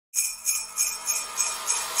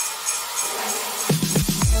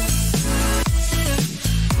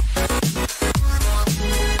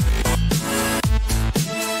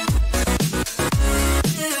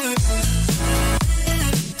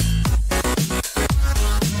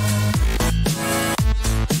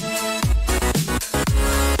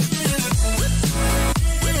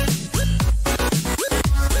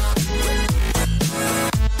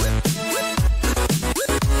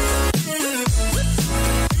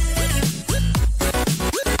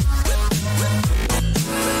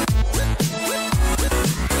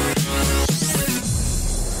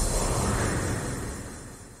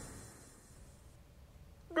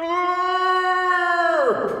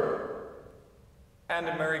And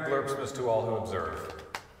a Merry Glurpsmas to all who observe.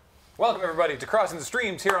 Welcome, everybody, to Crossing the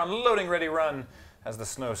Streams here on Loading Ready Run. As the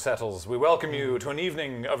snow settles, we welcome you to an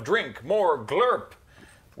evening of drink, more Glurp,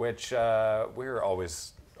 which we're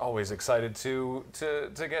always excited to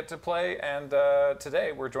get to play. And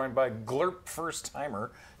today we're joined by Glurp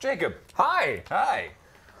first-timer, Jacob. Hi. Hi.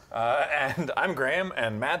 And I'm Graham,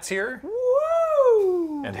 and Matt's here.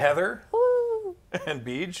 Woo! And Heather. Woo! And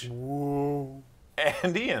Beej. Woo!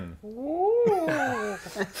 And Ian. Woo! And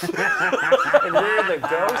we're the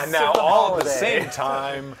ghosts and now of the all holiday. at the same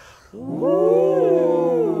time. Woo!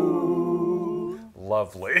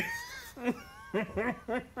 Lovely.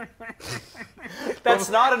 That's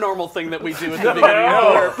not a normal thing that we do at the beginning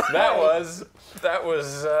of Glurp. That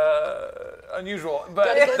was unusual, but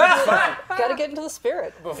Gotta get into the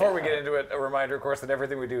spirit. Before we get into it, a reminder, of course, that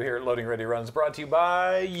everything we do here at Loading Ready Run is brought to you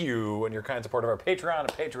by you and your kind support of our Patreon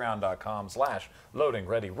at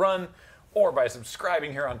patreon.com/loadingreadyrun, or by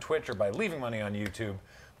subscribing here on Twitch, or by leaving money on YouTube,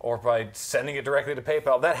 or by sending it directly to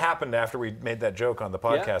PayPal. That happened after we made that joke on the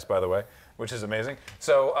podcast, by the way, which is amazing.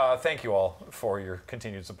 So thank you all for your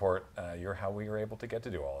continued support. You're how we were able to get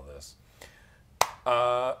to do all of this.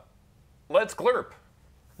 Let's Glurp.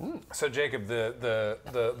 So Jacob, the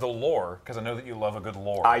lore, because I know that you love a good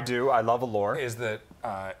lore. I do. I love a lore. Is that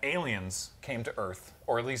aliens came to Earth,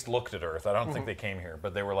 or at least looked at Earth. I don't think they came here,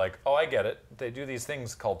 but they were like, oh, I get it. They do these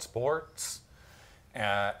things called sports,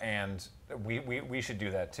 and we should do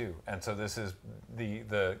that too. And so this is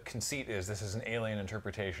the conceit is this is an alien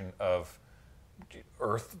interpretation of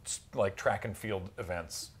Earth's like track and field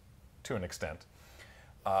events to an extent.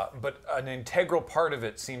 But an integral part of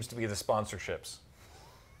it seems to be the sponsorships.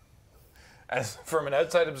 As from an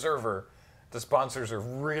outside observer, the sponsors are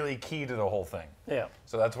really key to the whole thing. Yeah.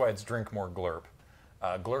 So that's why it's Drink More Glurp.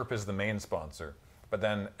 Glurp is the main sponsor. But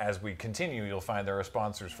then as we continue, you'll find there are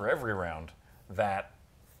sponsors for every round that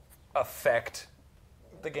affect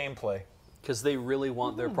the gameplay. Because they really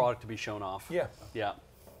want their product to be shown off. Yeah. Yeah.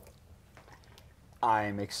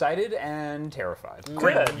 I'm excited and terrified.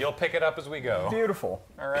 Good. You'll pick it up as we go. Beautiful.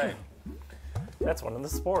 All right. That's one of the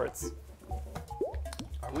sports.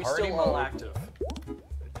 Are we Party still all mode. active?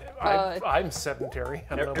 I'm sedentary.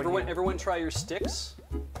 I don't know about you. Everyone try your sticks.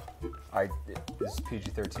 This is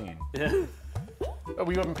PG-13. Yeah.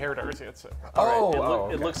 We haven't paired ours yet, so.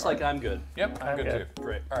 It looks like I'm good. Yep, I'm good good. too.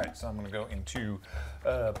 Great. All right, so I'm going to go into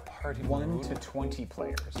party 1 mode. to 20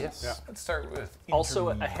 players. Yes. Yeah. Let's start with Also,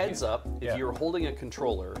 a intermediate. heads up, Yeah. if you're holding a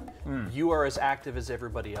controller, you are as active as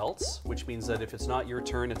everybody else, which means that if it's not your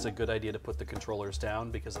turn, it's a good idea to put the controllers down,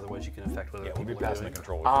 because otherwise you can affect whether Yeah, we'll be people are passing the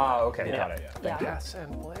doing. controller. Okay, Yeah. got it. Yeah, Yes,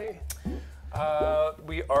 and play.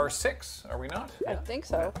 We are 6, are we not? I think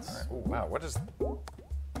so. All right. Ooh, wow, what is...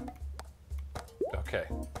 Okay,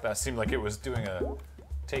 that seemed like it was doing a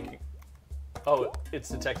taking... Oh, it's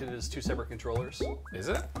detected as 2 separate controllers? Is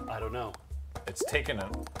it? I don't know. It's taken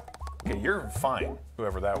a... Okay, you're fine,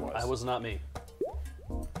 whoever that was. That was not me.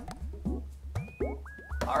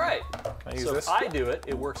 All right. Can I use So this? if I do it,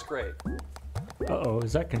 it works great. Uh-oh,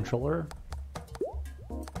 is that controller?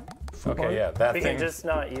 Okay, yeah, that We thing... can just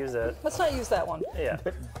not use it. Let's not use that one. Yeah.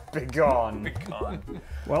 Be gone. Gone.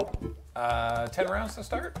 Well, 10 rounds to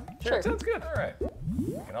start? Sure. Sounds good. All right.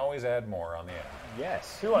 You can always add more on the end.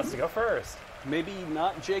 Yes. Who wants to go first? Maybe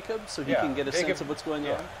not Jacob, so he Yeah, can get a Jacob- sense of what's going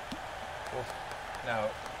yeah. on. Well, now,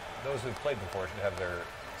 those who've played before should have their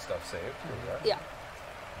stuff saved. Here we are. Yeah.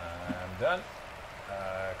 I'm done.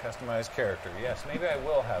 Customized character. Yes, maybe I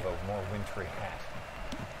will have a more wintry hat.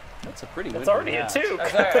 That's a pretty It's wintry already a hat. 2.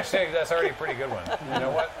 That's already a pretty good one. You know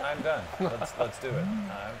what? I'm done. Let's do it.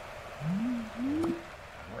 I'm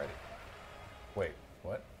ready. Wait,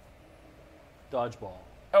 what? Dodgeball.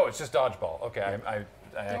 Oh, it's just dodgeball. Okay, I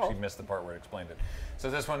actually missed the part where it explained it. So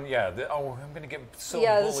this one, yeah. I'm gonna get so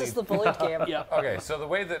Yeah, bullied. this is the bullied game. Yeah. Okay, so the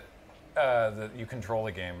way that you control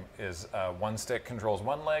the game is one stick controls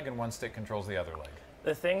one leg and one stick controls the other leg.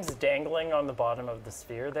 The things dangling on the bottom of the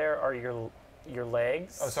sphere there are your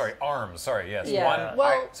legs. Oh, sorry, arms. Sorry, yes. Yeah, One.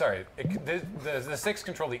 well- The sticks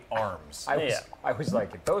control the arms. I was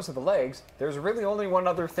like, if those are the legs, there's really only one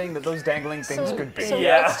other thing that those dangling things could be. So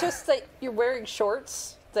Yeah. it's just that you're wearing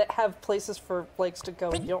shorts that have places for legs to go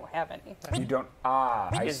and you don't have any. You don't.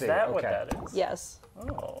 I Is see. that okay. what that is? Yes.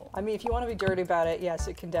 Oh. I mean, if you want to be dirty about it, yes,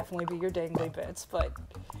 it can definitely be your dangly bits, but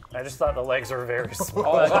I just thought the legs were very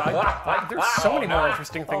small. There's so many more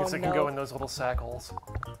interesting things Oh, that can no. go in those little sack holes.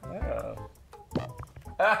 Yeah.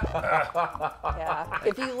 yeah.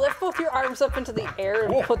 If you lift both your arms up into the air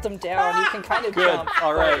and put them down, you can kind of jump.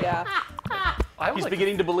 All right. But, yeah. He's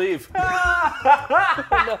beginning to believe. No.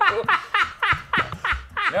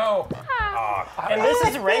 No. And this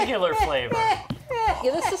is regular flavor.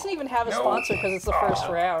 Yeah, this doesn't even have a sponsor because it's the first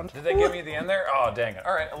round. Did they give me the end there? Oh, dang it.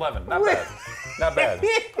 All right, 11. Not bad. Not bad.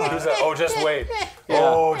 Who's that? Oh, just wait.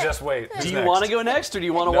 Oh, just wait. Do you want to go next, or do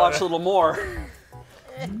you want to watch a little more?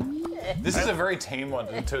 This is a very tame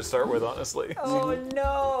one to start with, honestly. Oh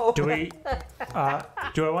no! Do we?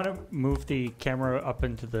 Do I want to move the camera up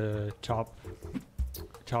into the top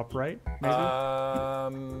right? Maybe.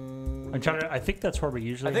 I'm trying to. I think that's where we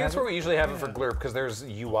usually. I think have that's where we usually have it for Glurp because there's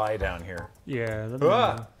UI down here. Yeah. Let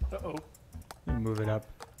Uh-oh. me move it up.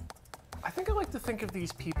 I think I like to think of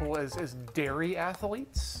these people as dairy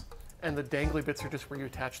athletes, and the dangly bits are just where you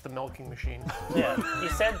attach the milking machine. Yeah, you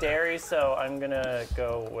said dairy, so I'm gonna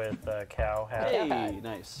go with cow hat. Hey,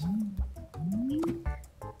 nice.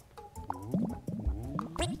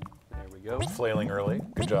 There we go. Flailing early.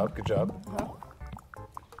 Good job. Good job.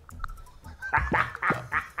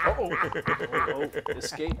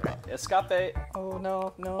 Escape. Escape. Oh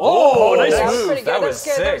no, no. Oh, nice that was move. pretty good. That That was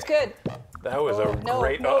was good. That was sick. good. That was a No,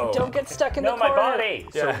 great. no, uh-oh. don't get stuck in No, the my corner. body.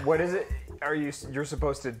 So Yeah. what is it? You're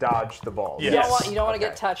supposed to dodge the balls? You Yes. don't want to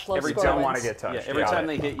get touched. Low Every score Don't wins. want to get touched. Yeah, every Got time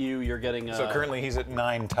it. they hit you, you're getting. So currently he's at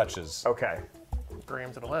 9 touches. Okay.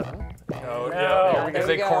 Graham's at 11. Oh, No. yeah. There If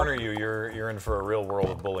we they go. corner you, you're in for a real world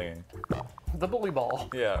of bullying. The bully ball.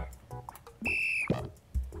 Yeah.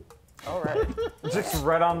 All right, Just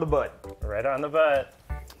right on the butt. right on the butt.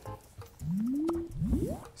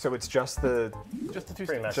 So it's just the Just the two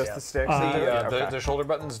Pretty sticks. much. just Yeah. the sticks. The shoulder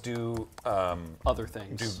buttons do other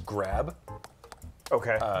things. grab.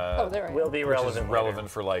 Okay. Oh, there I Will am. be Which is relevant. relevant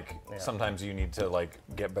for like sometimes you need to like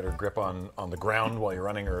get better grip on the ground while you're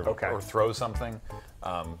running or throw something,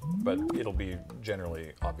 but it'll be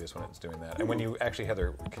generally obvious when it's doing that. And when you actually,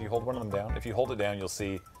 Heather, can you hold one of them down? If you hold it down, you'll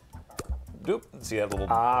see. Doop. See that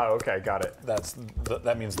little? Okay, got it.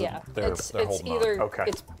 That means Yeah, that they're it's holding either on. Okay.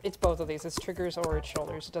 it's both of these. It's triggers or it's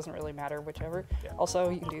shoulders. It doesn't really matter, whichever. Yeah. Also,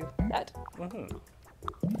 you can do that.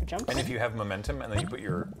 Jumps. And if you have momentum and then you put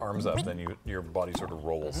your arms up, then your body sort of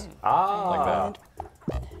rolls Ah. like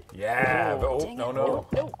that. Yeah. Oh, Dang no, it. no,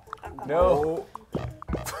 No. no.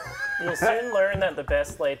 You'll soon learn that the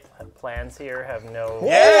best laid plans here have no.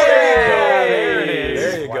 There it is.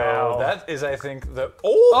 There you Wow. go. That is, I think, the.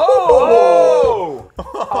 Oh!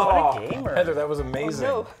 What a gamer. Heather, that was amazing.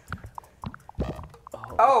 No.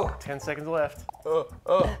 Oh! 10 seconds left. Oh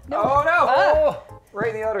no!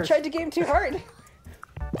 Right in the udders. Tried to game too hard.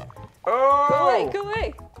 Oh! Go away. Go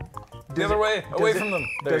away. The other way, away from them.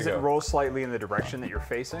 There Does you it go. roll slightly in the direction that you're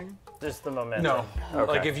facing? Just the momentum. No.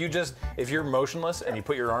 Okay. Like if you're motionless and you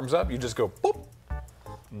put your arms up, you just go boop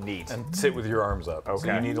Neat. and sit with your arms up. So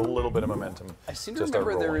Okay. you need a little bit of momentum. I seem to to start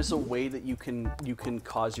remember there rolling. is a way that you can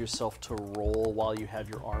cause yourself to roll while you have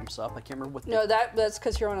your arms up. I can't remember what. No, that's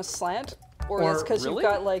because you're on a slant, or Or- that's because Really?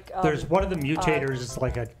 you've got like. There's one of the mutators is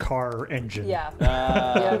like a car engine. Yeah.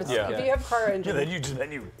 Yeah, if yeah. If you have car Yeah, engine.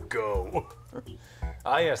 then you go.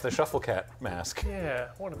 Ah yes, the shuffle cat mask. Yeah,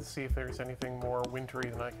 wanted to see if there's anything more wintry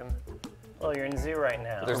than I can. Well, you're in zoo right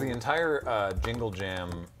now. There's the entire Jingle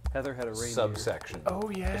Jam Heather had a reindeer. subsection. Oh,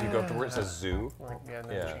 yeah. If you go up to where it says zoo. Right, yeah, and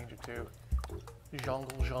then Yeah. change it to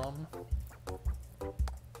Jungle Jam.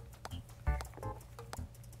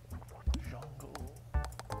 Jungle.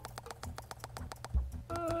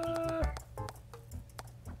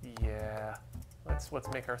 Yeah. Let's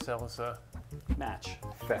make ourselves a. Match.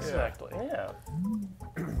 Exactly. Yeah.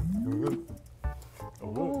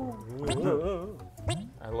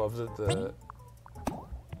 I love that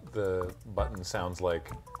the button sounds like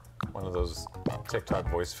one of those TikTok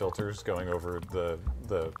voice filters going over the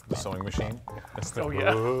sewing machine. It's the, Oh,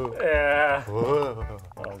 yeah. Yeah. Whoa.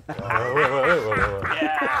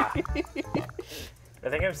 Yeah. I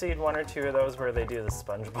think I've seen one or two of those where they do the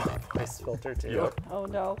SpongeBob voice filter too. Yep. Oh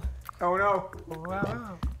no. Oh no!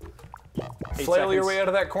 Flail your seconds. way out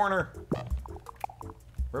of that corner.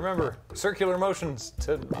 Remember, circular motions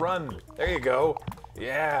to run. There you go.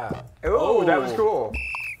 Yeah. Oh, that was cool.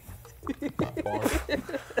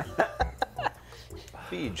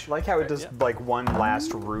 Beach. Like how it does like one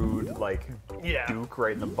last rude like Yeah. duke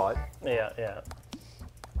right in the butt. Yeah, yeah.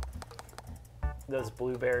 Those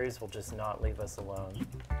blueberries will just not leave us alone.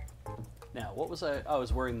 Now, what was I? I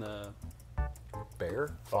was wearing the Bear?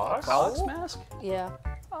 Fox? fox mask. Yeah.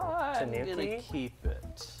 I'm gonna Tanuki? keep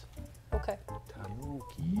it. Okay.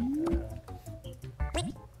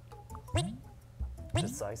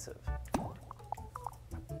 Decisive.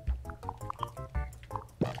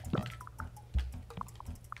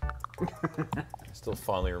 I still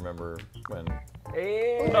fondly remember when.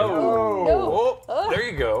 Hey, No. Oh, there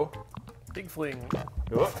you go. Big fling.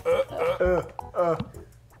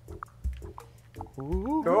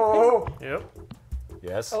 Oh, Yep.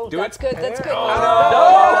 Yes. Oh, Do that's it. good. That's good.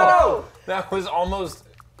 Oh, no! That was almost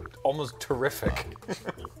terrific.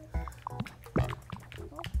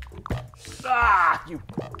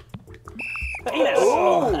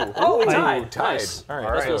 Oh, we tied. Tied. Nice. All right,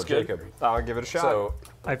 That let's feels go, good. Jacob. I'll give it a shot. So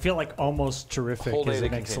I feel like almost terrific hold A is to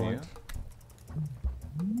an continue. excellent.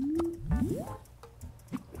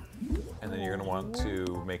 And then you're going to want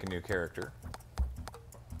to make a new character.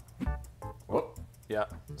 Whoop. Yeah.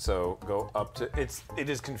 So go up to it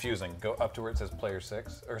is confusing. Go up to where it says player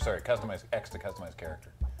 6 or sorry, customize X to customize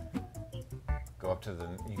character. Go up to the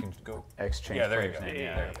you can go Exchange. Yeah, there you player's go.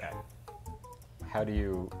 name. There you go. Okay. How do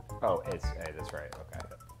you? Oh, it's A. That's right.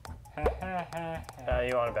 Okay.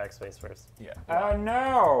 You want a backspace first. Yeah. Oh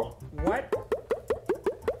no! What?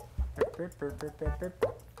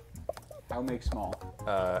 How make small?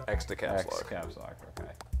 X to caps X lock. caps lock.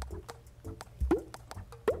 Okay.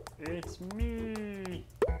 It's me.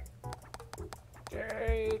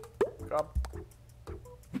 Jacob.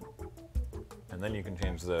 And then you can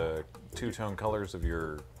change the two-tone colors of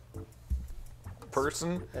your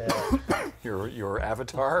person, your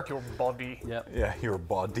avatar. Your body. Yep. Yeah, your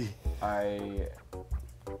body. And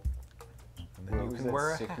then you can wear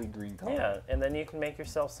a hat. sickly green color. Yeah, and then you can make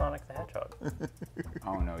yourself Sonic the Hedgehog.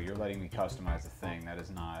 Oh no, you're letting me customize the thing. That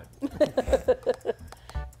is not.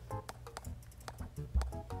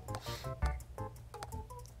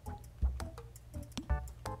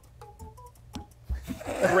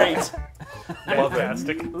 Great.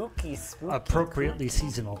 Fantastic. Spooky, spooky. Appropriately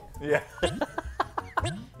seasonal. Yeah.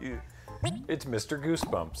 It's Mr.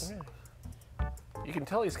 Goosebumps. You can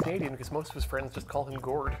tell he's Canadian because most of his friends just call him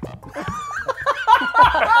Gord.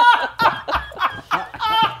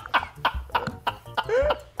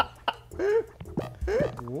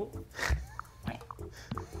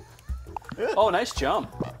 Oh, nice jump.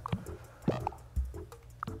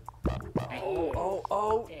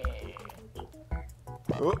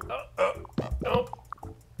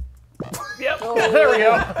 Yep. There we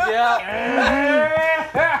go. Yeah.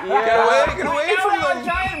 Get away from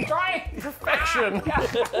them! Perfection.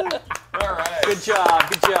 All right. Good job.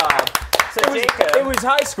 Good job. So Jacob, It was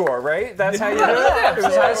high score, right? That's how you do it. It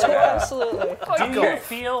was high score. Absolutely. do you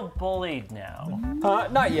feel bullied now?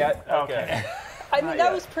 Not yet. Okay. I mean,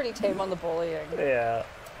 that was pretty tame on the bullying. Yeah.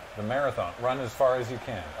 The marathon. Run as far as you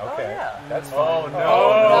can. Okay. yeah. That's fine. Oh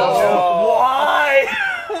no. Why?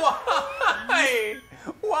 Why?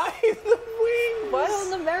 Why the wings? What on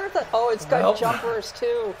the marathon? Oh, it's got jumpers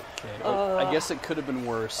too. I guess it could have been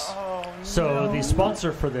worse. So the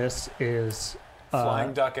sponsor for this is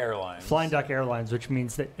Flying Duck Airlines. Flying Duck Airlines, which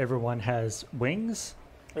means that everyone has wings.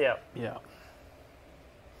 Yeah. Yeah.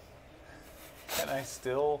 Can I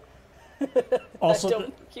still? Also, I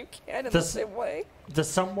don't think you can in the same way. the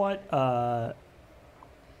somewhat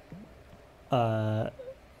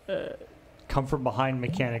come from behind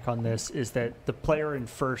mechanic on this is that the player in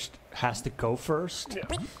first has to go first. Yeah.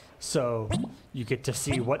 So you get to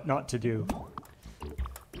see what not to do.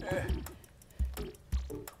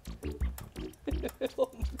 Oh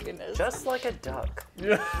my goodness. Just like a duck.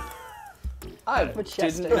 I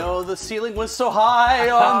Majestic. didn't know the ceiling was so high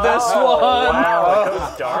on this one. Wow, it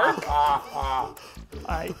goes dark.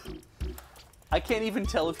 I can't even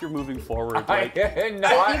tell if you're moving forward. Like, You can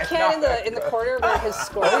in the corner where his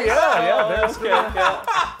score is. There's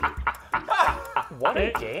What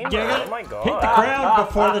a game! Yeah, Oh my hit the god. ground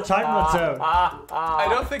before the time runs out. I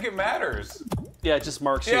don't think it matters. yeah, it just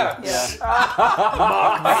marks you. Yeah. Yeah.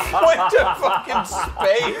 Went to fucking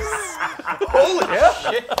space. Holy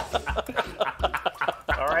shit.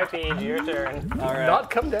 All right, Paige, your turn. All right. Not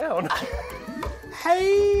come down.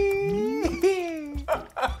 Hey.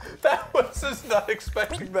 That was just not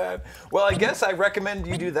expecting that. Well, I guess I recommend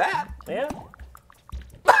you do that. Yeah.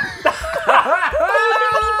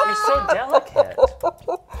 You're so delicate.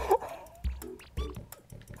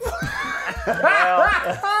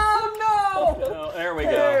 Oh, there we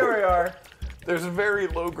go. There we are. There's very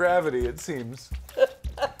low gravity, it seems.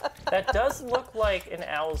 That does look like an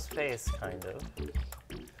owl's face, kind of.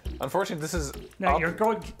 Unfortunately, this is. No, up. you're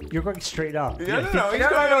going straight up. No, he's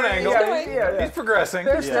going on an angle. Yeah. He's progressing.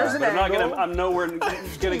 There's an But angle. I'm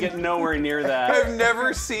gonna get nowhere near that. I've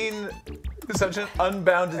never seen such an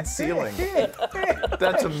unbounded ceiling.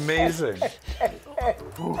 That's amazing.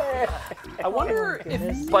 I wonder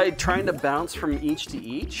if by trying to bounce from each to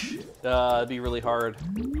each, it'd be really hard.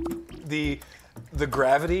 The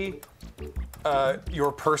gravity,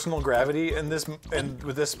 your personal gravity in this and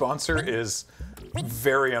with this sponsor is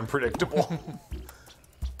very unpredictable.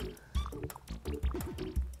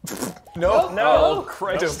 No. No.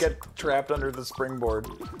 Christ. Don't get trapped under the springboard.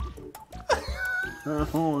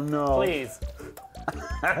 Oh no. Please.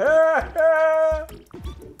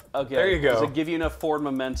 Okay. There you go. Does it give you enough forward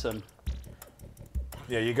momentum?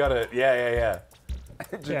 Yeah, you gotta. Yeah.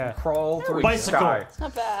 Yeah. Crawl through the Bicycle. sky. It's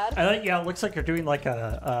not bad. I think, yeah, it looks like you're doing like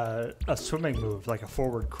a swimming move, like a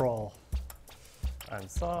forward crawl. I'm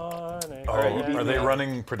Sonic. Oh, are they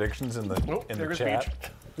running predictions in the Nope, in there the goes chat?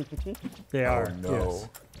 Peach. They are. No. Yes.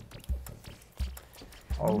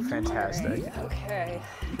 Oh, fantastic. Okay.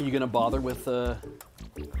 Are you gonna bother with the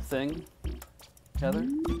thing, Heather?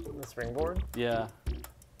 The springboard? Yeah.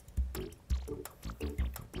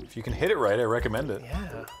 If you can hit it right, I recommend it.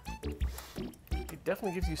 Yeah. It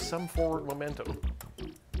definitely gives you some forward momentum.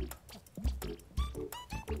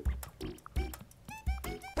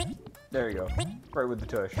 There you go. Right with the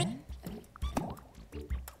tush.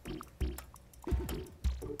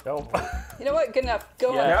 Nope. You know what? Good enough.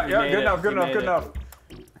 Go Yeah. on. Yeah, You yeah, made good it. enough, good You enough, made good it. enough.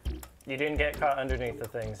 You didn't get caught underneath the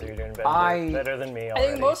thing, so you're doing better, I- better than me I already.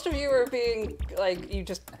 think most of you are being like you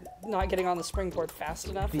just not getting on the springboard fast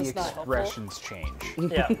enough. The That's not helpful. expressions change.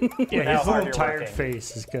 Yeah. Yeah, How his hard little you're tired working.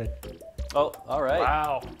 face is good. Oh, all right.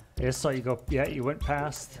 Wow. I just saw you go. Yeah, you went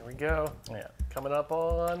past. Here we go. Yeah. Coming up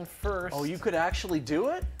on first. Oh, you could actually do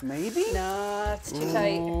it? Maybe? Nah, it's too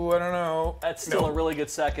tight. Ooh, I don't know. That's still a really good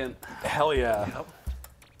second. Hell yeah.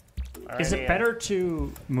 Is Alrighty, it better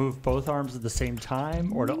to move both arms at the same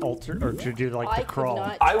time, or to alter, or to do like I the could crawl?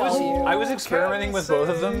 not I tell was you. I was experimenting with both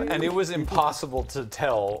of them, and it was impossible to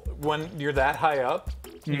tell when you're that high up.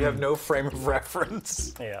 You have no frame of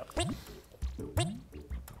reference. Yeah. I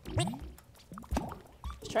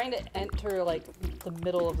was trying to enter like the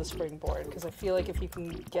middle of the springboard because I feel like if you can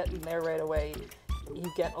get in there right away,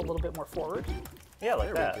 you get a little bit more forward. Yeah,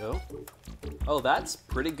 like There that. we go. Oh, that's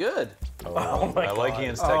pretty good. Oh, I like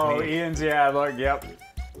Ian's Oh, technique. Ian's, yeah, look, yep.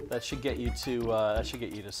 That should get you to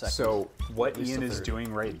second. So what least Ian a is third.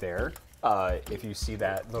 doing right there, if you see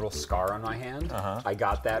that little scar on my hand, I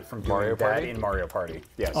got that from doing Mario that Party? in Mario Party.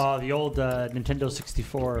 Yes. The old Nintendo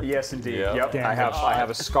 64. Yes, indeed. Yeah. Yep. Damn I have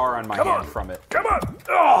a scar on my hand from it. Come on!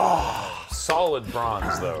 Oh, solid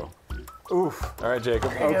bronze though. Oof. All right,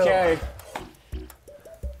 Jacob. Okay.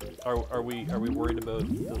 Are we worried about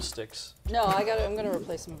those sticks? No, I'm gonna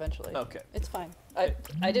replace them eventually. Okay. It's fine.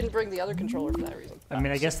 I didn't bring the other controller for that reason. I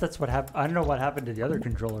mean, I guess that's what happened. I don't know what happened to the other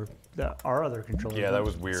controller. Our other controller. Yeah, that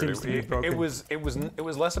was weird. Seems to be broken. It was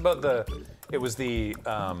less about the. It was the.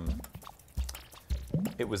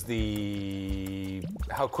 It was the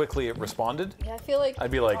how quickly it responded. Yeah, I feel like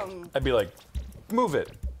I'd be like, move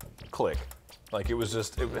it, click. Like it was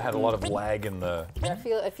just, it had a lot of lag in the. yeah,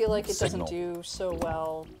 I feel like it Signal. doesn't do so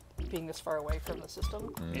well being this far away from the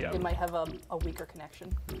system. Yeah. It might have a weaker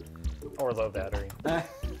connection. Or low battery.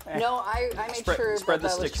 No, I made sure Spread the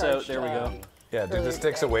that was sticks out. charged, There we go. Yeah, do Earlier the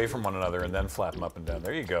sticks today. away from one another and then flap them up and down.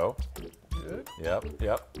 There you go. Yep.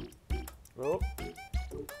 Oop.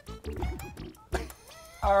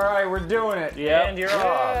 All right, we're doing it. Yeah. And you're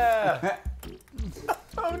off. Yeah.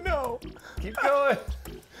 Oh no. Keep going.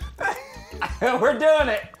 We're doing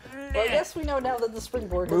it. Well, I guess we know now that the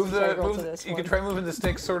springboard is Move the. integral to this You one. can try moving the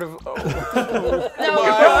sticks sort of. Oh. Oh,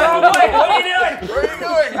 wait, what are you doing? Where are you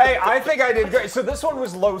going? Hey, I think I did great. So this one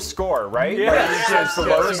was low score, right? Yeah. Like, it's the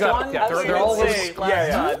lowest got- one? yeah, They're they're all all lowest. last Yeah,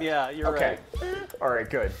 yeah. time. Yeah, you're Okay. right. All right,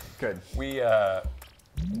 good, good. We,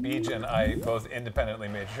 Beej and I both independently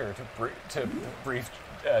made sure to brief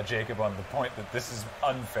Jacob on the point that this is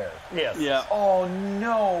unfair. Yes. Yeah. Oh,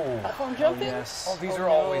 no. Platform jumping? Yes. Oh, these Oh, are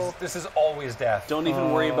always. no. This is always death. Don't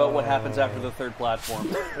even worry about what happens after the third platform.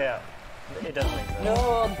 Yeah. It doesn't make sense.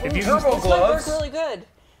 No, If you this turbo might gloves- work really good.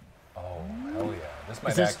 Oh hell yeah! This might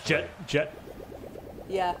Is this actually. jet?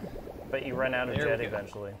 Yeah, But you run out of There we jet go.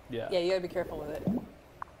 eventually. Yeah. yeah, you gotta be careful with it.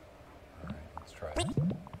 Let's try it.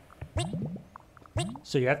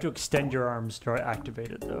 So you have to extend your arms to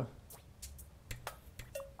activate it, though.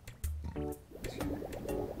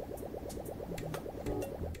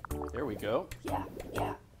 There we go. Yeah,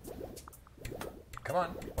 yeah. Come on!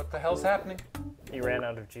 What the hell's happening? You ran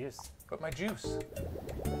out of juice. But my juice.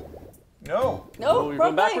 No! No, Oh, you're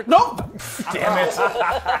wrong going way. backward. No. Damn it!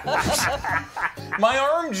 My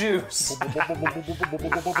arm juice. That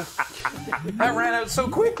ran out so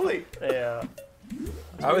quickly. Yeah.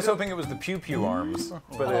 I was hoping it was the pew pew arms,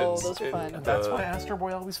 but Oh, it's. those are fun. That's why Astro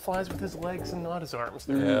Boy always flies with his legs and not his arms.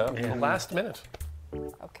 They're Yeah. the last minute.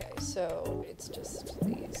 Okay, so it's just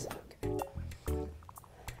these. Okay.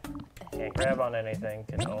 Can't grab on anything.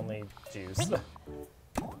 Can only juice.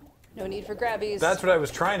 No need for grabbies. That's what I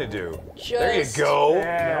was trying to do. just There you go.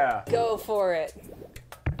 Yeah. Go for it.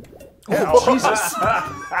 Jesus.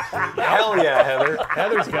 Hell yeah, Heather.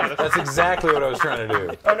 Heather's got it. That's exactly what I was trying to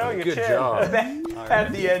do. Oh no, your Good chin. job.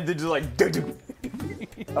 At the end, they're just like,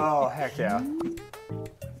 oh, heck yeah.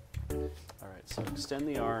 So extend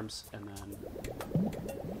the arms, and then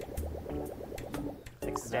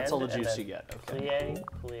Extend, that's all the and juice then you get. Okay.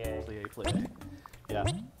 Plie. Plie. Yeah.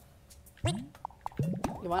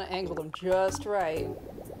 You want to angle them just right.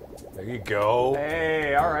 There you go.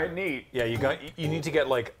 Hey, all right, neat. Yeah, you need to get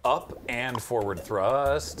like up and forward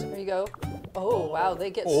thrust. There you go. Oh, wow, they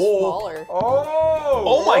get smaller.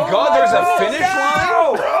 Oh my God, there's a finish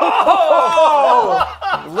line?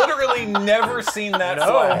 Oh! Literally never seen that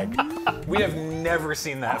flag. We have never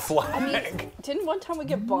seen that flag. Didn't one time we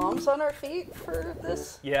get bombs on our feet for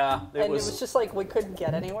this? Yeah, It was just like we couldn't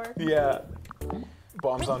get anywhere. Yeah.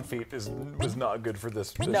 Bombs on feet was not good for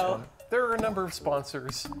this No. one. There are a number of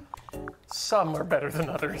sponsors. Some are better than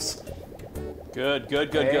others. Good. all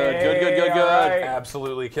right.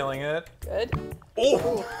 Absolutely killing it. Good.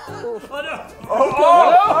 Oh!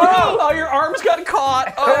 Oh, your arms got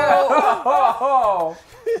caught. Oh.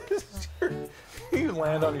 You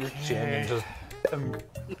land on your chin and just...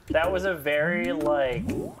 That was a very like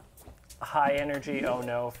high energy oh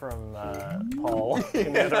no from Paul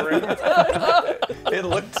in the other room. It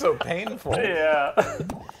looked so painful. Yeah.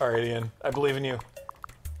 All right, Ian. I believe in you.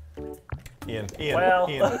 Ian. Well.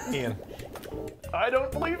 Ian. I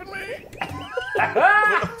don't believe in me.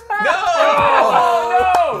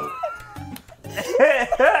 Well, you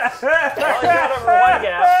got over one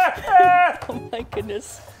gap. Oh my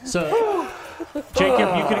goodness. So,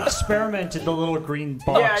 Jacob, you can experiment in the little green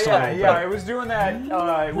box. I was doing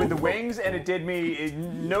that with the wings, and it did me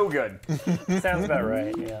no good. Sounds about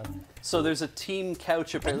right. Yeah. So there's a team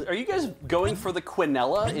couch. Are you guys going for the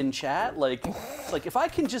quinella in chat? Like if I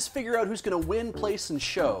can just figure out who's going to win, place, and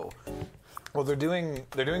show. Well, they're doing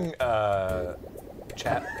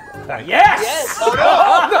chat. Yes. Oh,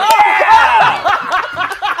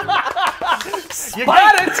 You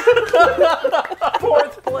got it.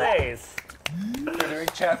 Fourth place. They're doing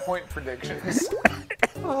chat point predictions.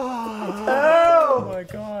 Oh my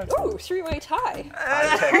God. Ooh, three-way tie.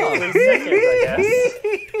 I'm technically second, I guess.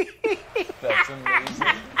 That's amazing.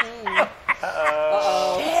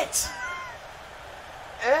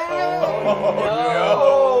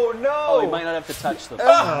 Oh no! Oh, you might not have to touch them.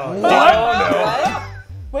 What?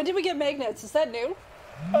 When did we get magnets? Is that new?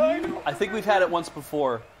 I think we've had it once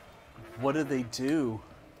before. What do they do?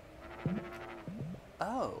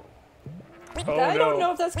 Oh. I don't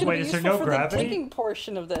know if that's going to Wait, be is there useful no for gravity? the digging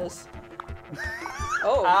portion of this.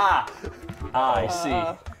 Oh. I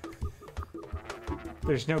see.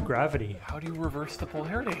 There's no gravity. How do you reverse the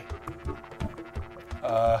polarity?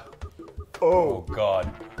 Oh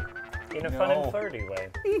God. In a fun and flirty way.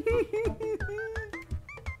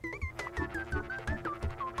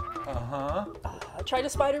 Try to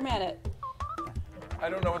Spider-Man it. I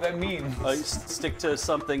don't know what that means. Stick to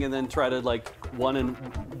something and then try to like one,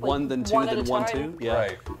 then two, one at then a 1, time? 2. Yeah.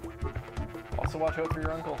 Right. Also, watch out for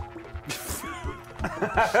your uncle.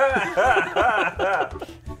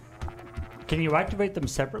 Can you activate them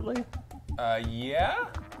separately? Yeah?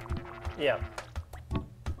 Yeah.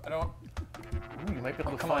 I don't... Ooh, you might be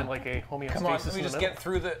able to come find on. like a homeostasis Come on, let me in the just middle. get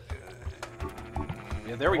through the...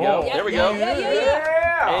 Yeah, there we Whoa. go. Yeah, There we yeah, go.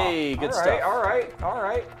 Yeah. Hey, good stuff. All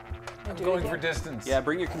right. I'm going for distance. Yeah,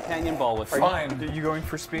 bring your companion ball with you. Fine. Are you going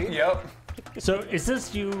for speed? Yep. So is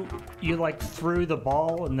this you like threw the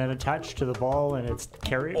ball and then attached to the ball and it's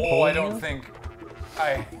carried? Oh, I don't think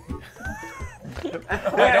I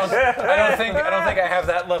don't think I have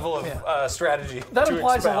that level of strategy. That to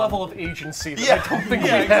implies expound. a level of agency that I don't think we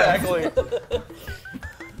have. exactly.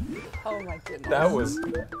 Oh my goodness. That was.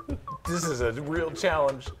 This is a real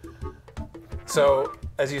challenge. So,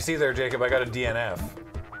 as you see there, Jacob, I got a DNF.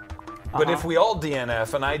 But if we all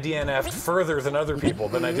DNF and I DNF'd further than other people,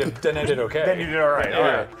 then I did okay. Then you did all right. All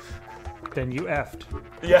right. Then you effed.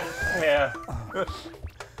 Yeah. Yeah.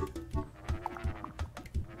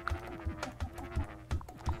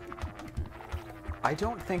 I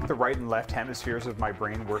don't think the right and left hemispheres of my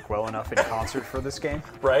brain work well enough in concert for this game.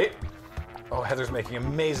 Right? Oh, Heather's making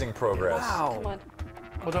amazing progress. Come on.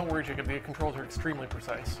 Well, don't worry, Jacob. The controls are extremely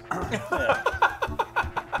precise.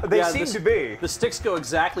 They Yeah, seem this- to be. The sticks go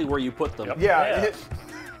exactly where you put them. Yep. Yeah.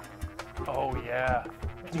 Oh yeah.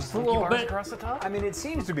 Just a little bit. across the top. I mean, it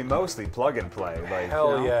seems to be mostly plug and play. Like,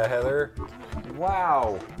 Hell you know? yeah, Heather.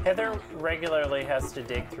 Wow. Heather regularly has to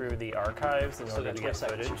dig through the archives in order got to get 20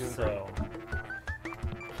 seconds. footage, You're doing so...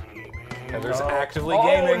 Heather's actively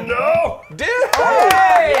gaming. No! Dude!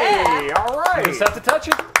 Hey! All right. Just have to touch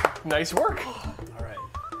it. Nice work.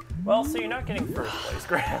 Well, so you're not getting first place,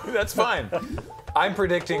 Graham. That's fine. I'm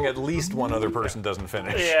predicting at least one other person doesn't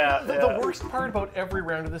finish. Yeah. The worst part about every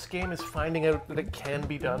round of this game is finding out that it can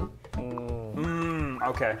be done.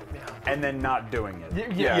 Okay. And then not doing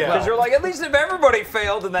it. Yeah. Because you're like, at least if everybody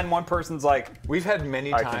failed, and then one person's like, We've had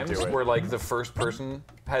many I can times do it. where like the first person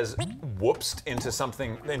has whoopsed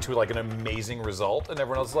into like an amazing result, and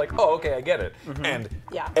everyone else is like, "Oh, okay, I get it," and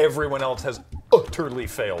Yeah. everyone else has utterly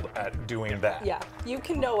failed at doing that. Yeah, you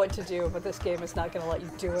can know what to do, but this game is not going to let you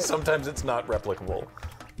do it. Sometimes it's not replicable.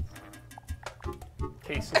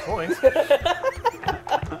 Case in point.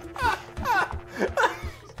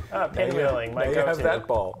 Pinwheeling, my Now you go-to. have that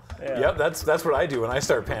ball. Yeah. Yep, that's what I do when I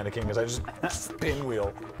start panicking. Is I just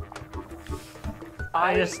pinwheel.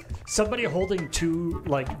 Somebody holding two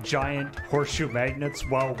like giant horseshoe magnets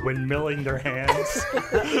while windmilling their hands.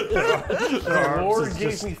 The Lord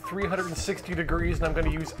gave me 360 degrees, and I'm going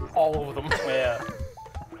to use all of them. Yeah.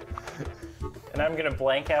 And I'm gonna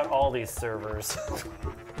blank out all these servers.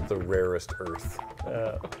 The rarest earth.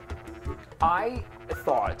 I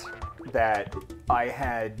thought that I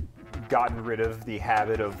had gotten rid of the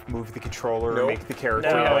habit of move the controller Nope. and make the character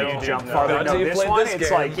No, like you jump didn't. farther. Not No, till you this played one, this it's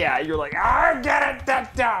game. like, yeah, you're like, I get it,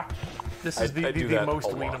 da. This is I do the that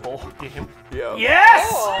most a lot. leanable game. Yeah.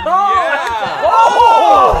 Yes!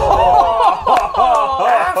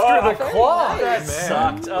 After the claw. That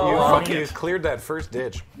sucked. Oh, You cleared that first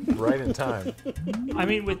ditch right in time. I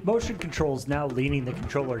mean, with motion controls now, leaning the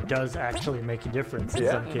controller does actually make a difference in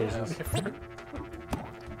Yeah. some cases.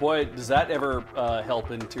 Boy, does that ever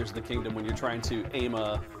help in Tears of the Kingdom when you're trying to aim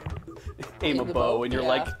a bow and you're yeah.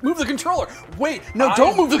 like, move the controller. Wait, no,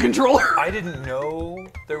 don't move the controller. I didn't know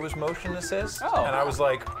there was motion assist, Oh. and I was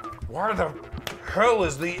like, why the hell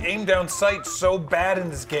is the aim down sight so bad in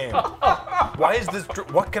this game? Why is this?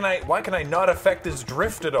 Why can I not affect this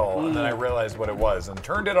drift at all? And then I realized what it was and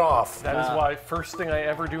turned it off. That is why first thing I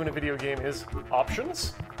ever do in a video game is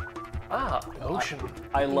options. Motion.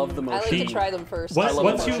 I love the I motion. like to try them first. Once, love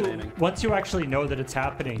once motion you aiming. once you actually know that it's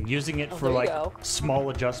happening, using it for there you like go. small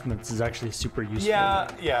adjustments is actually super useful.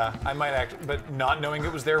 Yeah, I might act, but not knowing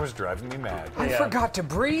it was there was driving me mad. I forgot to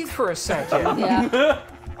breathe for a second. Yeah.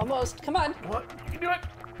 Almost. Come on. What? You can do it.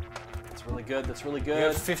 That's really good. That's really You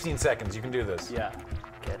have good. 15 seconds. You can do this. Yeah.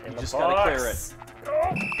 Get in You the just box. gotta clear it.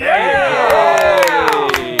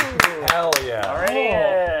 Hell yeah.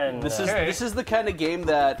 Alright in. This is the kind of game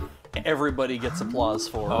that everybody gets applause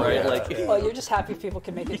for, right? yeah. Like, Well, you're just happy people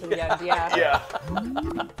can make it to the end. Yeah. Yeah.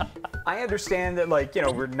 I understand that, like, you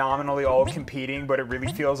know, we're nominally all competing, but it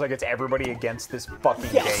really feels like it's everybody against this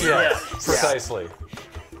fucking game. Yeah. Precisely.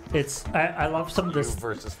 It's I love some of You this.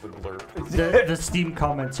 versus the Glurp. The Steam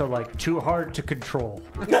comments are like too hard to control.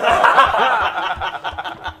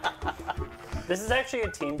 This is actually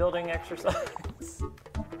a team building exercise.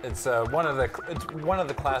 It's one of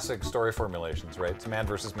the classic story formulations, right? It's man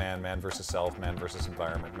versus self, man versus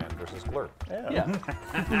environment, man versus Glurp. yeah.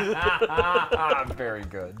 Very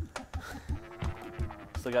good.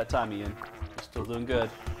 Still got time, Ian. You're still doing good.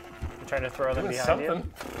 I'm trying to throw them Doing behind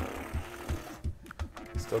something.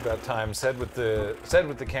 Still got time. Said with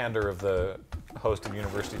the candor of the host of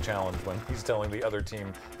University Challenge when he's telling the other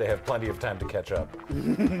team they have plenty of time to catch up.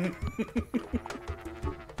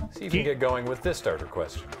 See if you can get going with this starter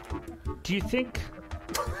question. Do you think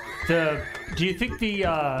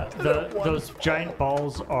those giant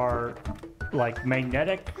balls are like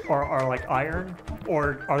magnetic or are like iron,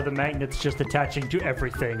 or are the magnets just attaching to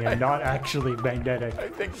everything and not actually magnetic? I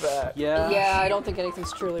think that. Yeah. Yeah, I don't think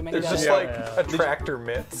anything's truly There's magnetic. just like a tractor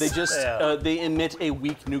mitts. They just they emit a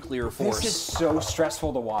weak nuclear force. This is so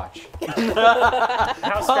stressful to watch.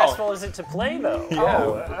 How stressful is it to play, though?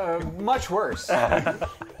 Yeah. Much worse.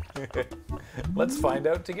 Let's find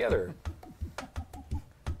out together.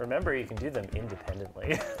 Remember, you can do them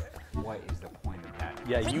independently. What is the point of that?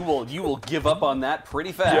 Yeah, you will give up on that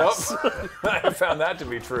pretty fast. Yep. I found that to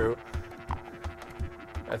be true.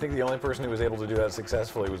 I think the only person who was able to do that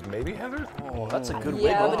successfully was maybe Heather. Oh, that's a good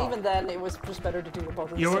Yeah, wiggle. but even then, it was just better to do them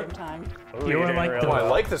both at the You're- same time. Ooh, You were didn't like realize- Oh, I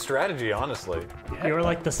like the strategy, honestly. You're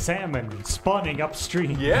like the salmon spawning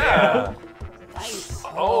upstream. Yeah. Nice.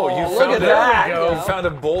 Oh, you look found at that. You There we go. found a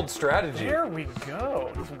bold strategy. There we go.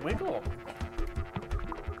 Just wiggle.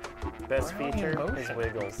 Best Wow, feature motion. is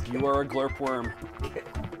wiggles. You are a glurp worm.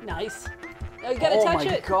 Nice. Now you gotta Oh touch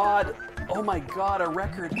my it. god. Oh my god, a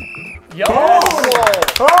record. Yo!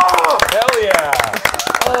 Oh, hell yeah!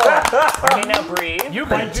 Okay, now breathe. You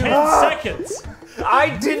By could 10 seconds. I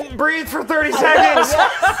didn't breathe for 30 seconds!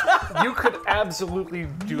 You could absolutely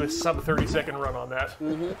do a sub 30-second run on that.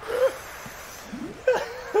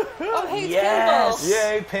 Oh, hey, it's Yes. pinball.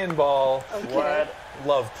 Yay, pinball. Okay. What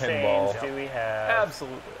Love change pinball. do we have?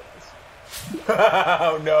 Absolutely.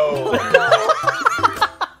 Oh no.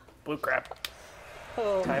 Blue crap.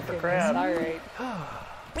 Oh, Time for my crab. goodness. All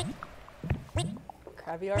right.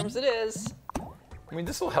 Crabby arms it is. I mean,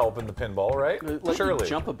 this will help in the pinball, right? Let you Surely.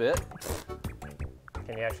 jump a bit.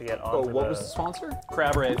 Can you actually get Oh, onto what the... was the sponsor?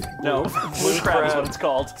 Crab rave. No, blue crab is what it's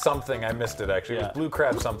called. Something. I missed it, actually. It Yeah. was blue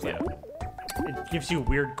crab something. It gives you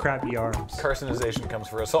weird crabby arms. Carcinization comes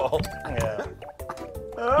for us all. Yeah.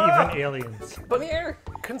 Even aliens. Come here.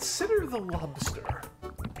 Consider the lobster.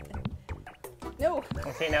 No.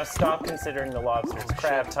 Okay, now stop considering the lobster. It's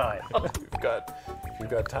crab time. You've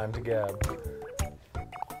got time to gab.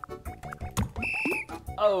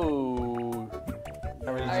 Oh.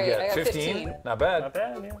 How many did Alright, you I get? got 15? 15. Not bad. Not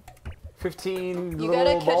bad, yeah. 15 You little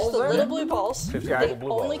gotta catch balls the there? little blue balls. 50 They little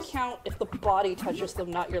blue only balls. count if the body touches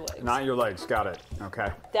them, not your legs. Not your legs. Got it. Okay.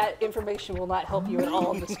 That information will not help you at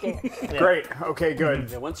all in this game. Great. Okay,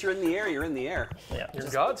 good. Yeah, once you're in the air, you're in the air. Yeah. Your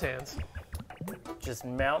God's hands. Just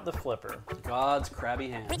mount the flipper. God's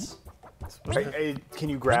crabby hands. Hey, can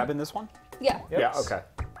you grab in this one? Yeah. Yeah, okay.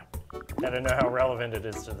 I don't know how relevant it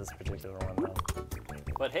is to this particular one, though.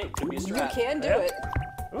 But hey, could be a You strat. can do Yeah. it.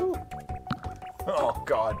 Ooh. Oh,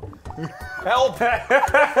 God. Help!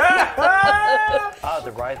 Ah,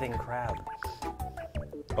 the writhing crab.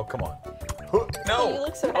 Oh, come on. You No!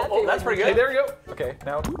 look so happy. Oh, that's when pretty you- Okay, good. there we go. Okay,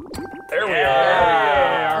 now. There we are. I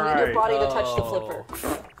need your Alright. body to touch the flipper.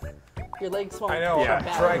 Your legs won't. I know. Yeah, I'm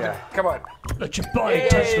bad. trying to. Come on. Let your body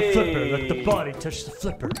touch the flipper. Let the body touch the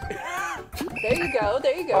flipper. There you go.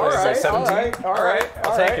 There you go. All right, So- 17. all right,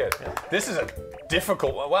 I'll all take right. it. This is a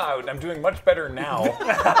difficult one. Wow, I'm doing much better now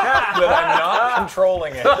that I'm not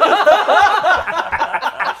controlling it. What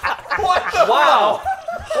the Wow.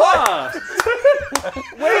 Wow.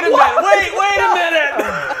 Wait a minute. Wait a minute.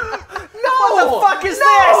 No. What the fuck is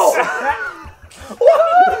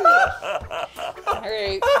All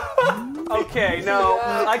right. this? Okay, no.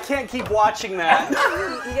 I can't keep watching that.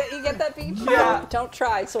 You get that beach? Yeah. Don't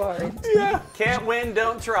try so hard. Can't win,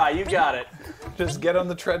 don't try. You got it. Just get on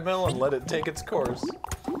the treadmill and let it take its course.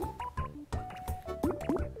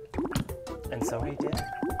 And so he did.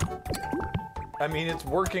 I mean, it's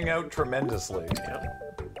working out tremendously.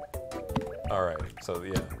 All right, so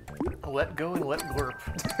yeah. Let go and let glurp.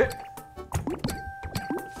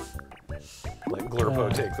 Let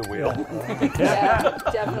Glurpo take the wheel. Yeah,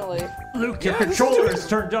 definitely. Luke, your controller is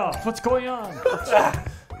turned off. What's going on?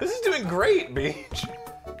 This is doing great, Beach.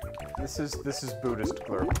 This is Buddhist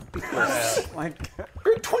glurp. Like,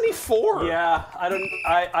 You're 24. Yeah,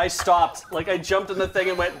 I stopped. Like, I jumped in the thing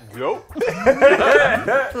and went, go.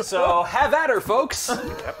 So, have at her, folks.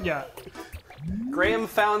 Yeah. Graham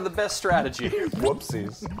found the best strategy.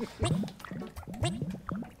 Whoopsies.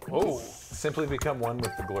 Oh, simply become one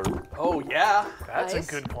with the Glurp. Oh, yeah. That's Nice.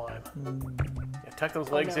 a good climb. Yeah, tuck those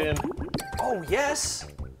legs no. in. Oh, yes.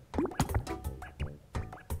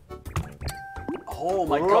 Oh,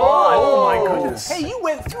 my God. Oh my goodness. Hey, you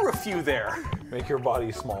went through a few there. Make your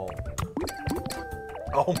body small.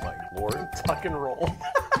 Oh my lord. Tuck and roll.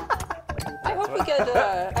 I hope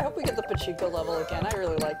we get the Pachinko level again. I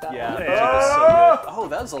really like that Yeah, one. Pachinko's so good. Oh,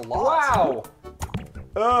 that's a lot.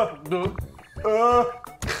 wow.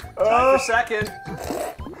 Time for second.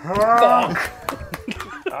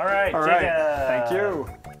 All right, All right. Giga. Thank you.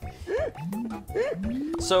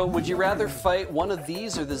 So, would you rather fight one of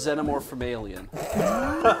these or the Xenomorph from Alien?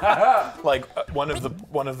 Like one of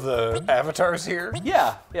the avatars here.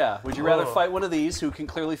 Yeah, yeah. Would you rather Oh. fight one of these who can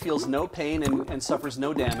clearly feels no pain and suffers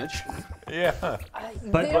no damage? Yeah.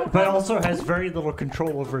 But also has very little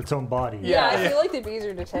control over its own body. Yeah, I feel like they'd be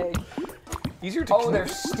easier to take. Easier to. Oh, they're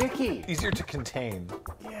sticky. easier to contain.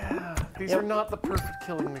 Yeah, these are not the perfect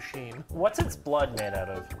killing machine. What's its blood made out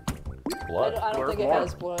of? Blood. I don't think it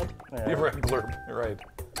has blood. You're right, Glurp. You're right.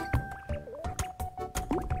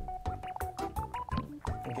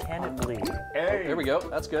 Can it bleed? Hey. There we go.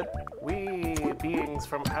 That's good. We beings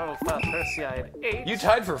from Alpha Perseid 8. You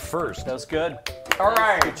tied for first. That was good. All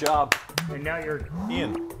right. Good job. And now you're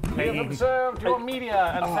Ian. We have observed your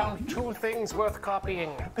media and found two things worth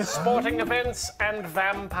copying: sporting events and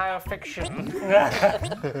vampire fiction.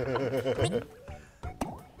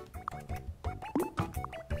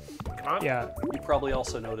 Come on. yeah. You probably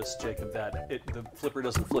also noticed, Jacob, that the flipper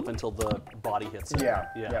doesn't flip until the body hits it. Yeah.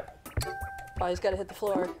 Yeah. Oh, he's gotta hit the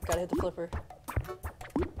floor. Gotta hit the flipper.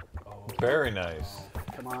 Very nice.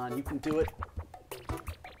 Come on, you can do it.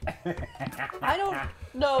 I don't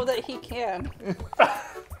know that he can.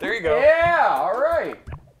 There you go. Yeah. All right.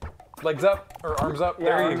 Legs up or arms up.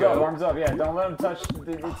 Yeah, there you arms go. up. Arms up. Yeah. Don't let him touch.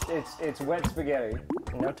 It's wet spaghetti.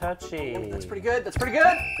 No touchy. That's pretty good. That's pretty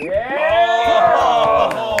good. Yeah.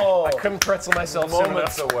 Oh, I couldn't pretzel myself soon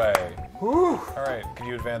moments enough. away. All right. Can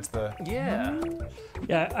you advance the? Yeah.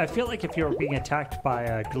 Yeah, I feel like if you were being attacked by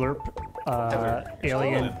a Glurp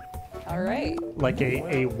alien, All right. like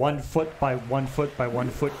a 1 foot by 1 foot by 1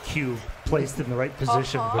 foot cube placed in the right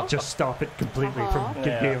position would just stop it completely from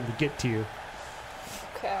being able to get to you.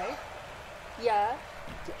 Okay. Yeah.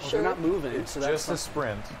 Well, Sure. they're not moving. It's so that's just a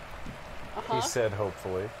sprint. He said,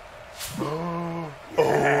 hopefully.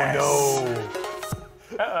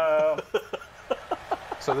 Uh-oh.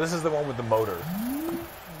 So this is the one with the motor.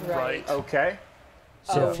 Right. Okay.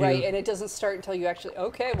 So Oh, if you- right. And it doesn't start until you actually.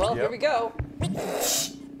 Okay. Well, here Yep. we go.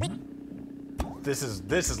 This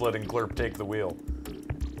is letting Glurp take the wheel.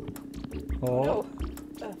 Oh,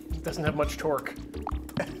 No. Doesn't have much torque.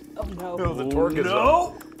 Oh no. No, the torque is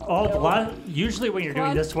No. oh the usually when you're Come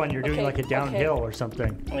doing on. this one, you're doing Okay, like a downhill or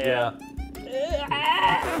something. Yeah.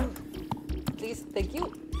 Please, thank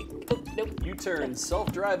you. Oh, nope. U-turn,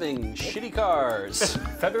 self-driving, shitty cars.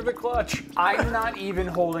 feather the clutch. I'm not even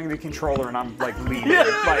holding the controller, and I'm like leading.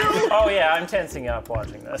 Like, Oh yeah, I'm tensing up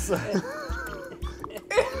watching this. you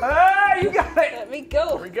got it. Let me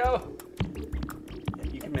go. Here we go.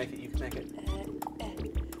 You can make it. You can make it.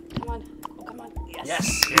 Come on. Oh, come on. Yes.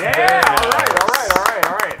 Yes. Yeah.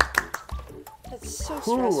 All right. That's so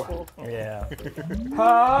stressful. Yeah.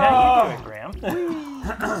 Ah. Yeah, you do it, Graham.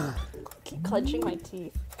 Keep clenching my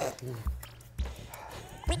teeth.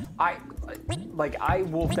 I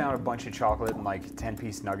wolfed down a bunch of chocolate and like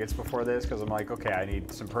 10-piece nuggets before this because I'm like, okay, I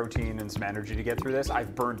need some protein and some energy to get through this.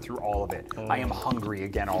 I've burned through all of it. I am hungry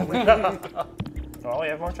again already. Oh, we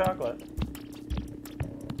have more chocolate.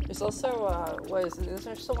 There's also, is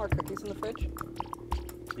there still more cookies in the fridge?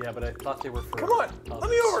 Yeah, but I thought they were for. Come on, let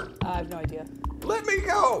me over. I have no idea. Let me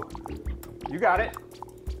go. You got it.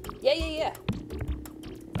 Yeah.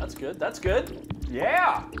 That's good. That's good.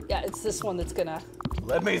 Yeah. Yeah, it's this one that's gonna.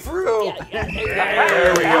 Let me through. Yeah.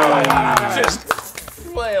 There we go. Just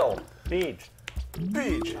flail. Beach.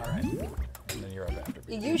 Beach. All right. And then you're up after.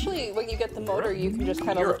 Usually, when you get the motor, you can just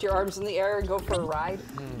kind of lift your arms in the air and go for a ride.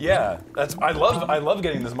 Yeah, I love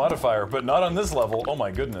getting this modifier, but not on this level. Oh my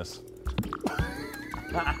goodness.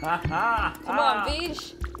 Come on,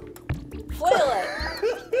 Beach. Flail it.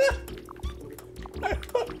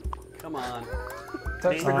 Come on.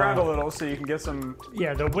 Touch the ground a little so you can get some.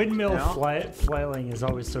 Yeah, the windmill Yeah. flailing is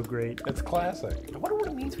always so great. It's classic. I wonder what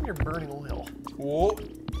it means when you're burning oil. Whoa.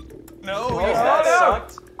 No. Oh, he's that not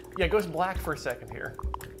out. sucked. Yeah, it goes black for a second here.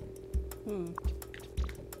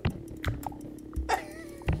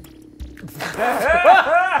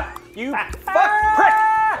 You fuck prick!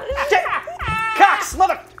 Shit! Cocks,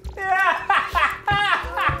 mother!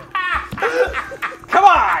 Come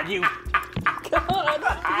on, you! Come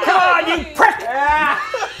on, you prick!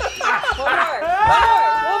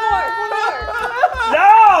 One more.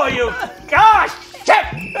 No, you! Gosh, shit!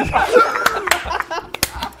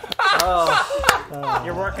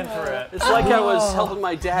 You're working through it. It's like I was helping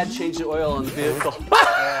my dad change the oil on the vehicle.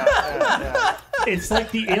 It's like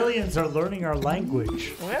the aliens are learning our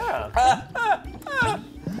language. Yeah.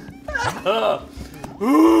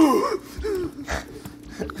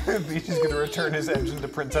 Beach is going to return his engine to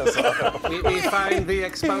Princess Auto. We find the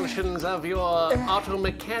expulsions of your auto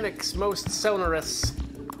mechanics most sonorous.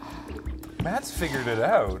 Matt's figured it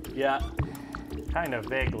out. Yeah. Kind of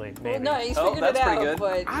vaguely, maybe. No, he's Oh, figured that's it out, pretty good.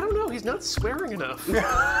 but I don't know, he's not swearing enough.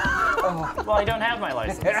 Well, I don't have my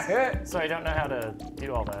license, so I don't know how to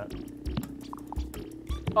do all that.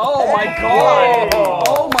 Oh my god!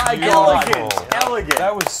 Oh my god! Elegant.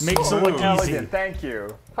 That was Makes it look smooth. easy. Elegant, thank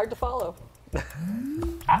you. hard to follow.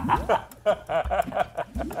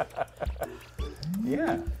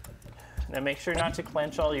 Yeah. Now make sure not to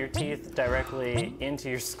clench all your teeth directly into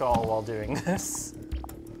your skull while doing this.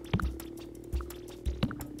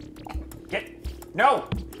 No!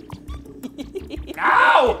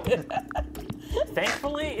 No!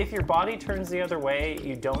 Thankfully, if your body turns the other way,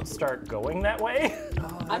 you don't start going that way.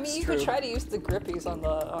 I mean, you could try to use the grippies on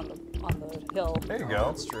the hill. There you go.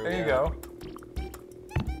 that's true, There you yeah. go.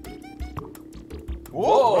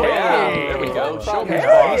 Whoa! Yeah, Hey. there we go. Show me.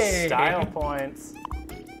 Hey. Style points.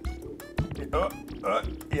 Yep.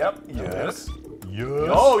 Yes. Yes.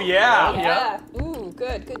 Oh, yeah. Yeah. Ooh,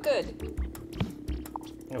 good.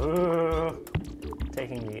 Ooh.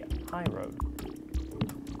 Taking the high road.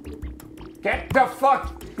 Get the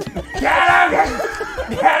fuck. Get out!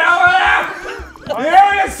 Get over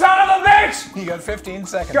there! You son of a bitch! You got 15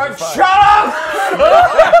 seconds. Go, You're fine. shut up!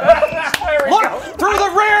 Look through the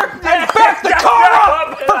rear and back the car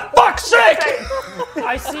up! For fuck's sake!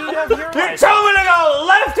 I see you have your You license. tell me to go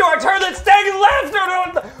left or turn that stag left or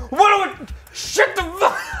what do we... Shit the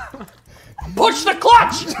fuck! Push the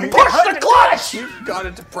clutch! Push the clutch! You got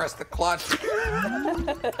it to press the clutch.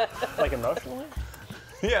 Like emotionally?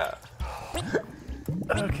 Yeah.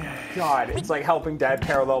 Okay. God, it's like helping Dad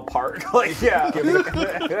parallel park. Like, yeah. Gives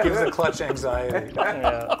the clutch anxiety.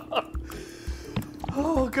 Yeah.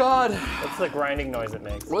 Oh God. What's the grinding noise it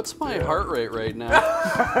makes? What's my heart rate right now?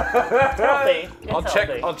 Healthy. It's I'll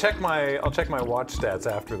healthy. check my watch stats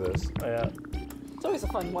after this. Yeah. It's always a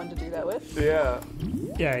fun one to do that with. Yeah.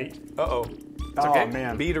 Yeah. Uh-oh. Oh,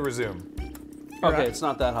 man. B to resume. Okay, it's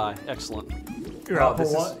not that high. Excellent. Your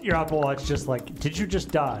Apple Watch just like, did you just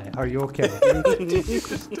die? Are you okay?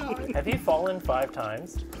 Have you fallen 5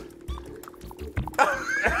 times?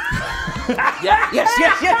 Yeah,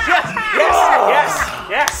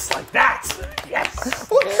 yes, like that. Yes.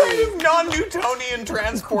 What kind of non-Newtonian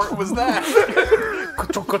transport was that?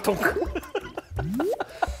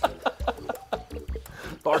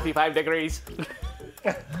 45 degrees.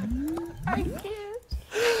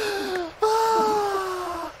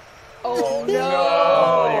 Oh, no.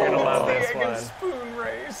 Oh, you're gonna love this one. Spoon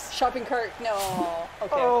race. Shopping cart. No.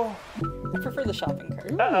 Okay. Oh. I prefer the shopping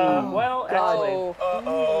cart. Well, actually, Oh.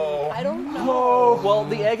 Uh-oh. I don't know. Well,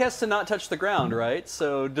 the egg has to not touch the ground, right?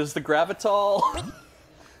 So does the gravitol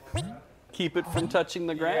keep it from touching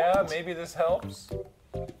the ground? Yeah, maybe this helps.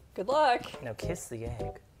 Good luck. now kiss the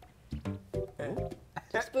egg.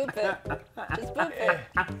 Just boop it. Just boop it.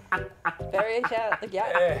 Very yeah.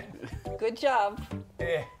 Eh, Good job.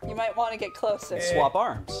 eh, You might want to get closer. Swap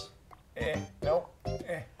arms. nope.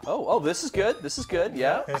 Eh. Oh, this is good. This is good.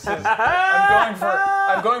 Yeah. This is.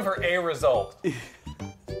 I'm going for a result.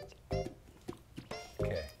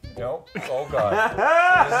 Okay. Nope. Oh god.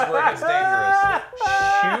 This is where it gets dangerous.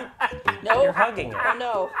 Shoot. No. You're hugging it. Oh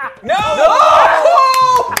no. No!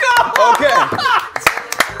 Oh, Okay.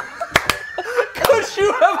 could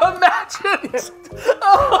you have imagined? If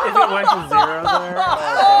it went to 0 there,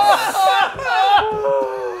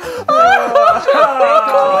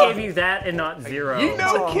 he gave you that and not 0.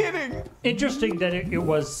 No kidding. Interesting that it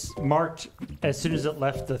was marked as soon as it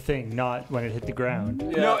left the thing, not when it hit the ground.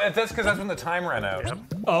 No, that's because that's when the time ran out.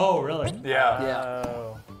 Oh, really? Yeah. Yeah.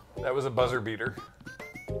 Oh. That was a buzzer beater.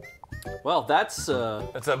 Well, that's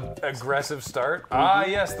That's an aggressive start. Ah,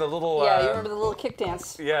 yes, the little. Yeah, you remember the little kick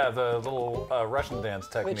dance, Yeah, the little Russian dance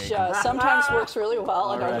technique. which sometimes works really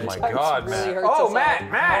well and All right. other Oh my times God, really Matt. hurts Oh, us Matt, all.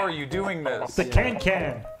 How are you doing this? The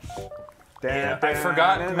can. Yeah, I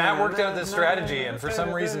forgot. Matt worked out this strategy, and for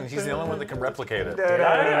some reason, he's the only one that can replicate it.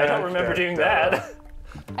 I don't remember doing that.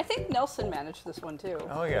 I think Nelson managed this one too.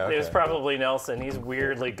 Oh yeah. It was Okay. probably Nelson. He's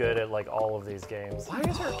weirdly good at like all of these games. Why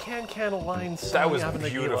is our can line so That was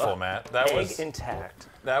Avenagila? beautiful, Matt. That Egg was. intact.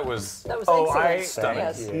 That was. That was Oh, excellent. I-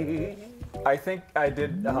 Yes. I think I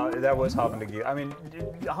did. That was Hava Nagila. I mean,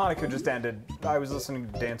 Hanukkah just ended. I was listening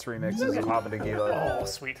to dance remixes of Hava Nagila. Oh,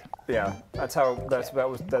 sweet. Yeah, that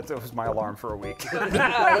was my alarm for a week.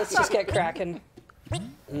 Let's just get cracking.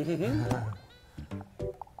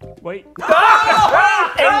 Wait. And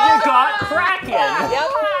you got Kraken! Yep.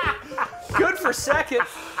 good for second.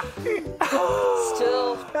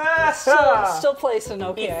 Still placing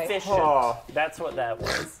okay. Efficient. Oh. That's what that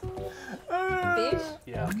was. Beef?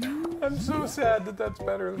 Yeah. I'm so sad that that's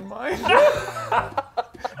better than mine.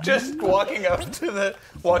 Just walking up to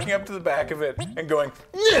the back of it and going,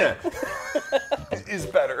 yeah, is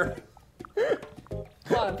better.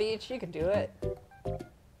 Come on, Beach, you can do it.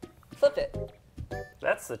 Flip it.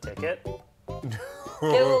 That's the ticket. Get a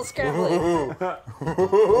little scrambly.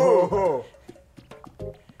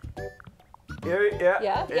 Yeah.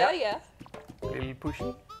 Yeah. Little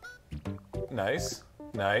pushy. Nice.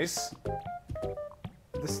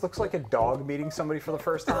 This looks like a dog meeting somebody for the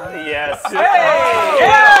first time. Yes. All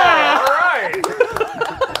right.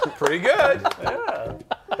 Pretty good. Yeah.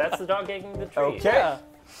 That's the dog getting the treat. Okay.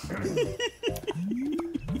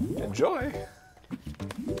 Enjoy.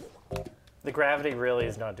 The gravity really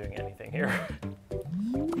is not doing anything here.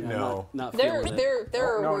 No. Not There feeling it.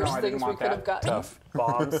 are no, worse I didn't things we want could have that. gotten. Tough.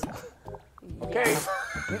 Bombs. Okay.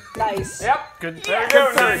 Nice. Yep. Good.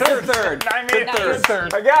 Third. Nice.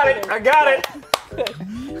 I got it.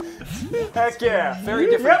 Heck yeah. Very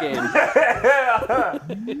different game.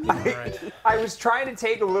 I was trying to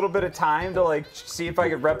take a little bit of time to like see if I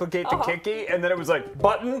could replicate the kicky, and then it was like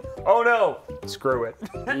button. Oh no, screw it.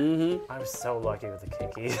 I'm so lucky with the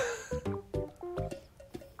kicky.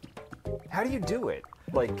 How do you do it?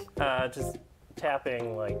 Like, Just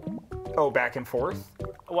tapping like, back and forth.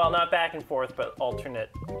 well, not back and forth, but alternate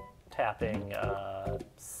tapping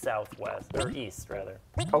southwest or east rather.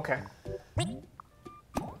 Okay.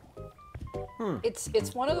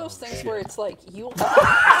 It's one of those things where it's like you.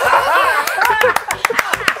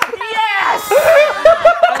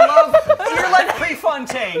 You're like prefund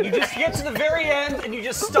Fontaine. You just get to the very end and you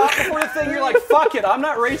just stop before the thing. You're like, fuck it, I'm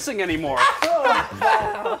not racing anymore. Over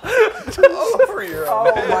your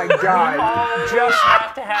Oh my god. Just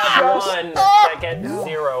have to have one that gets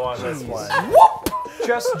 0 on this one.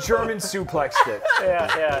 Just German suplexed it.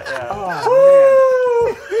 Yeah.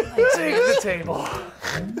 Oh Take the table.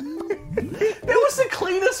 It was the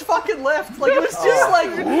cleanest fucking lift. Like, it was just like,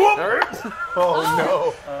 whoop.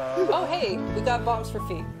 Oh Oh, hey, we got bombs for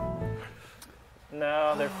feet.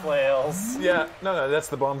 No, they're flails. no. Yeah, no, that's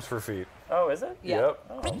the bombs for feet. Oh, is it? Yeah. Yep.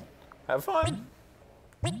 Oh. Have fun.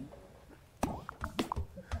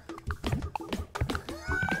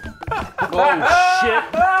 Oh, shit.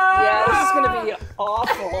 Yeah, this is gonna be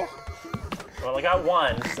awful. Well, I got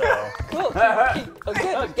 1, so. Cool. Oh,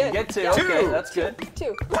 good. Good. Get 2. Yeah. Okay, that's good.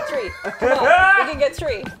 2, 3. Come on, we can get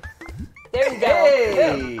 3. There you go.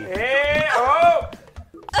 Hey! Hey, oh!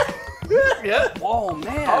 Yeah. Oh,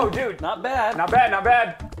 man. Oh, dude. Not bad. Not bad, not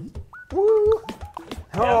bad. Woo!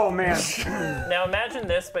 Oh man. Now imagine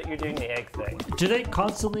this, but you're doing the egg thing. Do they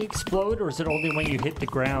constantly explode, or is it only when you hit the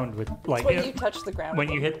ground with like When you touch the ground.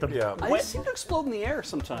 when you hit the? Yeah. I seem to explode in the air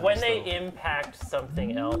sometimes. When they though. impact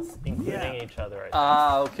something else, including each other. I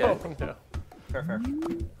Ah, okay. Oh, no. Fair.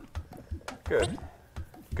 Good.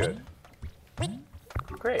 Good. think.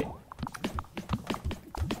 Great.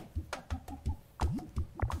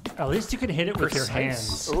 At least you can hit it with your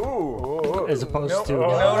Precise. hands, Ooh. as opposed No, to no,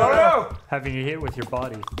 no, no. having to hit it with your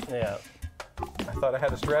body. Yeah. I thought I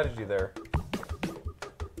had a strategy there.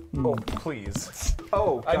 Oh, please.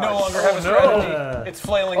 Oh, I no gosh. longer have a no. strategy. It's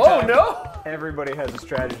flailing Oh time. no! Everybody has a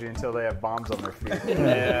strategy until they have bombs on their feet.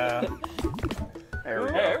 Yeah. There we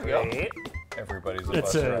go. There we go. Great. Everybody's a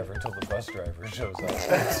It's bus a- driver until the bus driver shows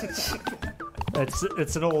up.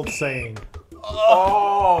 It's an old saying.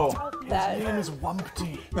 Oh! That is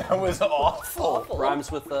Wumpty. That was awful.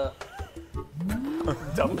 Rhymes with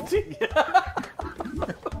Dumpty.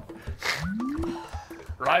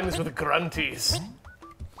 Rhymes with grunties.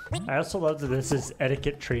 I also love that this is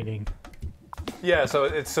etiquette training. Yeah, so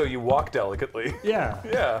it's so you walk delicately. Yeah.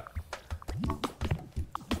 Yeah.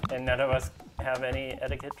 And none of us have any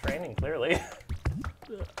etiquette training, clearly.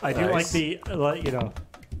 I do like Nice. the you know.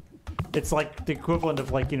 It's like the equivalent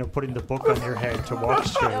of like, you know, putting the book on your head to walk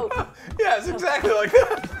straight. no, Yeah, it's exactly like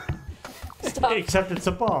that. stop. Except it's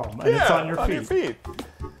a bomb and it's on your feet.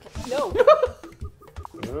 No.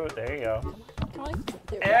 Ooh, there you go. Come on.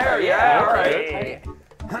 There, yeah, all right. Hey.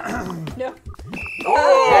 No.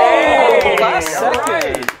 Oh, last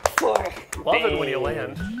second. 4. Love it when you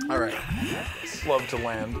land. All right. Love to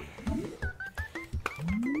land.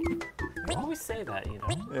 You always say that, you know.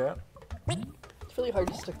 Yeah. It's really hard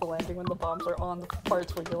to stick the landing when the bombs are on the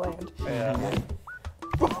parts where you land. Yeah.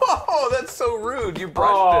 Oh, that's so rude. You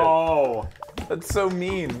brushed Oh! it. That's so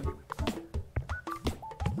mean.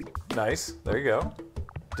 Nice. There you go.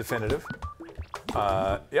 Definitive.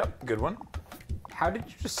 Yep. Good one. How did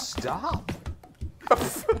you just stop?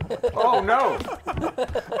 Oh no!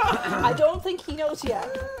 I don't think he knows yet.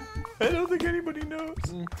 I don't think anybody knows.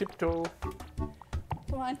 Tiptoe.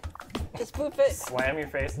 Come on. Just boop it. Slam your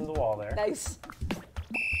face in the wall there. Nice.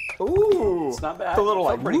 Ooh! It's not bad. It's a little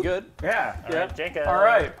Felt like pretty whoop. good. Yeah. All right, Jacob. All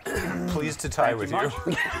right. Pleased to tie with you.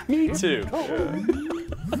 Me too.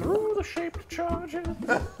 Through the shaped charges.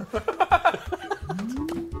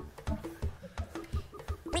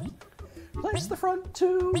 Place the front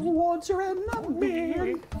two towards your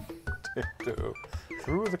enemy. Tiptoe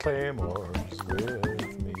through the claymores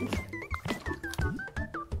with me.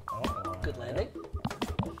 Good landing.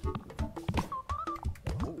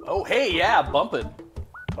 Oh, hey, yeah, bump it.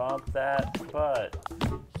 Bump that butt.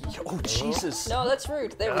 Oh, Jesus. No, that's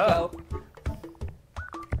rude. There we go.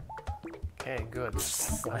 Okay, good.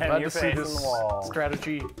 Slam Glad your to see face in this the wall.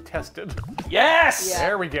 strategy tested. Yes! Yeah.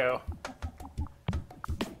 There we go.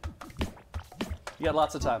 You got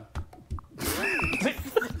lots of time. So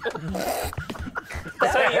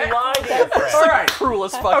you lied to your friend. All right.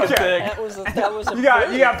 Cruelest fucking Okay. thing. That was a You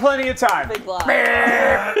got plenty of time. big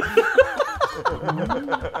lie.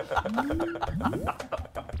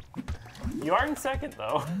 You are in second,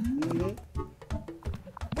 though.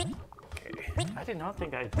 I did not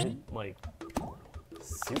think I did, like,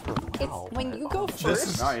 super well. It's when you go This first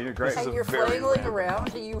is No, you did great. This is and a you're very flailing random-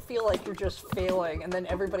 around, you feel like you're just failing, and then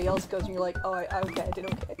everybody else goes and you're like, oh, okay, I did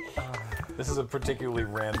okay. This is a particularly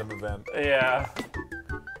random event. Yeah.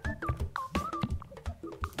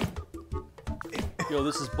 Yo,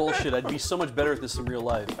 this is bullshit. I'd be so much better at this in real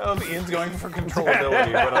life. Ian's going for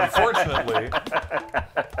controllability, but unfortunately,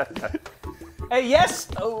 Hey, yes!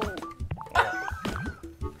 Oh. There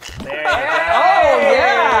you go. Oh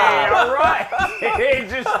yeah! All right.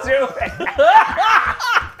 Just do it.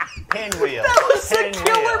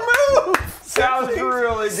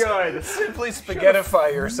 really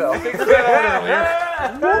spaghettify yourself. Get out of here.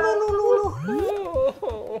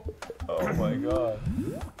 Oh my god.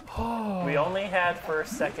 We only had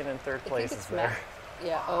first, second, and third I think places it's there.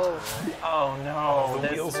 Yeah. Oh. Oh no, the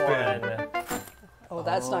this wheel spin. one. Oh,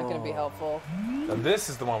 that's not going to be helpful. Now this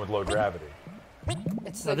is the one with low gravity.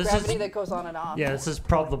 It's the this gravity is- that goes on and off. Yeah, this is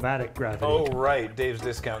problematic gravity. Oh right, Dave's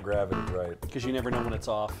discount gravity, right? Because you never know when it's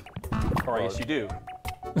off. Or I guess you do.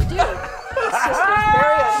 Dude, it's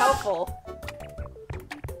very unhelpful.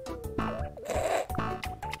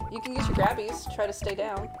 You can use your grabbies. Try to stay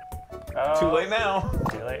down. Oh, Too late now.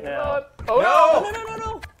 Too late now. Oh No! No, no,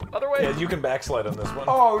 no, no. Other way. Yeah, you can backslide on this one.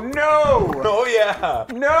 Oh no! Oh, yeah.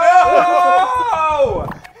 No!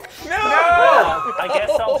 Well, I guess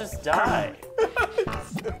I'll just die.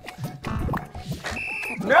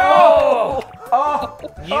 No!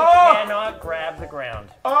 You cannot grab the ground.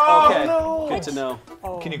 Okay, no. good to know.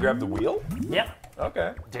 Can you grab the wheel? Yep.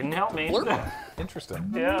 Okay. Didn't help me.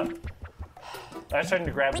 Interesting. Yeah. I was trying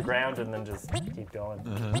to grab the ground and then just keep going.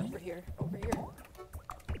 Over here. Over here.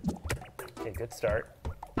 Okay, good start.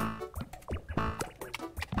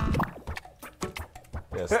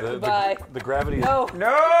 Yes, Goodbye. the gravity. No.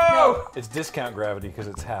 No! It's discount gravity because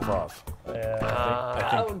it's half off.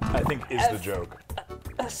 Yeah. I think is the joke.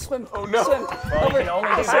 Swim. Oh, no. Swim. Well, you can only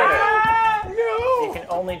do better. No. You can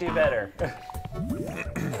only do better.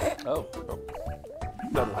 Oh.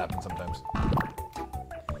 That'll happen sometimes.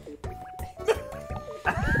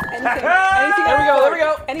 Anything. There we go, there we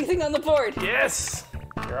go. Anything on the board. Yes!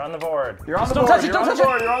 You're on the board. You're on the Don't board. touch it, You're don't on the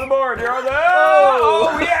touch it. board. You're on the board. You're on the.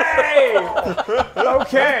 Oh, yay!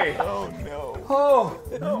 Okay. Oh no. Oh,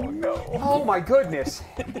 Oh no. oh my goodness.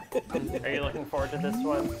 Are you looking forward to this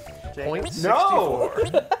one, Jacob? Point No.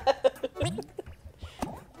 64.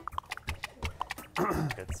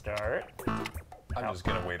 Good start. I'm just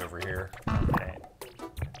gonna wait over here. Okay.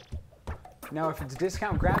 Now, if it's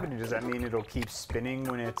discount gravity, does that mean it'll keep spinning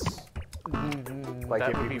when it's like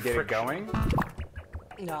that if would you be can get it friction. going?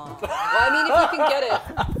 No. Well, I mean, if you can get it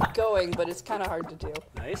going, but it's kind of hard to do.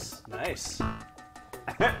 Nice, nice.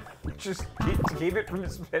 Just keep it from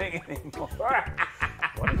spinning anymore.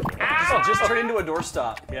 Just turn into a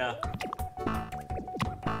doorstop. Yeah.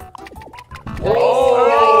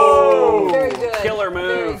 Oh! Nice. Very good. Killer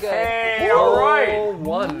Very move. good. Hey, all right. Oh,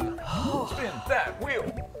 one. Spin that wheel.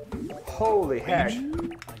 Holy heck. I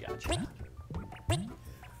gotcha.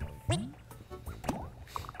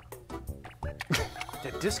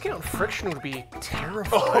 The discount friction would be Oh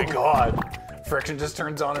terrifying. god. Friction just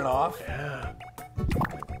turns on and off. Yeah.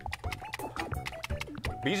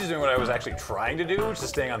 Beach is doing what I was actually trying to do, which is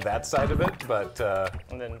staying on that side of it, but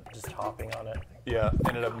And then just hopping on it. yeah,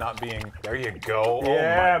 ended up not being. There you go.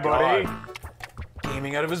 Yeah, oh my buddy. God.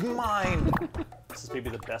 Gaming out of his mind. This is maybe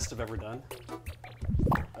the best I've ever done.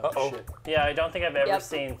 Uh-oh. Shit. Yeah, I don't think I've ever Yep.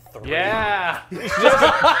 seen 3. Yeah. Just gonna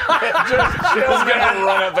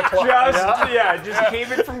run out the clock. Just keep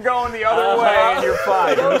it from going the other way and you're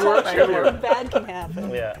fine. Don't touch Thank it. you. Nothing bad can happen.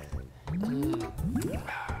 Yeah.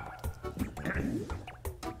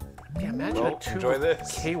 Yeah, imagine Well, a tube enjoy of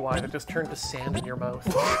this. KY that just turned to sand in your mouth.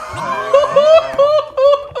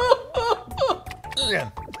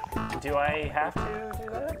 Do I have to do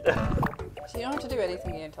that? So you don't have to do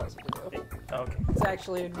anything Ian tells you to do. Okay. It's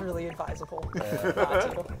actually really advisable not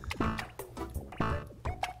to.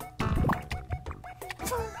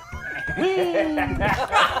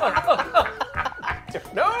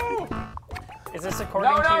 No! Is this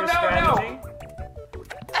according to your no. strategy?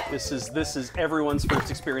 This is everyone's first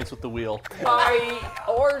experience with the wheel.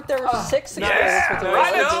 Or there were 6 experiences with the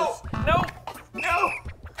I races. know. No. No.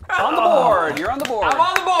 On the board. You're on the board. I'm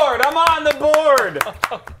on the board. I'm on the board.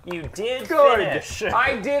 You did Good. finish.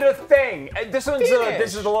 I did a thing. This one's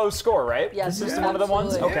this is the low score, right? Yes, This is yeah, one of the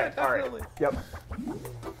ones. absolutely. Okay. All right. Yep.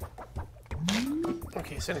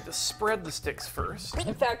 Okay, so I need to spread the sticks first.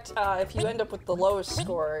 In fact, if you end up with the lowest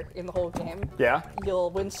score in the whole game, Yeah. you'll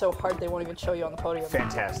win so hard they won't even show you on the podium.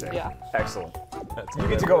 Fantastic. Yeah. Excellent. That's You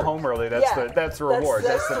get to go home early. That's Yeah. the reward.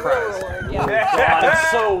 That's the real prize. reward, yeah. God,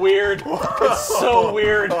 it's so weird. It's so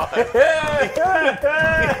weird.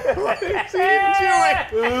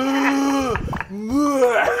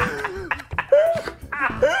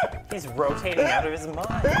 He's rotating out of his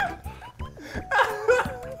mind.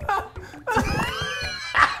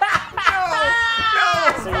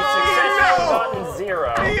 So you've successfully gotten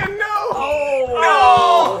 0.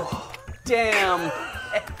 Damn.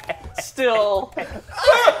 Still.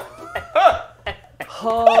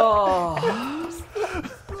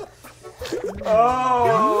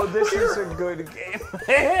 Oh, this is a good game.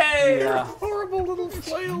 Yeah. Horrible little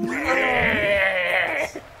flail.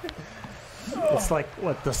 It's like,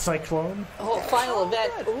 what, the cyclone? Oh, final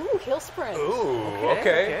event. Ooh, hill sprint. Ooh,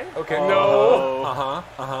 okay. No.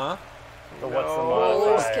 Uh-huh. But what's the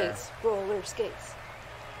Roller modifier? skates. Roller skates.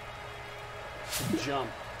 Jump.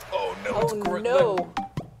 Oh, no. Oh no.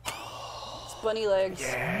 It's bunny legs.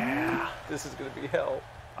 This is going to be hell.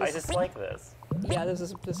 I just like this. Yeah, this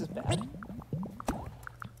is bad.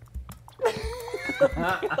 You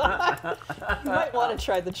might want to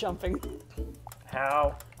try the jumping.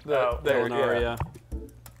 How? There, Elenaria.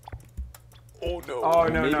 Oh, no. Oh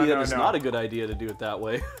no, Maybe no, that no, is no. not a good idea to do it that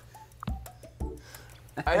way.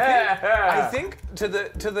 I think to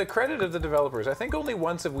the credit of the developers, I think only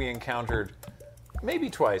once have we encountered, maybe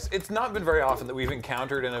twice. It's not been very often that we've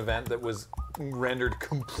encountered an event that was rendered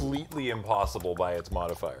completely impossible by its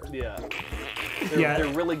modifier. Yeah. Yeah.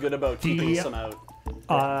 They're really good about keeping some out.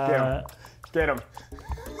 Get him.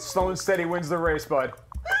 Slow and steady wins the race, bud.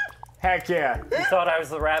 Heck yeah. You thought I was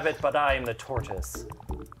the rabbit, but I am the tortoise.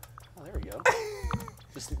 Oh, there we go.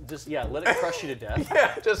 Just yeah, let it crush you to death.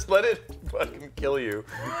 Yeah, just let it fucking kill you.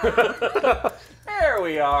 There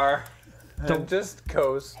we are. And just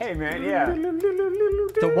coast. Hey man, yeah.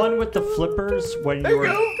 The one with the flippers when you were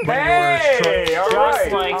Hey, all Just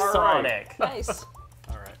right. like all right. Sonic. Nice.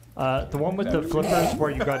 All right. the one with the flippers where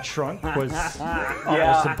you got shrunk was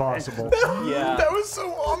almost impossible. Yeah. That was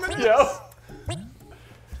so ominous. Yeah.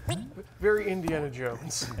 Very Indiana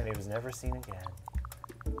Jones. And he was never seen again.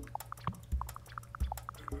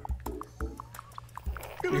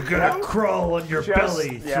 You're gonna crawl on your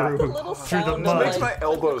belly yeah. through The little through the sound mud. of, Makes my like,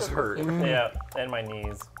 elbows hurt. Yeah, and my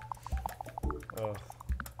knees. Ugh.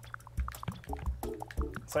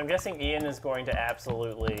 So I'm guessing Ian is going to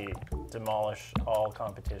absolutely demolish all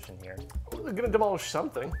competition here. They're gonna demolish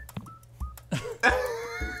something.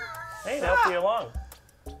 Hey, to help you along.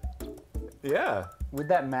 Yeah. With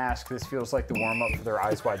that mask, this feels like the warm up for their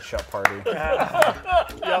Eyes Wide Shut party.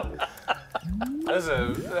 Yep. That's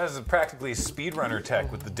a practically speedrunner tech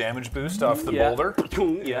with the damage boost off the Yeah. boulder.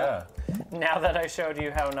 Yeah. Now that I showed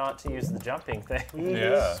you how not to use the jumping thing.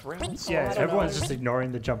 Yeah. Yeah, I don't everyone's know. just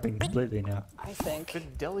ignoring the jumping completely now. I think.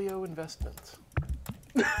 Fidelio Investments.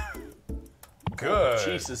 Good.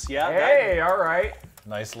 Jesus, yeah. Hey, all right.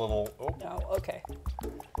 Nice little. Oh. No, okay.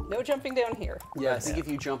 No jumping down here. Yeah, I think if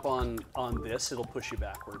you jump on this, it'll push you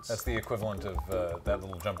backwards. That's the equivalent of that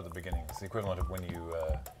little jump at the beginning. It's the equivalent of when you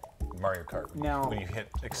Mario Kart. No. When you hit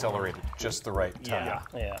accelerate at just the right time.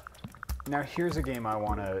 Yeah. Now here's a game I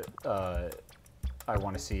wanna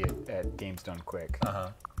see at Games Done Quick.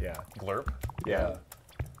 Yeah. Glurp. Yeah.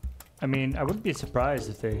 I mean, I wouldn't be surprised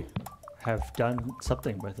if they have done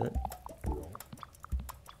something with it.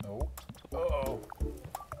 Oh. Oh.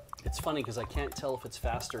 It's funny because I can't tell if it's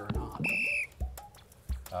faster or not.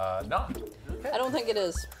 No. I don't think it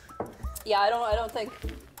is. Yeah, I don't think.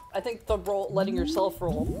 I think the letting yourself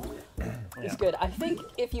roll is good. I think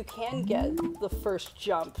if you can get the first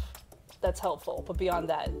jump, that's helpful. But beyond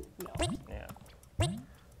that, no. Yeah.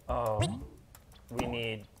 Oh,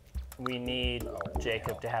 we need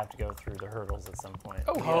Jacob to have to go through the hurdles at some point.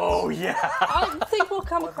 Oh yeah. I think we'll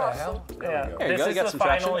come across them. Yeah. go. There you This go, you is got the some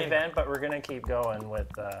final traction. event, but we're gonna keep going with.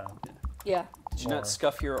 Yeah. Did you not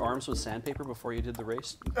scuff your arms with sandpaper before you did the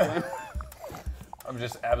race? I'm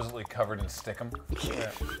just absolutely covered in stickum.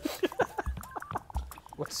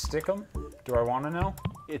 What's Stickum? Do I want to know?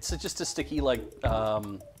 It's just a sticky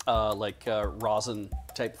rosin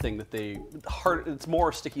type thing that they It's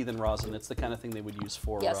more sticky than rosin. It's the kind of thing they would use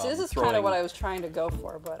for. Yeah, see, this is kind of what I was trying to go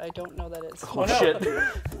for, but I don't know that it's. Oh shit!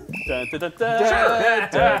 Dun, dun, dun,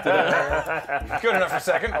 dun. Good enough for a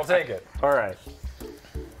second. I'll take it. All right.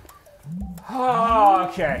 Oh,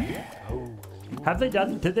 okay. Have they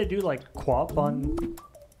done? Did they do like QWOP on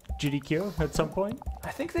GDQ at some point?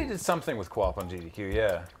 I think they did something with QWOP on GDQ.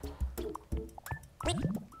 Yeah.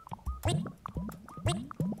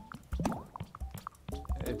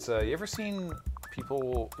 It's you ever seen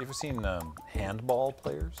handball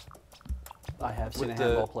players I have seen a With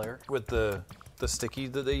handball player. with the sticky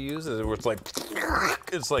that they use? Where it's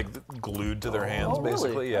like glued to their hands, really?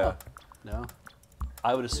 basically. Yeah. No,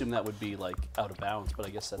 I would assume that would be like out of bounds, but I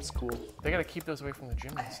guess that's cool. They gotta keep those away from the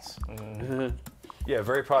gymnasts. Yeah,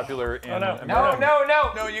 very popular in no. America. No.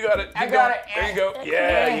 No, you got it. I Keep got going. it. There you go.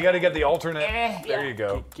 Yeah, you got to get the alternate. There you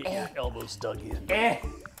go. Get your elbows dug in.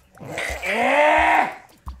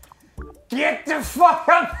 Get the fuck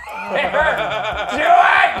up there!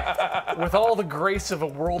 Do it! With all the grace of a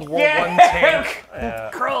World War Yeah. I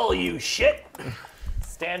tank. Crawl, you shit!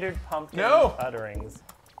 Standard pumpkin No. utterings.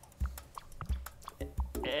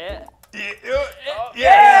 Yeah.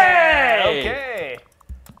 Okay.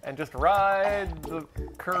 And just ride the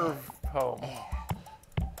curve home.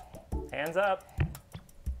 Hands up.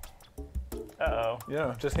 Uh-oh.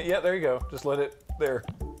 Yeah, just there you go. Just let it there.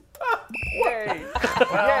 Yay!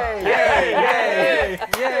 Yay! Yay!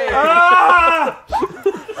 Yay!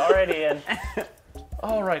 Alright, Ian.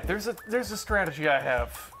 All right, there's a strategy I have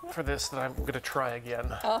for this that I'm gonna try again.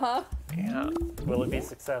 Uh-huh. Yeah. Will it be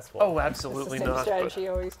successful? Oh, It's absolutely the same not. strategy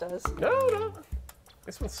always does. But, no.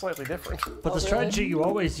 This one's slightly different. But the really? strategy you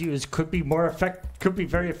always use could be could be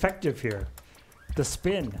very effective here. The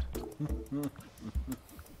spin.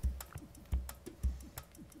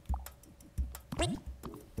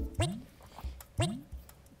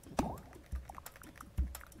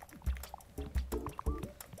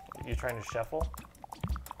 You trying to shuffle?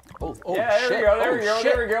 Oh, Yeah, there shit. we go. There Oh, we go.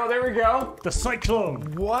 shit. There we go. There we go. The cyclone.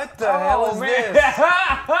 What the hell is this?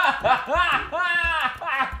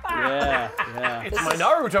 Yeah, yeah. It's my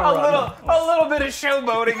Naruto run. A little bit of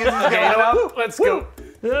showboating in the game. Let's go.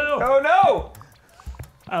 No. Oh no!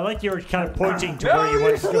 I like you were kind of pointing to where you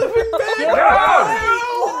wanted to go.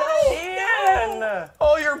 Ian!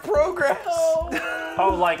 All your progress.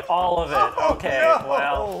 Oh, like all of it. Okay,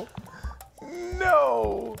 well.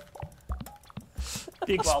 No.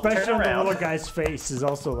 The Well, expression turn on the around. little guy's face is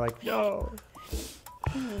also like, no.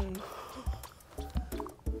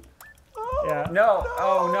 Yeah. No!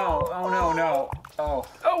 Oh no! Oh no! No! Oh!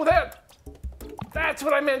 Oh, that's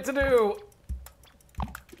what I meant to do.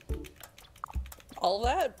 All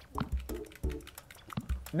that?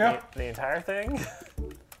 No! The entire thing?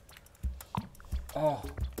 Oh!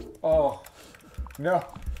 Oh! No!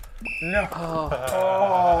 No!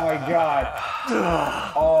 Oh my God!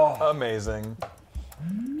 Oh! Amazing.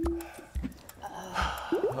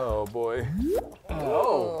 Oh boy.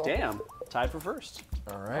 Oh, damn. Tied for first.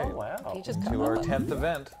 All right. Oh, wow. He just To our 10th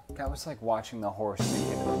event. That was like watching the horse sink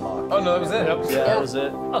into the muck. Oh no, that was it. Yeah, that was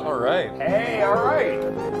it. All right. Hey! All right!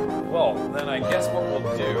 Well, then I guess what we'll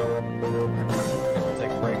do. We'll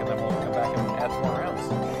take a break and then we'll come back and add some more rounds.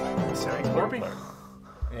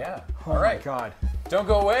 Yeah. Oh All right. my God! Don't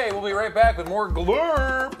go away. We'll be right back with more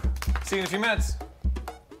Glurp. See you in a few minutes.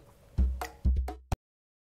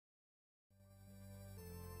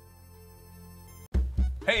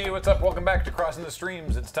 Hey, what's up? Welcome back to Crossing the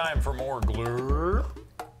Streams. It's time for more Glurp.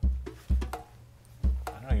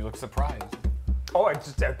 I don't know. You look surprised. Oh, I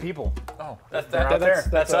just have people. Oh, out there.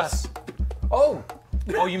 that's us. Oh!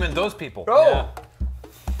 Oh, you meant those people? Oh! Yeah.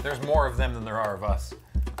 There's more of them than there are of us.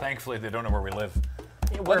 Thankfully, they don't know where we live.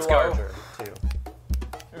 We're Let's go. larger, too.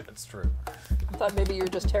 That's true. I thought maybe you were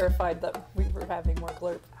just terrified that we were having more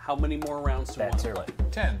Glurp. How many more rounds do we want to play?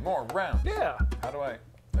 10 more rounds. Yeah. How do I?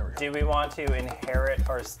 There we go. Do we want to inherit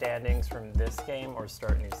our standings from this game or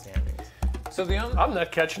start new standings? So the only, I'm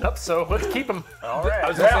not catching up, so let's keep them. All right. I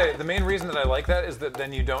was gonna say the main reason that I like that is that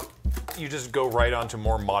then you just go right on to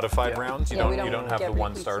more modified rounds. You Yeah, we don't don't have get the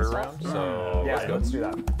one repeats starter and round. stuff. So Yeah, let's do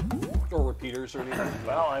that. Or repeaters or anything?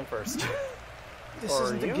 Well, I'm first. This Or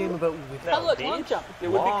isn't a you? game about winning. Oh, look, Dee? long jump. It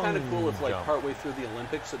would be Long kind of cool if, like, jump. partway through the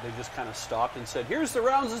Olympics, that they just kind of stopped and said, "Here's the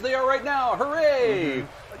rounds as they are right now, hooray!"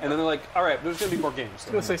 And then they're like, "All right, there's going to be more games."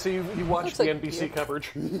 I was gonna say, so you watched Looks the like NBC you.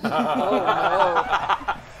 coverage.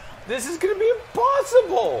 this is gonna be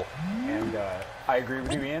impossible. And I agree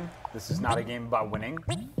with you, Ian. This is not a game about winning,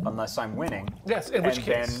 unless I'm winning. Yes, in which and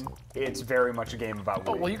case. then it's very much a game about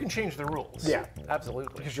Oh, winning. well, you can change the rules. Yeah.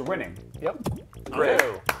 Absolutely. Because you're winning. Yep. Great.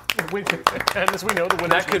 And as we know, the winners.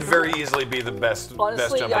 That could very easily be the best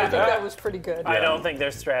Honestly, jump I I think did. that was pretty good. I don't think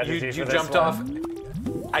there's strategy You for this jumped one. off.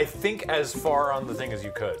 I think as far on the thing as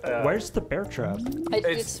you could. Where's the bear trap?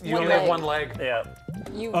 It's You one only have leg. one leg. Yeah.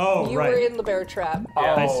 You, Oh, you right. were in the bear trap.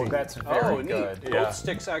 Yeah. I Oh, see. that's very Oh, neat. good. Yeah. Both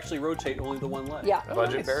sticks actually rotate only the one leg. Yeah.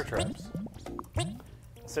 Budget bear traps.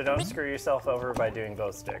 So don't screw yourself over by doing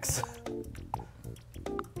both sticks.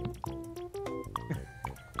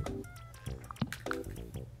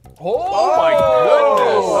 Oh my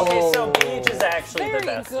goodness! Okay, so beach is actually Very the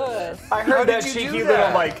best. good. I heard that did you cheeky do little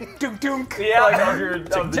that? like dunk dunk Yeah.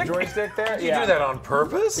 like of the joystick there. Did you do that on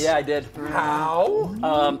purpose? Yeah, I did. How?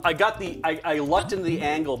 I got I lucked into the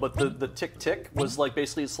angle, but the tick tick was like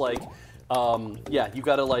basically it's like, yeah, you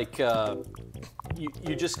gotta like,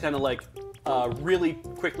 you just kind of like really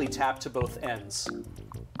quickly tap to both ends.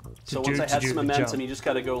 So once I had some momentum, you just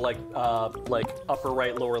gotta go like upper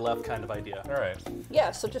right, lower left kind of idea. All right.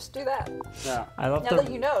 Yeah, so just do that. Yeah. I love Now that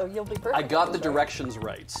the you know, you'll be perfect. I got the at this, right? directions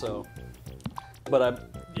right, so. But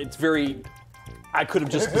it's very. I could have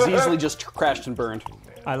just as easily just crashed and burned.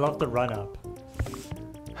 I love the run up.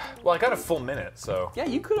 Well, I got a full minute, so. Yeah,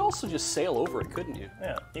 you could also just sail over it, couldn't you?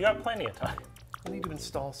 Yeah, you got plenty of time. I need to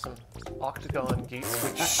install some octagon gate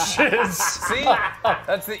switches. See,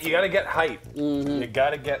 that's it. You gotta get height. You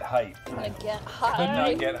gotta get height. Gonna get Could not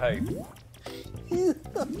high. get height.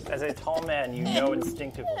 As a tall man, you know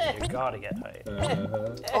instinctively you gotta get height.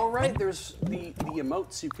 Oh right, there's the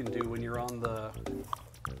emotes you can do when you're on the.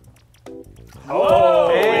 Oh!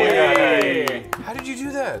 Hey! How did you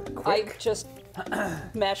do that? I just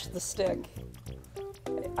mashed the stick.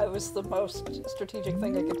 I was the most strategic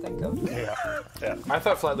thing I could think of. Yeah. I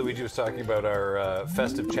thought Flat Luigi was talking about our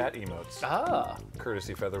festive chat emotes, Ah.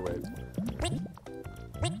 courtesy Featherweight.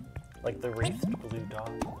 Like the wreathed blue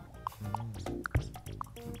dot.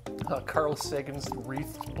 Carl Sagan's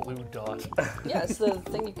wreathed blue dot. Yeah, it's the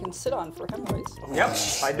thing you can sit on for hemorrhoids. Yep,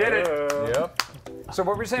 I did it. Yep. So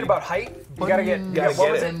what were you saying about height? You gotta get, Gotta what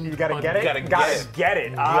get was it. You gotta get it. Gotta get it. it. Gotta get it.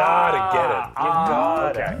 You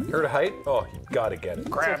got it. Okay. Heard of height? Oh, you gotta get it. It's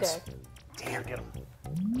Crabs. okay. Damn, get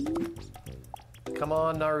him. Come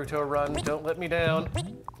on, Naruto, run. Don't let me down.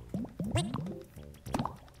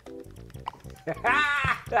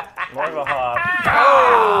 More of a hop.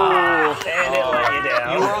 Oh! And it let you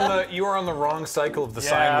down. You were on the wrong cycle of the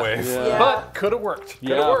Yeah. sine wave. Yeah. But could have worked. Could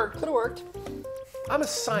have worked. Could have worked. I'm a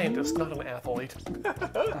scientist, not an athlete.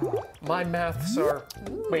 My maths are.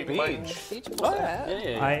 Wait, Beach. Beach balls are bad.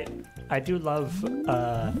 Yeah. I do love.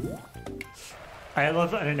 I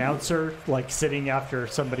love an announcer like sitting after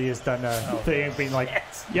somebody has done a thing and being like,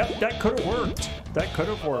 "Yep, that could have worked. That could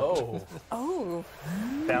have worked." Oh. Oh,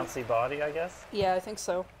 Bouncy body, I guess. yeah, I think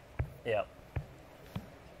so. Yep.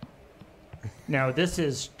 Now this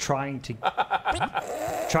is trying to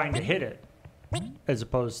hit it, as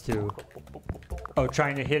opposed to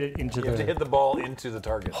trying to hit it into You have to the. hit the ball into the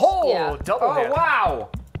target. Oh, Yeah. double hit. Oh wow!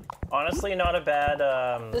 Honestly, not a bad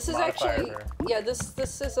This is modifier actually, for- yeah, this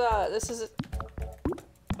is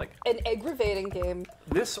Like- an aggravating game,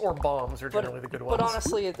 This or bombs are but, generally the good ones. but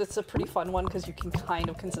honestly, it's a pretty fun one because you can kind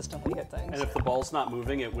of consistently hit things. And if the ball's not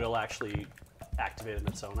moving, it will actually activate on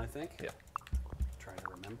its own, I think. Yeah. Trying to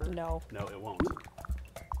remember. No, No, it won't.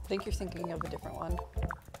 I think you're thinking of a different one.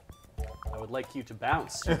 I would like you to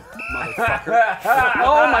bounce, you motherfucker.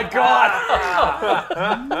 Oh my god!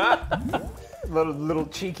 Little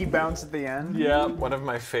cheeky bounce at the end. Yeah. One of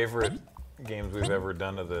my favorite games we've ever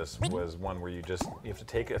done of this was one where you have to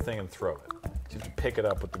take a thing and throw it. You have to pick it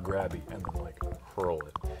up with the grabby and then like hurl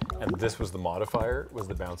it. And this was the modifier, was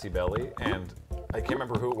the bouncy belly, and I can't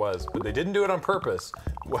remember who it was, but they didn't do it on purpose.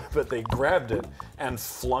 But they grabbed it and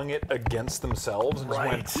flung it against themselves and just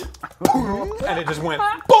went, and it just went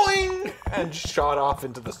boing and shot off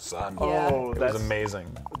into the sun. Yeah. Oh, It that's was amazing.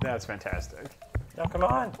 That's fantastic. No, come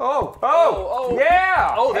on. Oh,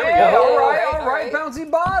 yeah! Oh, there we Hey, go. All right, All all right, right. bouncy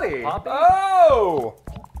body. Poppy? Oh!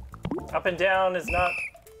 Up and down is not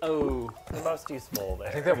Oh. the most useful I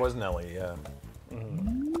think there. that was Nelly, yeah.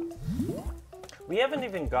 We haven't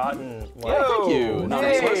even gotten like, Yeah, thank you.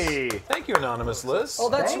 Anonymous Liz. Hey! Thank you, Anonymous Liz. Oh,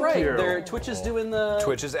 that's Thank right. you. Twitch is doing the.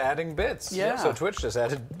 Twitch is adding bits. Yeah. So Twitch just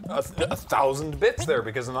added 1,000 bits there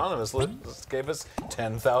because Anonymous Liz gave us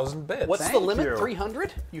 10,000 bits. What's the Thank limit? you.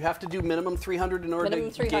 300? You have to do minimum 300 in order Minimum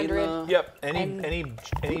to 300. gain. Yep. And-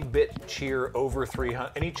 Any bit cheer over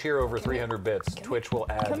 300. Any cheer over 300 bits, Twitch will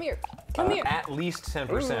add. Come here. Come here. At least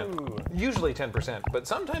 10%. Ooh. Usually 10%, but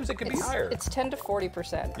sometimes it can be higher. It's 10 to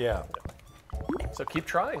 40%. Yeah. So keep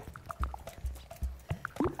trying.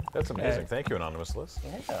 That's amazing. Thank you, Anonymous Liz.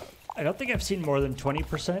 yeah. I don't think I've seen more than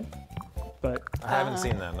 20%, but I haven't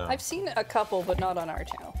seen that, no. I've seen a couple, but not on our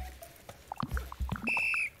channel.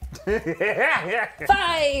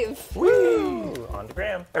 5! Ooh, on to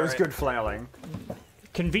Graham. That was good flailing.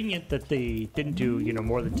 convenient that they didn't do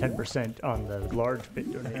more than 10% on the large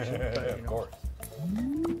bit donation. But, Of course.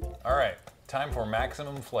 All right. Time for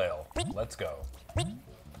maximum flail. Let's go.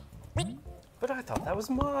 But I thought that was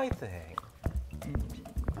my thing.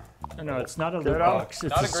 No, it's not a loot Good on. box.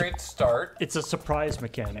 It's Not a su- great start. It's a surprise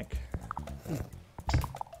mechanic.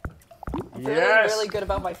 Really, Yes. really good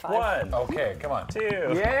about my 5. 1, Okay, come on.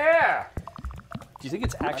 2. Yeah. Do you think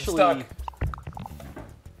it's I'm actually? stuck.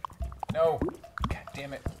 No. God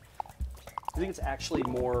damn it. Do you think it's actually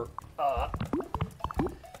more?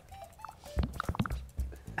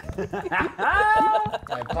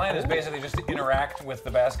 My plan is basically just to interact with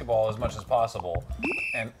the basketball as much as possible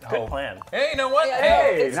and hope. plan. Hey, you know what? Yeah,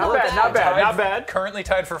 Hey, it's not bad, not bad, Tied- not bad. Currently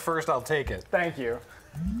tied for first. I'll take it. Thank you.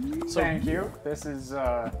 Thank you. This is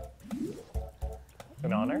An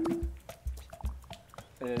honor.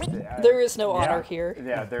 There is no yeah. honor here.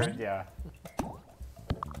 Yeah, there. Yeah.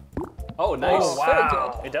 Oh, nice. Oh, very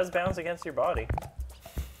good. It does bounce against your body.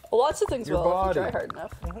 Well, lots of things Your will if you body. try hard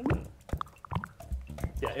enough.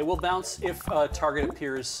 Yeah, it will bounce if a target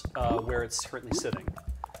appears where it's currently sitting.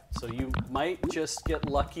 So you might just get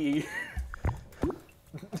lucky.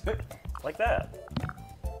 Like that.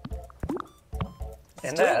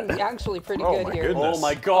 And Doing that. actually pretty Oh good my here. goodness. Oh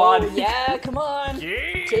my god! Oh, yeah, come on.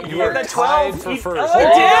 You are that tied 12? for first. Oh,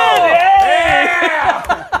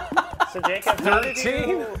 So Jacob,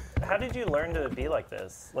 how did you learn to be like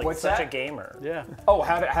this? Like What's such that? a gamer. Yeah. Oh,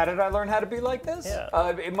 how did I learn how to be like this?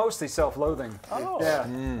 Yeah. Mostly self-loathing. Oh. Yeah.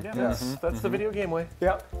 Yeah, that's the video game way.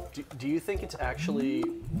 Yep. Do you think it's actually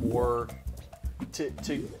more to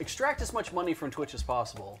extract as much money from Twitch as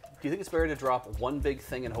possible? Do you think it's better to drop one big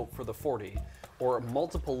thing and hope for the 40, or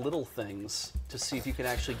multiple little things to see if you can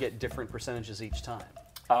actually get different percentages each time?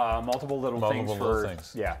 Multiple little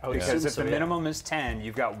things. Yeah, would because assume if so, the yeah. minimum is 10,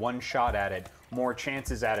 you've got one shot at it. More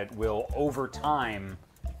chances at it will, over time,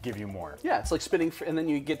 give you more. Yeah, it's like spinning, and then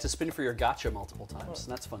you get to spin for your gotcha multiple times,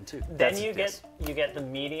 and that's fun too. Then you get the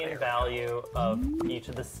median value of each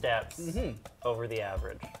of the steps over the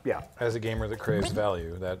average. Yeah. As a gamer that craves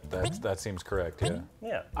value, that seems correct. Yeah.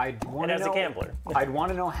 Yeah. I'd want And to as know. a gambler. I'd want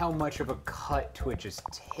to know how much of a cut Twitch is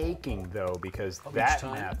taking, though, because that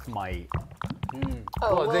time? math might.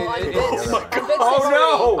 Oh, Well, well, they- on it- bits, oh my on bits they've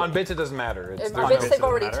already, On bits, it doesn't matter. It's, on there's bits no- they've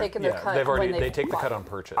already matter? taken their yeah, cut. they've already when they take the bought. cut on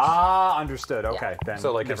purchase. Ah, understood. Okay, then.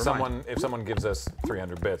 So like if never mind. someone gives us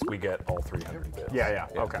 300 bits, we get all 300 bits. Yeah.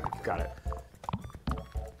 Okay, got it.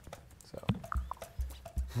 So.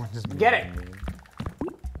 What does Get it. mean?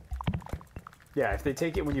 Yeah, if they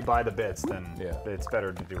take it when you buy the bits, then Yeah. it's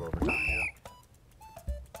better to do over time.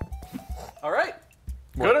 All right.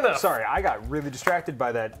 Good enough. Sorry, I got really distracted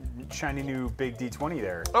by that shiny new big D20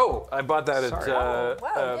 there. Oh, I bought that at. Sorry. Oh,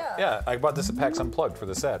 wow, yeah. I bought this at PAX Unplugged for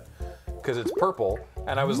the set because it's purple,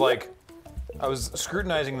 and I was like, I was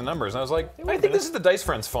scrutinizing the numbers, and I was like, I think this is the Dice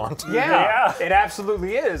Friends font. Yeah, it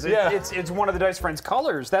absolutely is. Yeah. It's one of the Dice Friends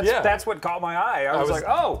colors. That's Yeah. that's what caught my eye. I was like,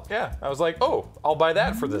 oh. Yeah, I was like, oh, I'll buy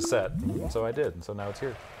that for this set. So I did, and so now it's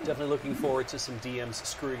here. Definitely looking forward to some DMs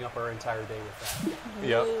screwing up our entire day with that.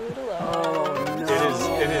 Yep. Oh,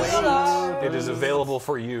 It is available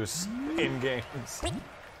for use in games.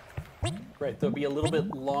 Right, they'll be a little bit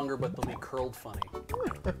longer, but they'll be curled funny.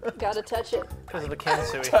 Gotta touch it. Because of the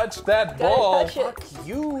Kansui. Touch that Gotta ball. touch it.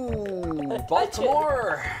 You,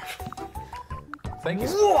 Baltimore. Thank you.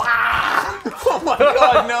 Oh my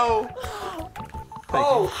God, no.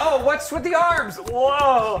 Oh, what's with the arms?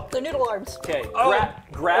 Whoa. They're noodle arms. Okay,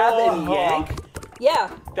 grab and yank. Yeah.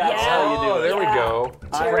 That's yeah. how you do Oh, it. there we go.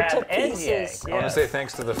 Tear Grab to and pieces. yank. I want to Yes. say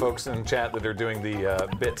thanks to the folks in chat that are doing the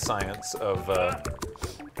bit science of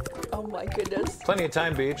Oh my goodness. Plenty of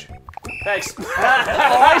Time Beach. Thanks. All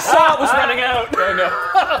I saw was running out. I know.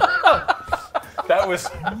 That was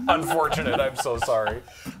unfortunate. I'm so sorry.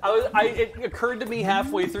 It occurred to me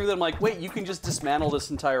halfway through that I'm like, wait, you can just dismantle this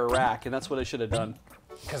entire rack, and that's what I should have done.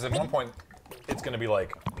 Because at one point, it's going to be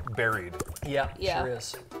like buried. Yeah, Yeah. sure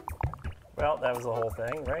is. Well, that was the whole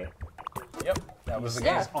thing, right? Yep, that was the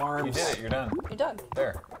Yeah. game. Arms. You did it. You're done. You're done.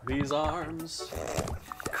 There. These arms.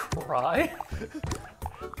 Cry.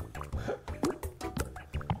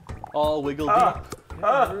 All wiggle deep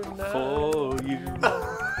for you.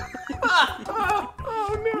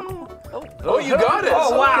 Oh, you got it.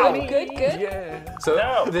 Oh, wow. Good. Yeah. So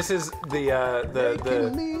No. this is the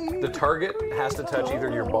target has to touch either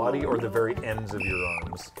your body or the very ends of your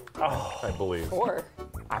arms. Oh, I believe. Or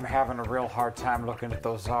I'm having a real hard time looking at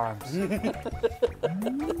those arms.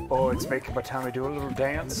 Oh, it's making my tummy do a little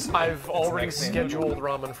dance. I've already next thing. scheduled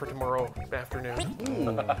ramen for tomorrow afternoon.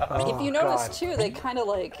 if you notice God. too, they kind of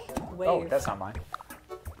like wave. Oh, that's not mine.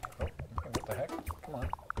 What the heck? Come on.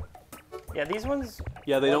 Yeah, these ones,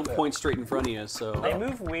 Yeah, they don't point straight in front of you, so. they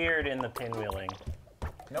move weird in the pinwheeling.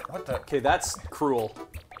 No, what the? Okay, that's cruel.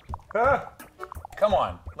 Come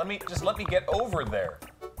on. Let me get over there.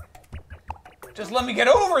 Just let me get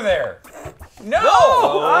over there.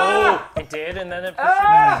 No! It did, and then it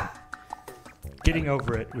pushed Getting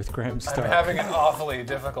over it with Graham I'm Stark. having an awfully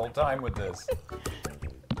difficult time with this.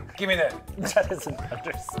 Give me that. That is an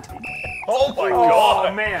understatement. Oh my Oh,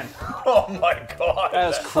 God. man. Oh my God.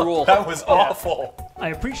 That is cruel. That was awful. I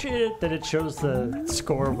appreciate it that it shows the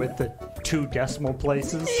score with the 2 decimal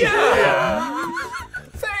places.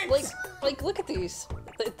 Thanks. Like look at these.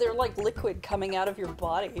 They're like liquid coming out of your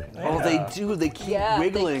body. Oh, they do. They keep Yeah,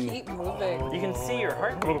 wiggling. they keep moving. You can see your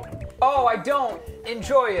heartbeat. Oh, I don't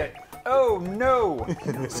enjoy it. Oh, no.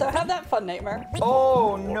 So have that fun nightmare.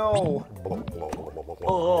 Oh, no.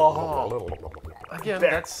 Again,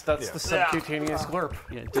 that's the subcutaneous glurp.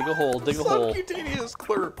 Yeah, dig a hole. Dig a hole. Subcutaneous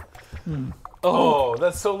Glurp. Oh,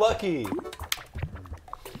 that's so lucky.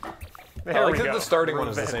 I There like we that go. the starting one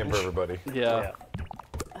is the same for Revenge. everybody. Yeah.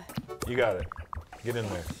 You got it. Get in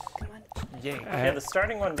there. Yay. Yeah, the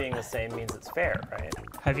starting one being the same means it's fair, right?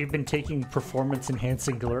 Have you been taking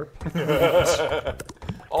performance-enhancing Glurp?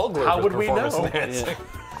 All Glurp How is would we know? performance enhancing.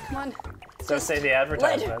 Come on. So say the Let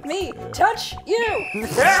advertisement. me touch you.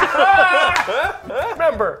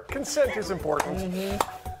 Remember, consent is important.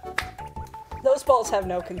 Those balls have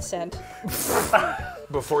no consent.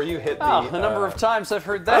 Before you hit the... Oh, a number of times I've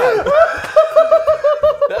heard that.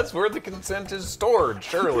 That's where the consent is stored,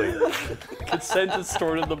 surely. Consent is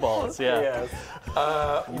stored in the balls, yeah. Yes.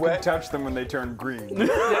 You can touch them when they turn green. You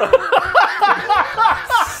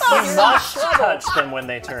must touch them when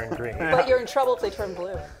they turn green. But you're in trouble if they turn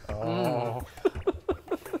blue.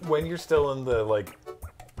 When you're still in the, like,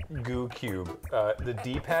 goo cube, the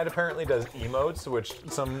D-pad apparently does emotes, which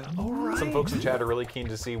some folks in chat are really keen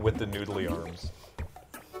to see with the noodly arms.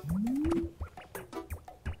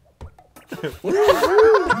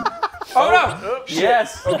 Oh no!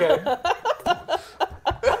 Yes. Okay.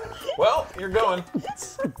 Well, you're going.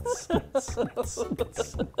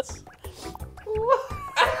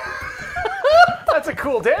 That's a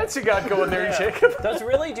cool dance you got going there, Jacob. Those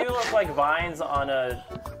really do look like vines on a,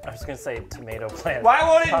 I was going to say tomato plant. Why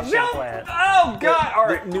won't it pumpkin jump? plant. Oh god! All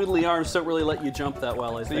The right. noodly arms don't really let you jump that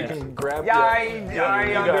well, I So you think. can grab Yeah, I you got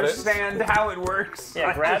it. understand how it works. Yeah,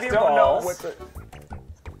 I grab just your don't know balls. what the-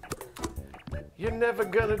 You're never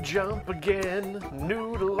gonna jump again.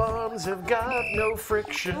 Noodle arms have got no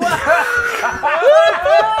friction.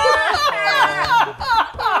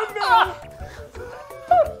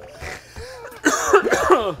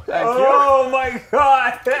 Oh my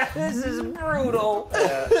god! This is brutal.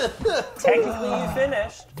 Technically, you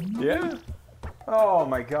finished. Yeah. Oh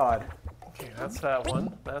my god. Okay, that's that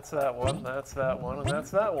one. That's that one. That's that one. And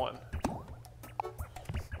that's that one.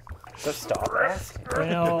 So stop asking.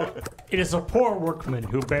 Well, it is a poor workman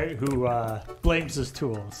who blames his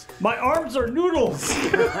tools. My arms are noodles.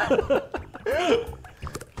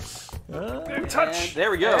 Touch.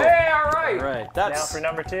 There we go. Hey, all right. All right, Now that's for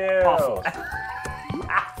number 2.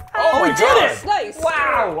 Oh we my did God. it! Nice.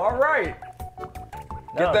 Wow. All right.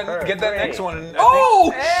 Get that, No, get that great. next one. And I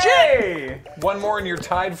Oh Hey. think one more and you're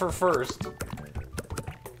tied for first. Just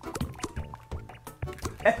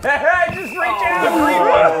reach out.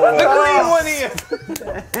 The green one, Ian.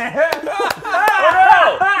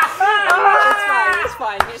 It's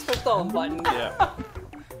fine. You just push the home button. Yeah.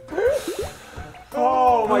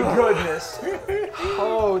 Oh my goodness.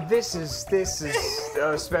 Oh, this is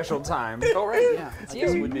a special time. Oh right, yeah. I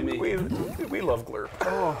guess it you. would be me. We love Glurp.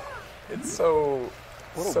 Oh, it's so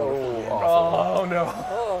awful. Oh no.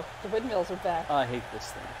 Oh, the windmills are back. I hate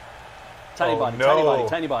this thing. Tiny Oh, body, no. tiny body,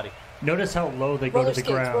 tiny body. Notice how low they go Roller to the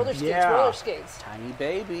skates, ground. roller skates, Yeah. roller skates. Tiny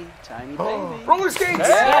baby, tiny baby. Roller skates.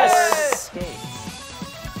 Yes! Itty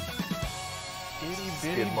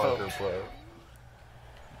Skid bitty marker boat. play.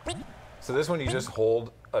 So this one you just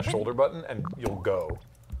hold a shoulder button and you'll go.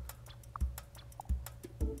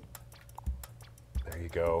 There you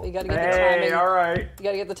go. You gotta get the Hey, timing. all right. You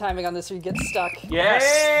gotta get the timing on this or you get stuck. Yes!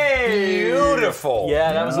 Hey. Beautiful.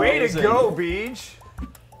 Yeah, that was Way amazing. to go, Beach.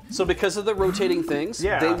 So because of the rotating things,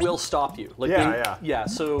 Yeah. they will stop you. Like Yeah, they- yeah. Yeah,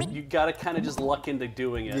 so you gotta kind of just luck into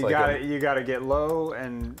doing it. You like gotta get low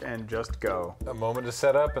and just go. A moment to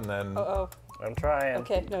set up and then Oh, I'm trying.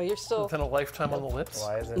 okay. No, you're still. Then a lifetime on the lips.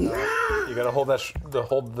 Why is it not? you gotta hold that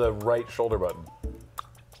hold the right shoulder button.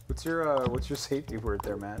 What's your safety word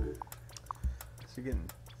there, Matt? So you're getting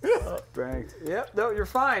banked. Yep. No, you're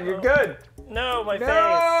fine. You're good. No, my face.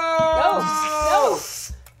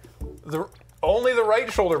 No, no. Only the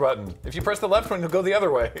right shoulder button. If you press the left one, you'll go the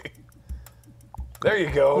other way. There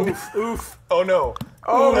you go. Oof. Oof. Oh no.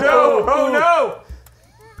 Oh no! Oh no!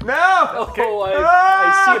 No! Oh,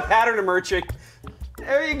 I see a pattern emerging.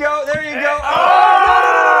 There you go. There you go.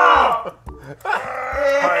 Oh!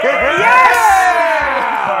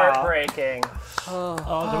 Heartbreaking.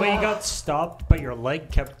 Oh, the way you got stopped, but your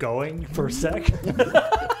leg kept going for a sec.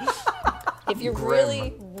 If you're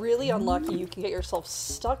really, really unlucky, you can get yourself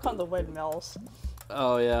stuck on the windmills,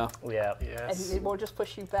 Oh yeah. Yeah. and Yes. it won't just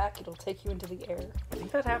push you back; it'll take you into the air. I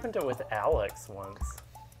think that happened with Alex once.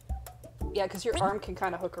 Yeah, because your arm can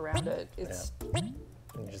kind of hook around it. It's And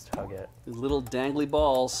you just hug it. These little dangly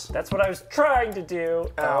balls. That's what I was trying to do.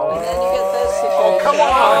 Ow. and then you get this. If Oh, you're- come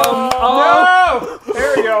on! No!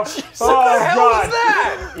 There we go. Oh God!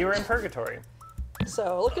 that? You were in purgatory.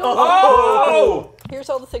 So look at all. Oh! Here's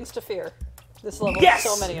all the things to fear. This level Yes!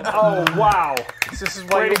 has so many of them. Oh wow! This is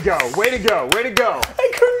why Way you to go! Way to go! Way to go!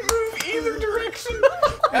 I couldn't move either direction.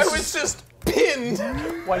 I was just pinned.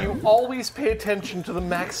 why you always pay attention to the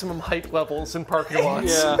maximum height levels in parking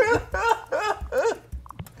lots. Yeah.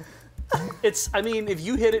 I mean, if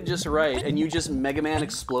you hit it just right and you just Mega Man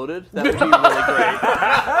exploded, that would be really great.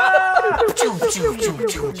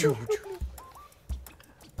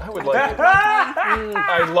 I would like it.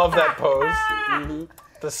 I love that pose.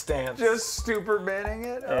 The stance. Just Supermaning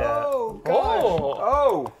it? Yeah. Oh, gosh.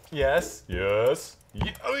 Oh. Yes. Yes.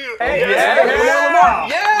 Oh, yeah. Hey, Yes.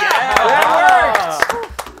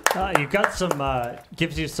 That worked. You got some,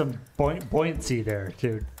 gives you some buoyancy there,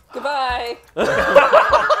 too. Goodbye.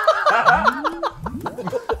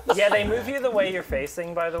 Yeah, they move you the way you're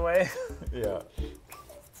facing, by the way. Yeah.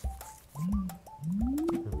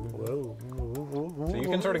 So you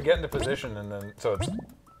can sort of get into position and then, so it's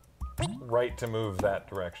right to move that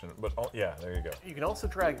direction. But yeah, there you go. You can also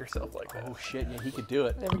drag yourself like that. Oh shit, yeah, he could do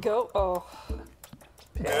it. There we go. Oh.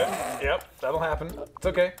 Yep, that'll happen. It's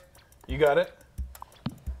okay. You got it.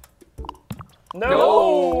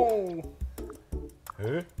 No!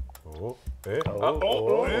 Eh? Oh, eh?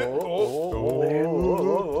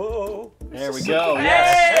 There we go.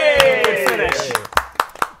 Yes. Finish.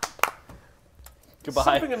 Goodbye.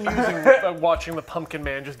 Something amusing about watching the Pumpkin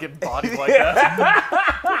Man just get bodied like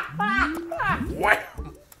that.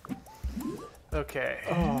 Wham! Okay.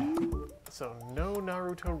 So no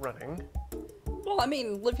Naruto running. Well, I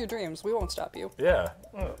mean, live your dreams. We won't stop you. Yeah.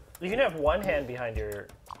 You can have one hand behind your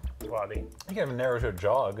body. You can have a Naruto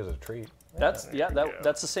jog as a treat. That's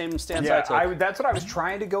the same stance Yeah, I took. that's what I was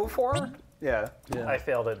trying to go for. Yeah. I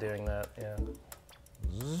failed at doing that, yeah.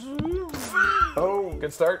 Oh.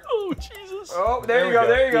 Good start. Oh Jesus! Oh, there you go.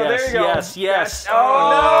 There you go. Yes, there you go. yes, yes.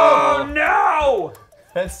 Oh, no, no!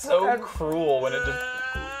 That's so cruel when it just.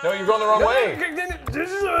 No, you're going the wrong way.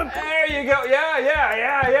 There you go.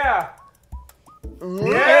 Yeah.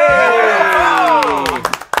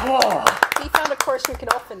 He found a course we can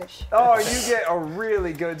all finish. Oh, you get a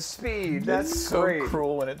really good speed. That's It's so great.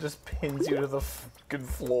 cruel when it just pins you to the fucking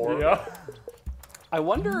floor. Yeah. I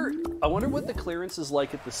wonder what the clearance is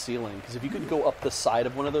like at the ceiling. Because if you could go up the side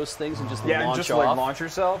of one of those things and just Yeah, and launch just off, like launch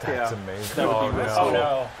yourself. That's Yeah. amazing. That would be really Oh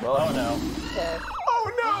no. Oh no. Okay.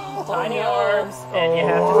 Oh no! Tiny arms, and you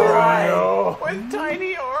have to try. With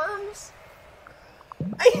tiny arms.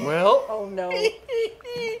 Well, Oh no.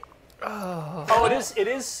 oh, it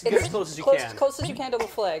is get as close as you can. Close as you can to the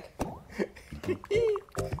flag. There we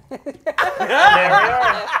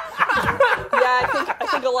are. Yeah, I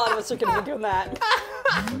think a lot of us are going to be doing that.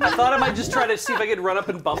 I thought I might just try to see if I could run up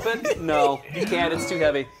and bump it. No, you can't. It's too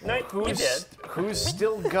heavy. No, you did. who's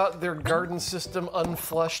still got their garden system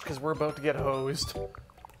unflushed because we're about to get hosed?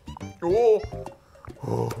 Oh,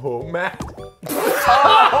 Matt.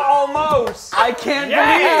 Almost. I can't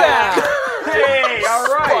believe that. Hey, all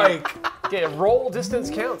right. Okay, roll distance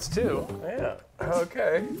counts too. Yeah.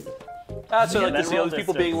 Okay. That's what I like to that see. roll Other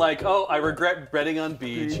people distance. being like, "Oh, I regret betting on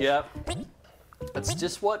beach." Yep. That's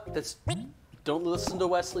just what. That's. Don't listen to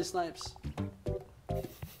Wesley Snipes.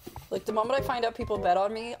 Like, the moment I find out people bet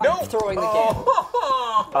on me, No. I'm throwing the game.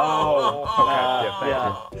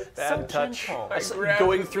 Bad touch.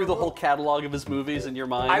 Going through the whole catalog of his movies in your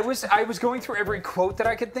mind. I was going through every quote that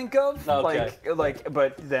I could think of. Okay.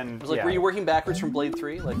 But then. was like, yeah. were you working backwards from Blade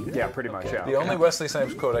 3? Like, Yeah, pretty much. Yeah. The only Wesley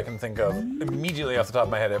Snipes quote I can think of immediately off the top of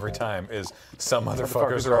my head every time is "Some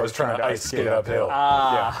motherfuckers are always trying to ice skate uphill,"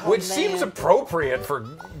 which seems appropriate for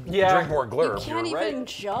Drink More You Glurp. can't even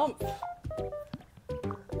jump.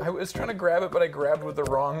 I was trying to grab it, but I grabbed with the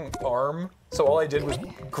wrong arm, so all I did was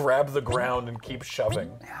grab the ground and keep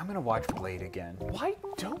shoving. I'm gonna watch Blade again. Why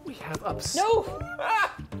don't we have No.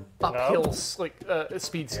 uphill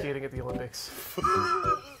speed skating at the Olympics?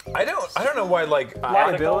 I don't know why. Like,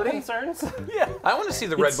 Ethical concerns? I want to see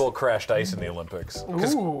the Red Bull crashed ice in the Olympics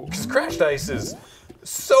Ooh. because crashed ice is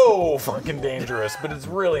so fucking dangerous, but it's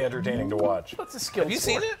really entertaining to watch. That's a skill. Have you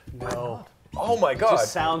seen it? No. Oh my god!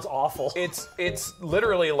 just sounds awful. It's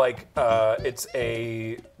literally like it's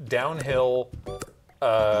a downhill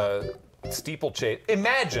steeplechase.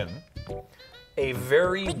 Imagine a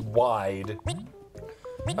very wide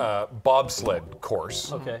bobsled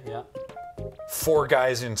course. Okay, yeah. 4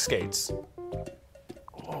 guys in skates.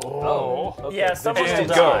 Oh. Okay. Yeah, someone And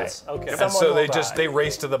will go. die. Okay. And Someone so will they die.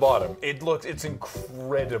 race to the bottom. It's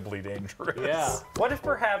incredibly dangerous. Yeah. What if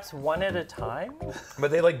perhaps one at a time? But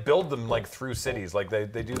they like build them like through cities. Like they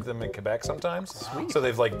do them in Quebec sometimes. Sweet. So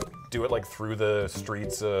they've like do it like through the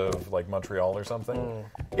streets of like Montreal or something.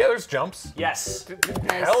 Yeah, there's jumps. Yes.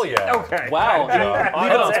 Hell yeah. Okay. Wow. Leave it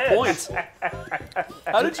on That's its point.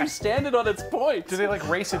 How did you stand it on its point? Do they like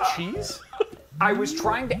race a cheese? I was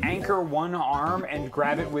trying to anchor one arm and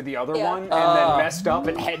grab it with the other one, and then messed up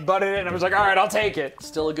and headbutted it, and I was like, all right, I'll take it.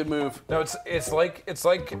 Still a good move. No, it's like the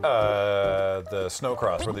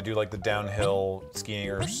snowcross where they do like the downhill skiing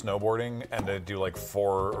or snowboarding, and they do like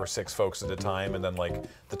 4 or 6 folks at a time, and then like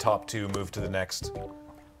the top 2 move to the next.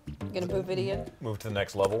 Gonna move it in. Move to the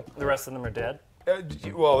next level. The rest of them are dead.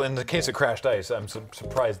 Well, in the case of crashed ice, I'm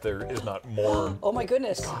surprised there is not more. Oh my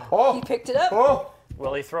goodness. Oh. He picked it up. Oh,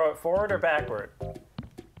 Will he throw it forward or backward?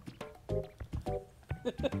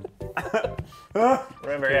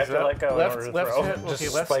 Remember, you have to let go in order to left throw. hit. Just Okay,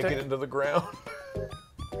 left spike stick. it into the ground.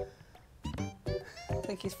 I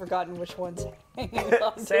think he's forgotten which one's hanging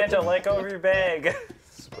on. to Santa, him. let go of your bag.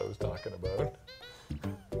 That's what I was talking about.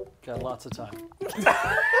 Got lots of time.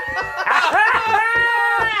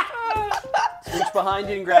 Reach behind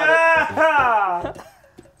you and grab it.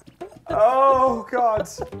 oh God.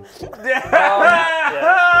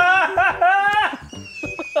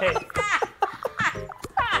 Hey.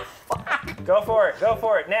 Go for it. Go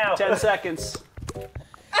for it now. 10 seconds.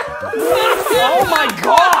 Oh my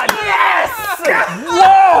God!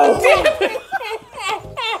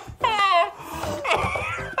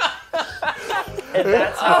 And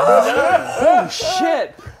that's how it's done. Oh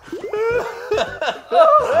shit!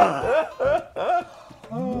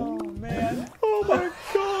 Oh my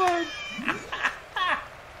God!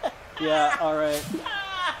 Yeah, alright.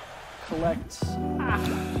 Collect.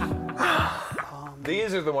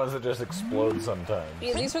 These are the ones that just explode sometimes.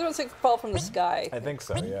 Yeah, these are the ones that fall from the sky. I think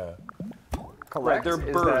so, yeah. Correct. They're Is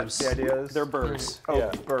that birds. the idea is? They're birds. Oh,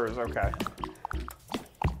 Yeah. birds. Okay.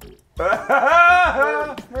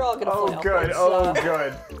 We're all gonna Oh, fly good. upwards, Oh, so-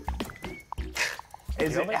 good.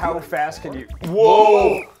 Is it how fast can you?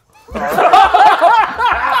 Whoa!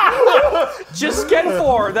 Just get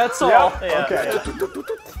 4, that's all. Yeah. Okay.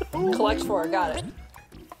 Collect 4, got it.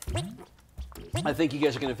 I think you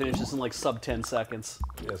guys are gonna finish this in like sub 10 seconds.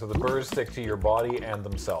 Yeah, so the birds stick to your body and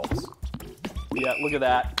themselves. Yeah, look at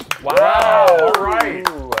that. Wow. All right.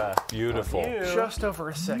 Beautiful. Just over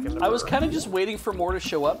a second. I was kind of just waiting for more to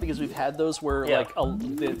show up because we've had those where Yeah. like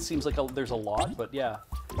it seems like there's a lot, but yeah.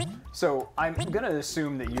 So I'm gonna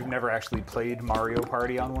assume that you've never actually played Mario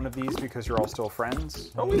Party on one of these because you're all still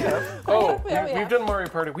friends. Oh, we have. Oh, Yeah, we we've have. done Mario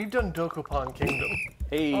Party. We've done Dokapon Kingdom,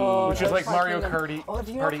 Hey, which is like Dokapon Mario Kingdom. Party. Oh, have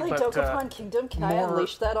you Party, not played but, Dokapon Kingdom? Can I more-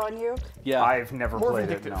 unleash that on you? yeah. I've never More played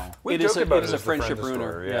it. vindictive. No. We It is joked a- about it is a as the friend friendship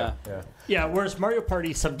ruiner, destroyer, yeah. yeah. Yeah, whereas Mario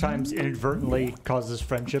Party sometimes inadvertently causes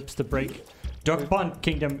friendships to break. Dokapon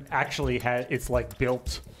Kingdom actually had it's like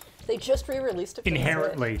built They just re-released it. For the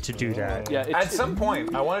inherently to do that. Yeah, At some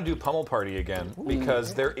point, I want to do Pummel Party again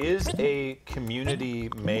because there is a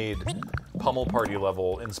community-made Pummel Party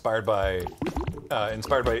level inspired by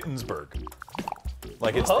Innsbruck.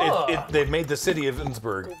 Like they've made the city of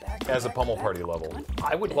Innsbruck as a Pummel Party level.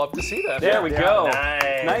 I would love to see that. there we go.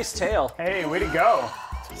 Nice. Nice tail. Hey, way to go!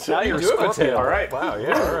 Now you're a You have a scorpion. tail. All right. Wow.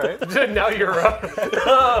 Yeah. All right. now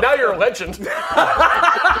you're a legend.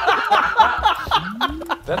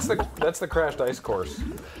 That's the crashed ice course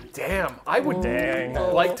Damn, I would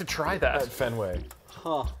like to try at that. Fenway.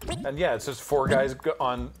 Huh. And yeah, it's just four guys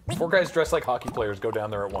dressed like hockey players go down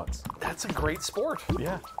there at once. That's a great sport.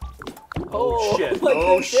 Yeah. Oh shit. My Oh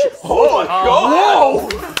goodness. shit. Oh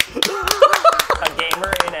A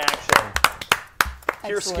gamer in action.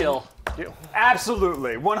 Pure Excellent. skill.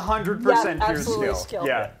 Absolutely, 100% Yeah, pure absolutely skill. skill.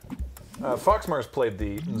 Yeah. Foxmars played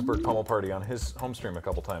the Innsbruck Pummel Party on his home stream a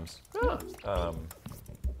couple times.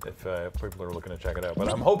 If people are looking to check it out, but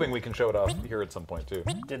I'm hoping we can show it off here at some point too.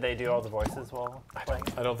 Did they do all the voices while playing?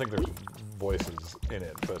 I don't think there's voices in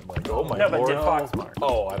it, but like, oh my No, but lord! did Foxmart?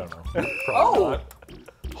 Oh, I don't know. Probably not.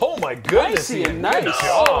 Oh my goodness! Nicey and Ian, nice. good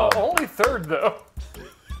job. Only third though.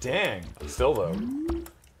 Dang. Still though,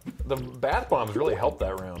 the bath bombs really helped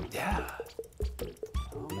that round. Yeah.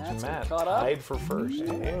 That's Matt caught up. tied for first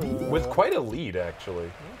with quite a lead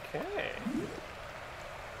actually. Okay.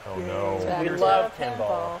 Oh no! Back We to love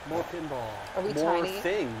pinball. More pinball. Are we More tiny?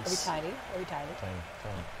 things. Are we tiny? Are we tiny?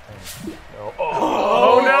 No.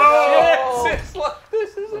 Oh no! It's like,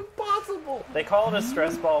 this is impossible. They call it a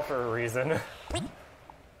stress ball for a reason.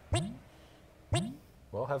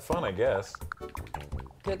 Well, have fun, I guess.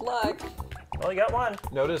 Good luck. Well, you got one.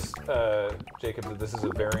 Notice, Jacob, that this is a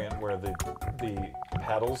variant where the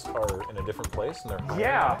paddles are in a different place and they're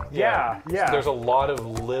higher. Yeah. So there's a lot of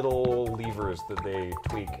little levers that they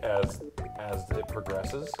tweak as it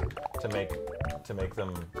progresses to make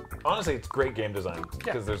them. Honestly, it's great game design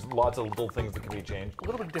because there's lots of little things that can be changed. A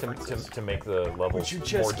little bit differences. to make the levels you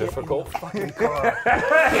just more get in difficult. Get in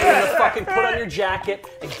the fucking, put on your jacket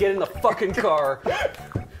and get in the fucking car.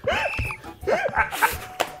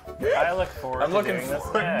 I look forward to doing this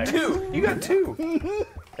next. Two. You got two.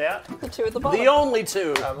 Yeah. The two at the bottom. The only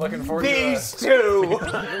two. I'm looking forward These to two.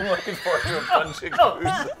 I'm looking forward to a bunch of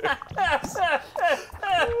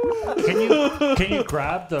Can you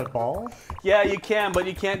grab the ball? Yeah, you can, but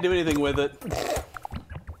you can't do anything with it.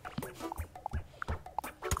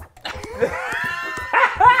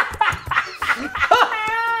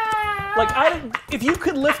 If you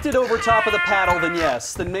could lift it over top of the paddle, then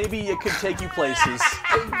yes. Then maybe it could take you places.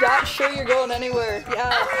 I'm not sure you're going anywhere. Yeah.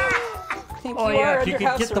 I think Oh you are yeah, if under you could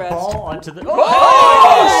house get the arrest. ball onto the.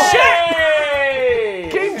 Oh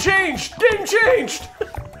shit! Game changed! Game changed!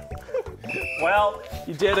 Well,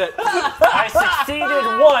 You did it. I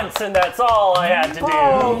succeeded once, and that's all I had to do.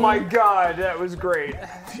 Oh my god, that was great.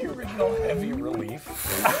 the original heavy relief.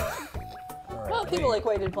 Well, people like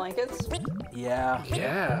weighted blankets. Yeah.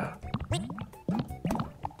 Yeah.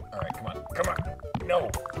 All right, come on. Come on. No.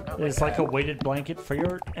 It's like a weighted blanket for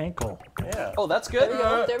your ankle. Yeah. Oh, that's There we good.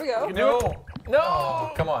 go. There we go. No.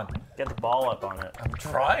 No. Come on. Get the ball up on it. I'm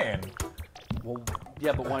trying. Well,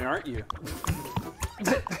 yeah, but why aren't you?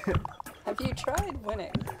 Have you tried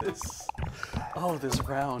winning? This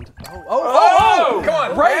round. Oh! Come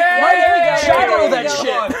on. Right, there we go. Shadow There that you go.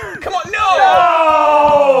 shit. Come on.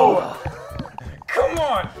 No! Come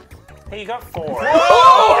on. Hey, you got 4.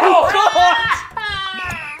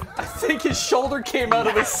 I think his shoulder came out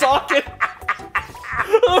of his socket.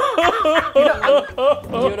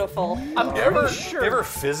 Beautiful. You ever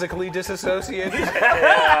physically disassociated?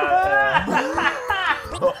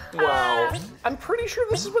 Wow. I'm pretty sure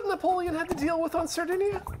this is what Napoleon had to deal with on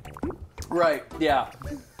Sardinia. Right, yeah.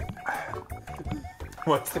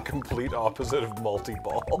 What's the complete opposite of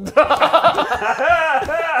multi-ball?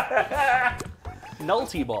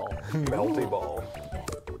 Nulty ball. Multi-ball.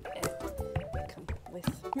 Come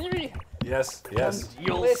with me. Yes, yes.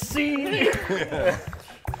 You'll With see.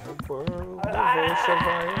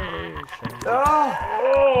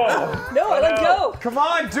 No, let go. Come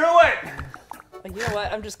on, do it! You know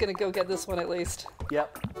what? I'm just gonna go get this one at least.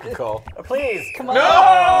 Yep. Good call. Please. Come on.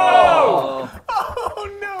 Oh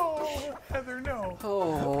no! Heather, no.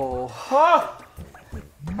 Oh.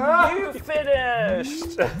 You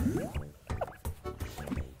finished.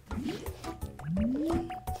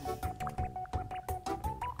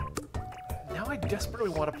 Now I desperately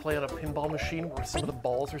want to play on a pinball machine where some of the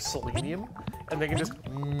balls are selenium and they can just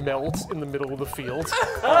melt in the middle of the field.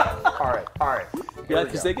 Alright, alright. Yeah,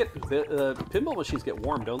 because they get the pinball machines get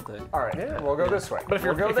warm, don't they? Alright, Yeah. we'll go this way. But if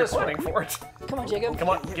you're, we'll go if you're this way. planning for it, Come on, Jacob. come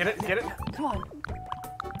on, get it, get it. Come on.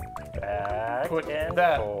 Back Put and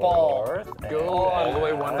that ball. forth. Go all the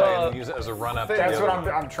way one way and use it as a run-up. to That's the what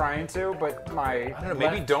other. I'm trying to, but my. I don't know,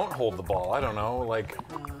 maybe don't hold the ball. I don't know. Like,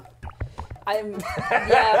 I'm.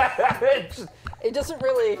 Yeah. It doesn't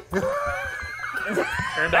really.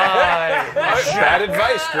 And I, bad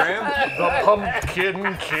advice, Graham. the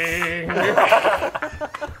Pumpkin King.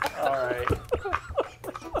 All right.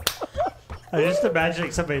 I'm just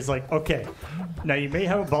imagining somebody's like, okay, now you may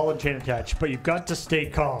have a ball and chain attached, but you've got to stay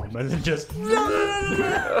calm, and then just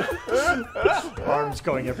arms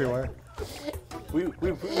going everywhere. We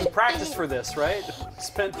practiced for this, right?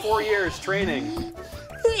 Spent 4 years training to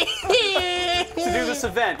do this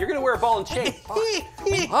event. You're gonna wear a ball and chain.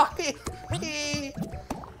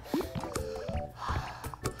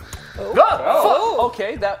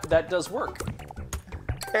 Okay, that does work.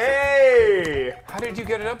 Hey! How did you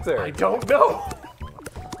get it up there? I don't know.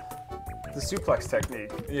 The suplex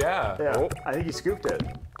technique. Yeah. Yeah, Oh, I think he scooped it.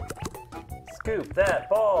 Scoop that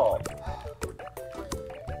ball.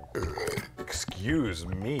 excuse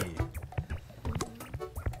me.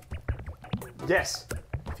 Yes.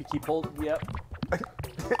 If you keep holding, yep.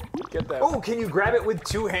 Get that. Oh, can you grab it with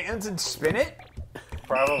 2 hands and spin it?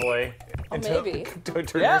 Probably. Oh, maybe. Don't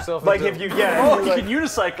turn Yeah. yourself Like into... if you, yeah, Oh, if you you, can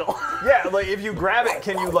unicycle. yeah, like if you grab it,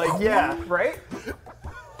 can you like, yeah, right?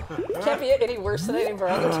 Can't be any worse than any of our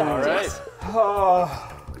other tactics.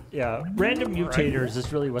 Right. Yeah, random mutators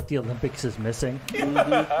is really what the Olympics is missing.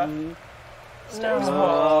 Not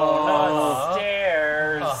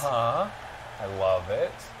stairs. I love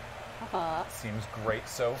it. Seems great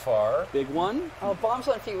so far. Big one. Oh, bombs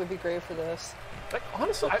on feet would be great for this. Like,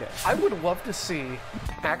 honestly, Okay. I would love to see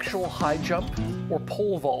actual high jump or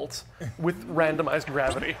pole vault with randomized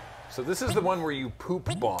gravity. So this is the one where you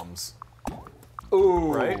poop bombs,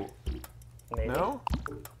 Ooh. right? Maybe. No?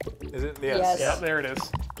 Is it? Yes. Yeah, there it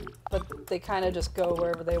is. But they kind of just go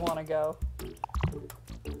wherever they want to go.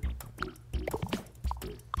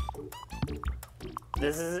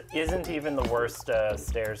 This isn't even the worst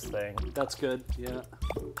stairs thing. That's good. Yeah.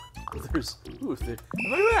 There's. Ooh, there,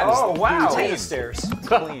 Look at that. Oh, wow. Clean. stairs.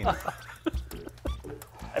 Clean.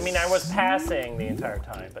 I mean, I was passing the entire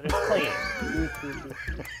time, but it's clean.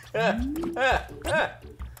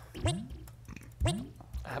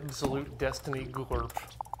 Absolute destiny glurp.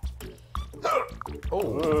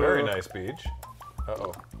 Oh, very nice beach.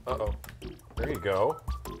 Uh-oh. Uh-oh. There you go.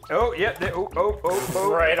 Oh, yeah. Oh.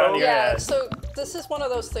 Right on your Yeah, head. so this is one of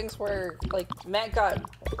those things where, like, Matt got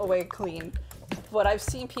away clean, but I've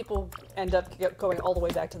seen people end up going all the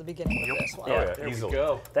way back to the beginning with this one. Yeah, yeah, there easily.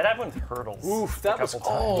 Go. That happened with hurdles. Oof, that was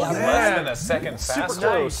Oh, Yeah. less than a second super faster.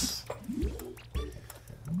 close.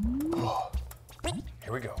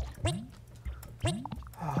 Here we go.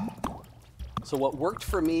 So what worked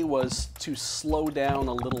for me was to slow down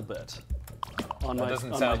a little bit. On That my,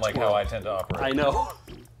 doesn't on sound my like twirl. how I tend to operate. I know.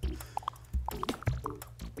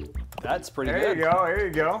 That's pretty There good. you go. Here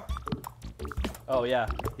you go. Oh yeah,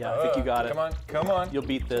 yeah. I think you got it. Come on, come on. You'll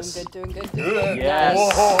beat this. Doing good. Yes.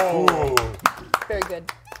 Oh. Very good.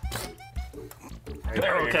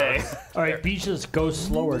 Okay. All right, Beach's go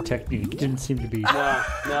slower technique didn't seem to be.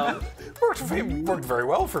 No. Worked very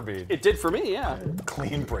well for Bede. It did for me, yeah.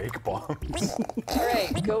 Clean break bombs. All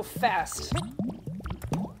right, go fast.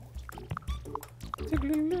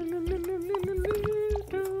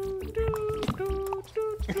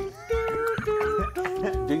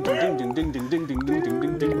 Ding ding ding ding ding ding ding ding ding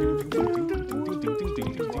ding ding ding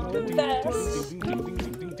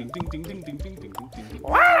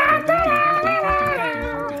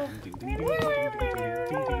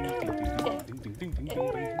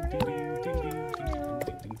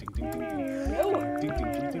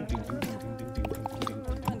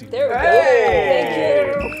There we go.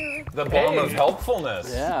 Hey! Thank you. The bomb of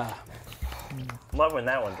helpfulness. Yeah. Love when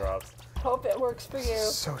that one drops. Hope it works for you.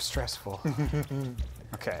 So stressful.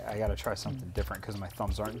 Okay, I gotta try something different because my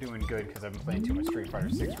thumbs aren't doing good because I've been playing too much Street Fighter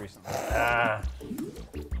 6 recently. Ah. Do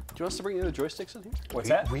you want us to bring the other joysticks in here? What's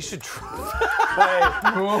that? We should try.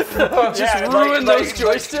 Just ruin those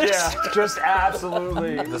joysticks? Yeah, just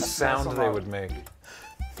absolutely. The sound they would make.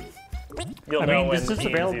 You'll I know mean, when this is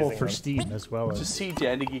Dean's available using for them. Steam as well Just as. see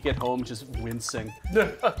Danny get home just wincing.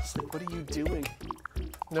 It's like, what are you doing?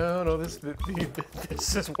 No, this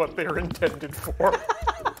is what they're intended for.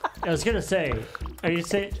 I was gonna say,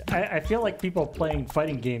 I feel like people playing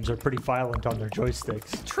fighting games are pretty violent on their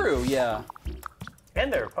joysticks. True, yeah.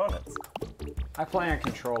 And their opponents. I play on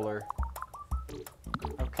controller.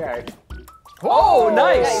 Okay. Oh,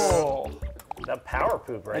 nice! Oh, The power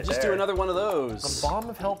poop right I just there. do another one of those. bomb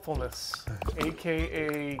of helpfulness,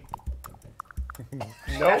 aka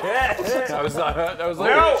I was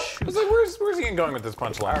like, where's Ian going with this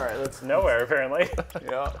punchline? All right, let's. Nowhere, apparently.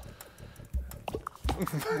 Yeah.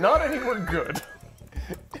 not anywhere good.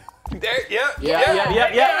 There, yeah.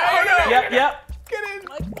 Yeah. Get in.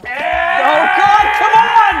 Oh God, come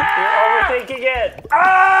on! You're overthinking it. Oh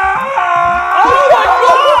my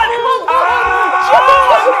God!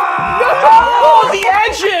 Oh, the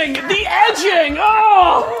edging! The edging!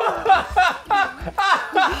 Oh!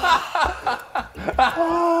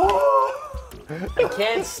 I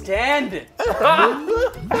can't stand it.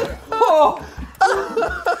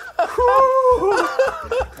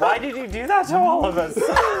 Why did you do that to all of us?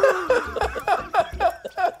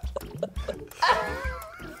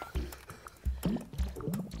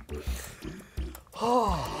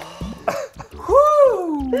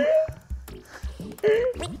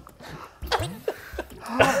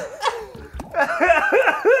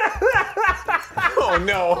 Oh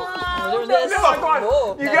no. There's this.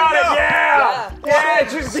 Whoa, You nice. got it. Yeah. Yeah. Yeah.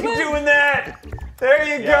 Just keep doing that. There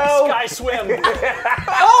you go. Sky swim.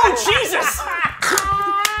 Oh Jesus!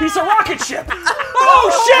 He's a rocket ship.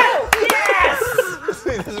 Oh shit! Yes!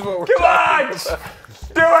 See, this is what we're Come on.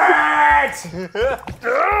 Do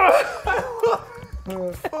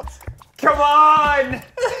it. Come on.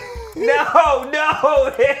 No.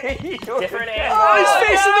 Different angle. Oh, he's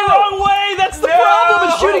facing the wrong way. That's the problem.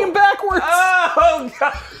 It's shooting him backwards. Oh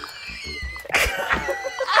God.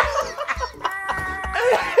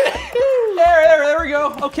 There we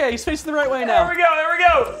go. Okay, he's facing the right way now. There we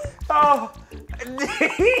go. Oh.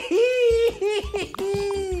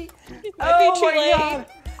 Might be too late.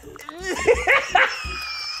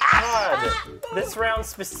 God. This round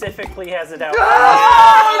specifically has it out.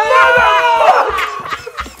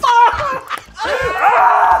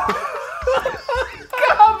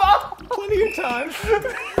 plenty of time.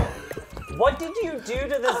 What did you do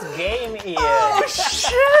to this game, Ian? Oh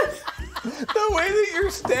shit! The way that you're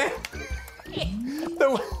standing.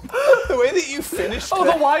 The way that you finished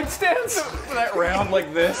The wide stance. that round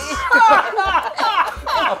like this.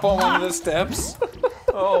 Up on one of the steps.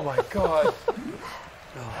 Oh my god.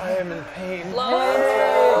 I am in pain. Long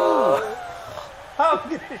throw. I'm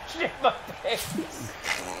gonna shit my pants.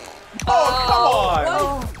 Oh, come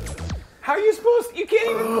on. What? How are you supposed to? You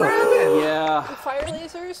can't even grab it. Yeah. Fire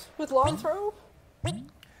lasers with long throw?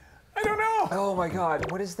 I don't know. Oh my god,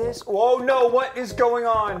 what is this? Oh no, what is going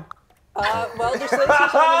on? Well, there's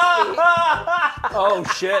lasers on his feet. Oh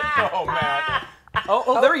shit. Oh, man.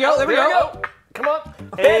 Oh, there we go. There we go. Come on.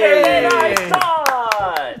 Hey, I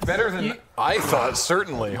saw it. Better than I thought,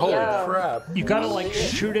 certainly. Holy Yeah. crap. You gotta like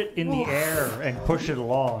shoot it in the air and push it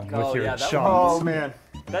along with Oh, your yeah, that shots. Oh man.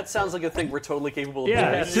 That sounds like a thing we're totally capable of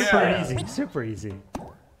Yeah, doing. it's super Yeah. easy. Super easy.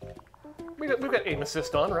 We've got aim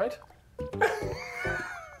assist on, right?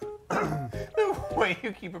 The way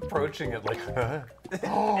you keep approaching it, like,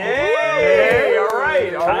 Hey, all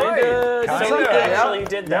right, all right. Kinda. Kinda. Someone actually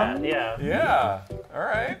did that. Yeah. yeah. All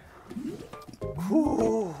right.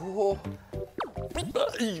 Oh,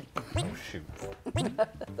 shoot.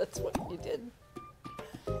 That's what you did.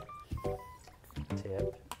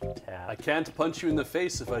 Tip, tap. I can't punch you in the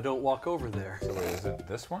face if I don't walk over there. So wait, is it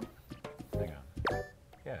this one? Hang on.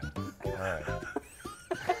 Yeah. All right.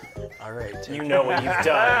 All right. You know what you've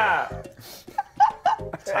done.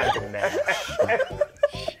 Time to match.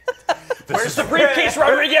 Where's the briefcase,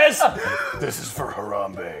 Rodriguez? This is for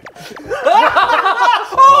Harambe.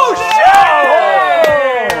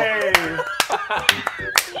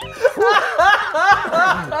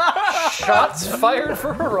 Shots fired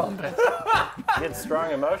for Harambe. You had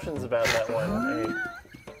strong emotions about that one.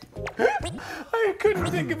 I couldn't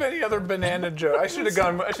think of any other banana joke. I should have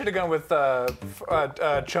gone with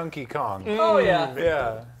Chunky Kong. Oh yeah.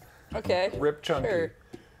 Yeah. Okay. Rip Chunky. Sure.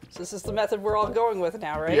 So this is the method we're all going with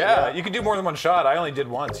now, right? Yeah, you could do more than one shot. I only did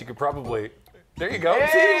once. You could probably. There you go. See,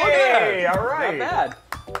 Hey, look at that. all right. Not bad.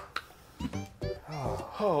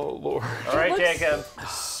 Oh Lord. All right, looks- Jacob.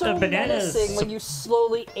 So bananas- menacing when you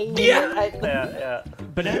slowly aim it at Yeah.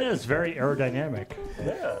 Banana is very aerodynamic.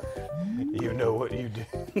 Yeah. You know what you did.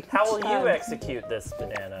 How will you Time. execute this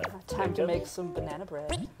banana? time to Jacob? make some banana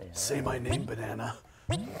bread. Say my name, banana.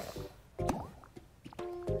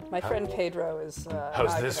 My friend Pedro is. How's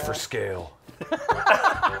not this for gonna- scale?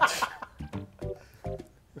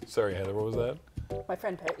 Sorry, Heather. What was that? My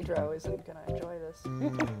friend Pedro isn't gonna enjoy this.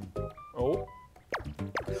 Oh.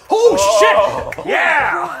 Oh shit!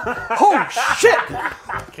 Yeah! Oh shit!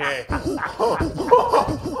 Okay.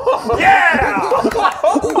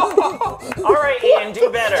 All right, Ian, do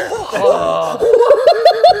better.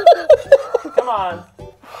 Come on.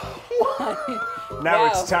 Now Wow.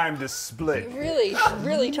 it's time to split. Really,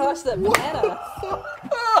 really toss that banana.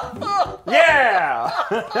 Yeah!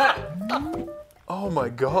 Oh my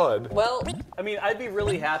God. Well, I mean, I'd be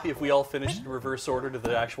really happy if we all finished in reverse order to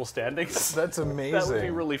the actual standings. That's amazing. That would be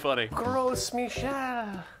really funny. Gross,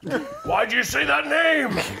 Michelle. Why'd you say that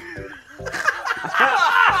name?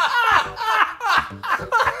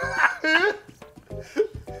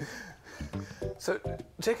 So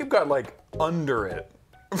Jacob got like under it.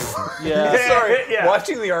 Yeah. Sorry. Yeah.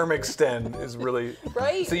 Watching the arm extend is really.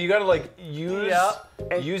 right? So you gotta like use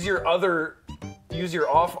use your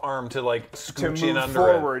off arm to like To scooch in move under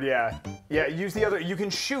forward, yeah. Yeah, use the other. You can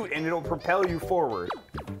shoot and it'll propel you forward.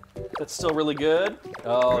 That's still really good.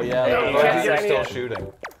 Oh yeah. it. Hey, But yeah. you're still Yeah.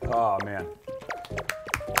 shooting. Oh man.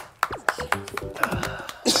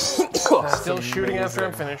 Still shooting after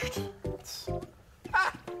I'm finished.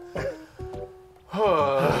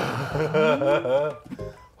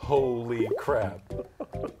 Holy crap.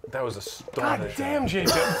 That was God astonishing. damn,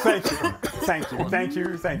 Jacob. Thank you. Thank you. Thank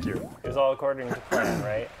you. Thank you. It was all according to plan,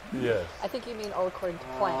 right? Yeah. I think you mean all according to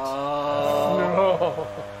plant. Oh,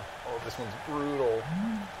 this one's brutal.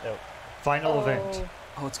 Nope. Final event.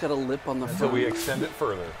 Oh, it's got a lip on the So front. we extend it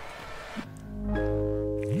further.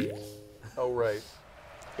 Oh right.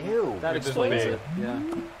 Ew. That just explains big. it. Yeah.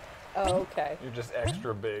 Oh, okay. You're just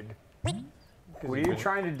extra big. What are you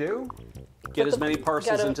trying to do? Get as the- many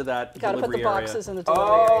parcels gotta- into that Gotta put the delivery area. boxes in the delivery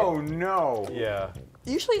Oh area. no. Yeah.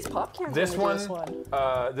 Usually it's popcorn. This when we do one, this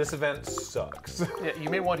one. this event sucks. Yeah, you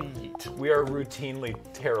may want to eat. We are routinely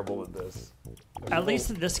terrible at this. At least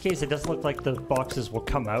in this case, it doesn't look like the boxes will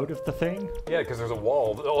come out of the thing. Yeah, because there's a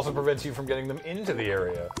wall that also prevents you from getting them into the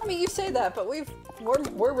area. I mean, you say that, but we're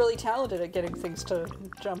really talented at getting things to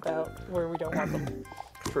jump out where we don't want them.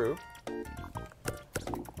 True.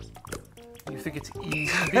 You think it's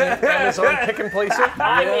easy being an Amazon pick and placer?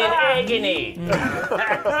 I'm in agony.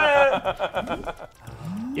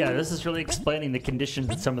 Yeah, this is really explaining the conditions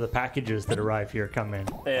that some of the packages that arrive here come in.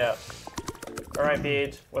 Yeah. All right,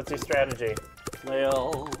 Paige, what's your strategy?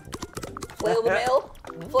 Well, Flail the mail.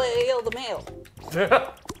 Flail the mail.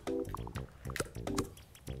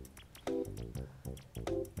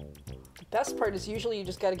 Best part is usually you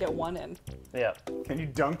just got to get one in. Yeah. Can you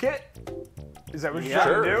dunk it? Is that what you're Yeah,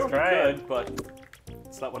 trying to do? Try it. Good, but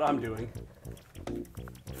it's not what I'm doing.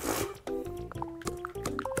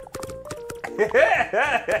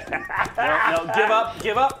 No,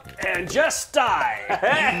 give up, and just die.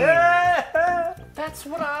 That's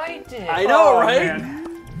what I did. I know, Oh, right?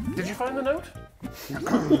 man. Did you find the note?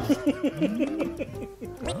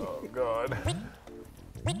 Oh God.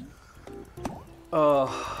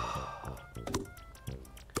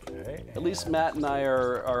 Okay, At least Matt and I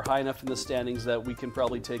are high enough in the standings that we can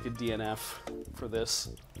probably take a DNF for this.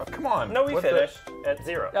 oh, come on. No, we What the- finished at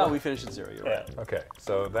 0. Oh, we finished at 0. You're right. Yeah. Okay,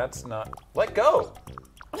 so that's not. Let go.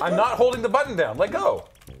 I'm not holding the button down. Let go.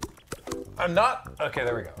 I'm not. Okay,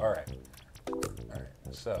 there we go. All right. All right.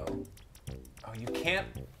 So. Oh, you can't.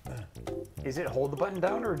 Is it hold the button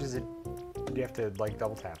down or does it? Do you have to like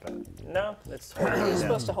double tap it? No, it's holding You're it down.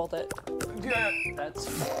 supposed to hold it. That's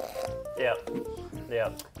Yeah. Yeah.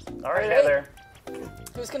 All right, Alright. Heather.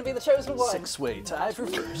 Who's gonna be the chosen one? 6-way tie for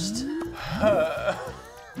first.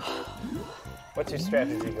 What's your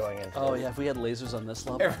strategy going into Oh this? yeah, if we had lasers on this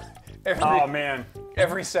level. Oh man.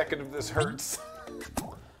 Every second of this hurts.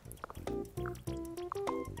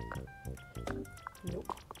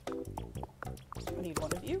 Nope. I need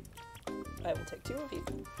one of you. I will take 2 of you.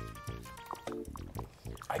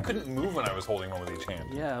 I couldn't move when I was holding one with each hand.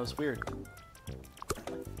 Yeah, it was weird.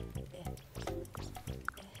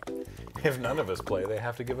 If none of us play, they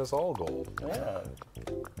have to give us all gold. Yeah.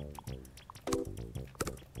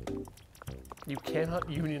 You cannot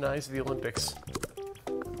unionize the Olympics.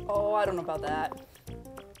 Oh, I don't know about that.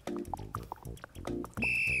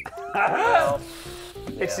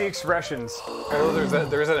 It's the expressions. Oh,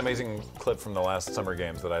 there's that amazing clip from the last Summer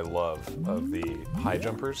Games that I love of the high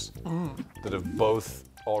jumpers that have both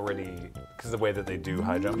already, because the way that they do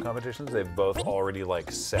high jump competitions, they've both already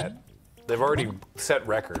they've already set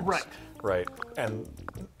records. Right. Right. And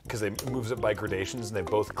because they moves it by gradations, and they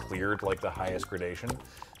both cleared like the highest gradation.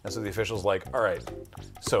 And so the official's like, all right,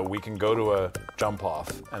 so we can go to a jump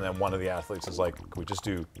off. And then one of the athletes is like, can we just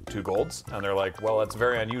do 2 golds? And they're like, well, that's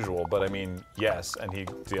very unusual, but I mean, yes. And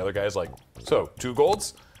the other guy's like, so 2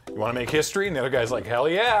 golds? You want to make history? And the other guy's like, hell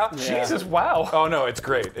yeah. Jesus, wow. Oh no, it's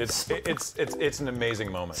great. It's an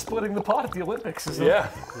amazing moment. Splitting the pot at the Olympics is Yeah.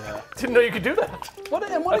 Didn't know you could do that. What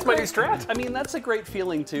That's a my new great strat. I mean, that's a great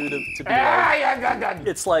feeling too to be like,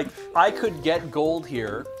 it's like I could get gold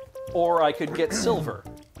here, or I could get silver.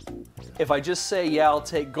 If I just say, yeah, I'll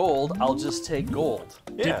take gold, I'll just take gold.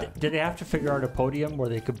 Yeah. Did they have to figure out a podium where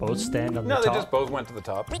they could both stand on the No, top? they just both went to the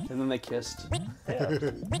top. And then they kissed.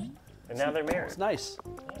 And now they're married. It's nice.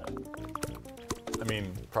 I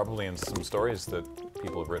mean, probably in some stories that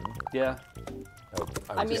people have written. Yeah.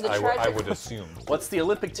 I mean, the I tragic- would assume. What's the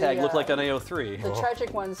Olympic tag look Yeah. like on AO3? The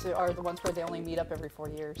tragic ones are the ones where they only meet up every 4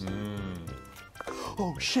 years.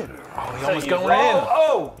 Oh shit. Oh, he almost you going ran- in.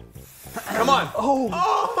 Oh! Come on.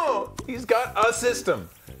 Oh! He's got a system,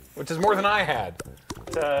 which is more than I had.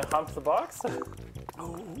 To hump the box?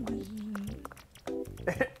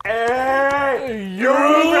 Hey! You're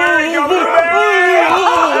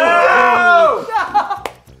oh!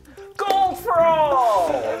 Gold for all!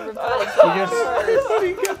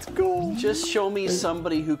 Everybody gets gold. Just show me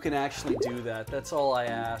somebody who can actually do that. That's all I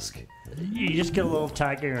ask. You just get a little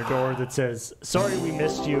tag on your door that says, sorry we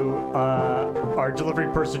missed you. Our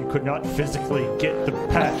delivery person could not physically get the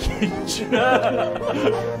package.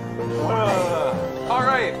 All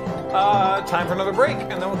right. Time for another break,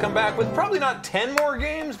 and then we'll come back with probably not 10 more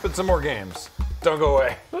games, but some more games. Don't go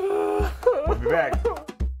away. We'll be back.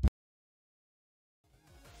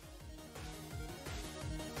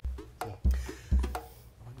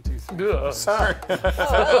 Ugh. Sorry.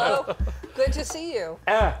 Hello. Good to see you.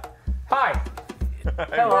 Hi.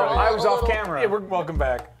 Hello. I was off camera. Yeah, welcome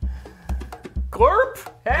back. Glurp?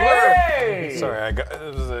 Hey! Sorry,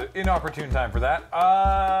 it was an inopportune time for that.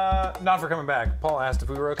 Not for coming back. Paul asked if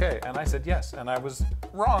we were okay, and I said yes, and I was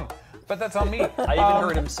wrong. But that's on me. I even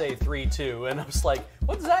heard him say 3-2, and I was like,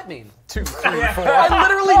 what does that mean? 2, 3, 4. I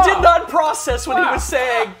literally did not process what he was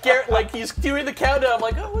saying. Like, he's doing the countdown. I'm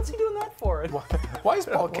like, oh, what's he doing that for? Why is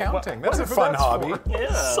Paul counting? That's a wonder fun who that's hobby. for.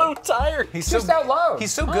 Yeah. So tired. He's Just so out loud.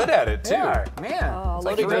 He's so good at it too. Yeah, man.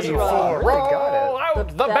 Like he does it Really got it. Out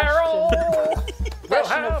the barrel!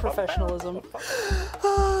 Bastion of professionalism.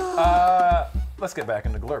 Let's get back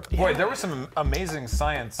into Glurp. Boy, there was some amazing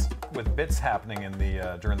science with bits happening in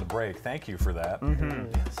the during the break. Thank you for that.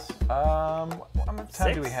 How much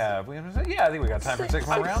time do we 6? have? Yeah, I think we got time for 6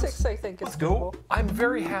 more rounds. 6, I think. Let's go. I'm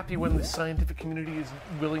very happy when the scientific community is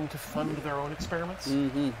willing to fund their own experiments.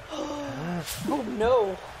 Oh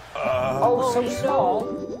no. Oh, so no.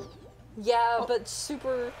 small. Yeah, but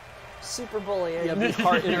super Super bullying. Yeah, but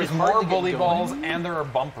hard, There's it's hard more to get bully going. balls, and there are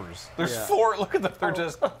bumpers. There's Yeah. 4. Look at them. They're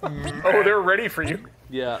just. Oh, they're ready for you.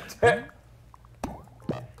 Yeah.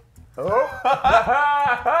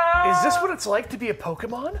 Is this what it's like to be a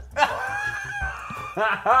Pokemon?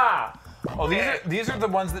 Oh, these are the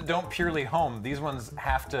ones that don't purely home. These ones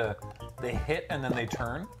have to. They hit and then they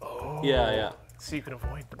turn. Yeah. So you can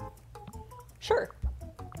avoid them. Sure.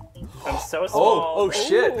 I'm so small. Oh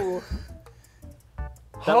shit. Ooh.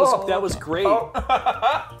 That was great. Your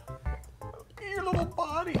little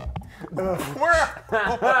body. Where? Oh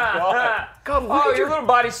my god. God, look Oh, at your little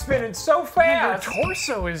body's spinning so your fast.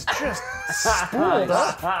 torso is just spooled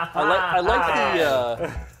up. I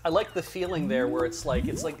like the feeling there where it's like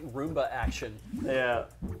Roomba action, Yeah.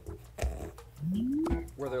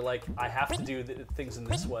 where they're like, I have to do things in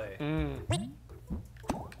this way.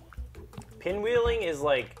 Pinwheeling is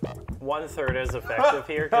like 1/3 as effective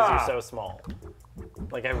here because you're so small.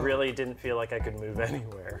 Like, I really didn't feel like I could move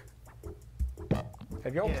anywhere.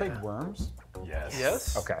 Have y'all played Worms? Yes.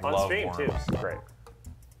 Yes? Okay. On Love stream, too. worms. Great.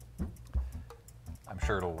 I'm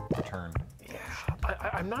sure it'll return.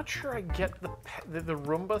 I'm not sure I get the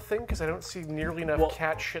Roomba thing because I don't see nearly enough Well-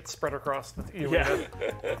 cat shit spread across the.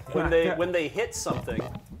 When they hit something,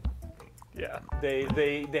 Yeah.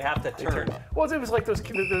 they have to turn. Well, it was like those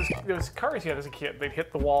cars you had as a kid. They'd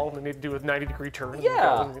hit the wall and they need to do a 90-degree turn. And Yeah.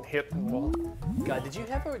 go and hit the wall. God, did you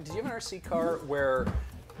have an RC car where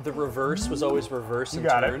the reverse was always reverse and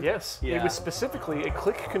got it. turn? Yes. Yeah. It was specifically a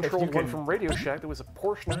click-controlled one can- from Radio Shack that was a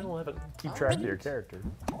Porsche 911. Keep track of your character.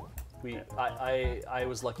 I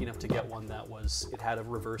was lucky enough to get one that it had a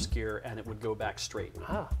reverse gear and it would go back straight.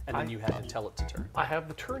 And then you had to tell it to turn. I have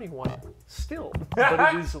the turning one still, but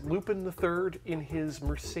it is Lupin the Third in his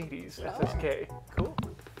Mercedes SSK. Cool.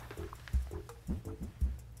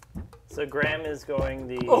 So Graham is going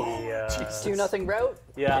the Do nothing route.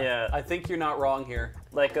 Yeah. I think you're not wrong here.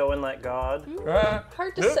 let go and let God.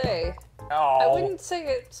 Hard to say. I Oh. wouldn't say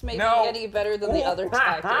it's maybe No. any better than the other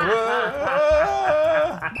tactics.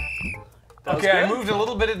 Okay, I moved a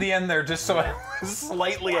little bit at the end there just so I was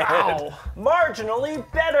slightly ahead. Marginally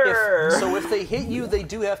better. So if they hit you, they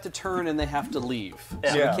do have to turn and they have to leave.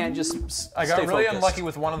 So Yeah. you can't just I got stay really focused. unlucky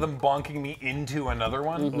with one of them bonking me into another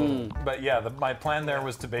one. But yeah, my plan there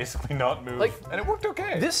was to basically not move, and it worked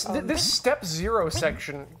okay. This step 0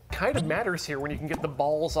 section kind of matters here when you can get the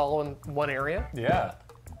balls all in one area. Yeah.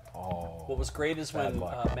 What was great is when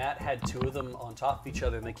luck. Matt had 2 of them on top of each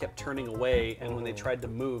other and they kept turning away, and when they tried to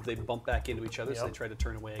move, they bumped back into each other, so they tried to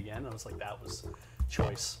turn away again. And I was like, that was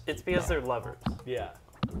choice. It's because they're lovers. Yeah.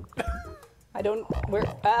 I don't. Where?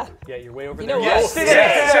 Yeah, you're way over You there. know Yes. what? Safe.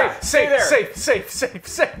 Yes. She did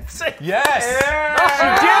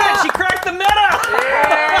it! She cracked the meta!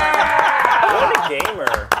 What a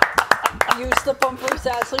gamer. Use the bumpers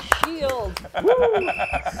as a shield.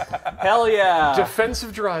 Hell yeah!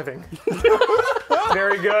 Defensive driving.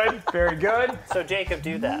 Very good. Very good. So Jacob,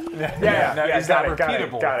 do that. Yeah, Now, is got that it, got it,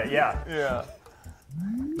 repeatable? got it, yeah. Yeah.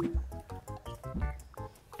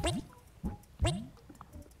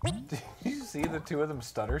 Did you see the 2 of them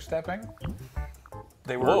stutter stepping?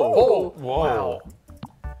 They were. Whoa. Whoa. Wow.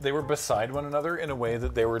 They were beside one another in a way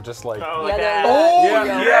that they were just like. Oh, Yeah, like they're that.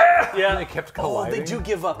 not- Yeah. Yeah. They kept Oh, colliding. they do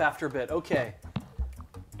give up after a bit. Okay.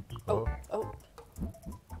 Oh, Oh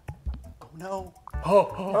no.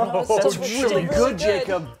 that's Really good,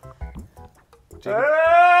 Jacob.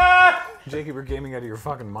 Jacob, you're gaming out of your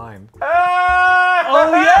fucking mind.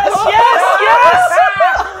 Oh yes,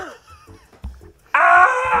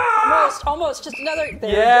 Almost. Just another. There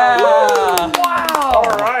we Yeah. go. All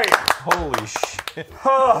right. Holy shit.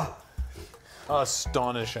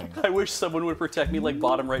 Astonishing. I wish someone would protect me like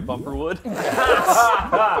bottom right bumper would.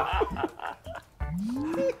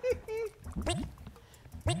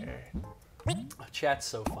 Chat's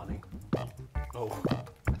so funny. Oh.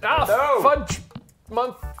 Fudge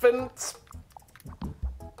muffins.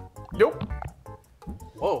 Nope.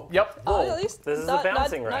 Whoa. Yep. At least This is not, a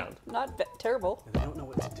bouncing not, round. Not terrible. I don't know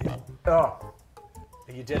what to do. Oh.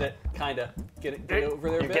 You did it, kinda. Get over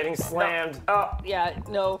there a You're bit. getting slammed. Yeah.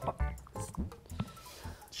 No.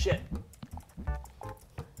 Shit.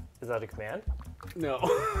 Is that a command? No.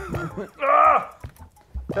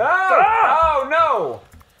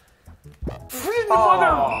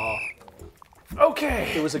 Oh no!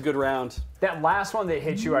 Okay. It was a good round. That last one that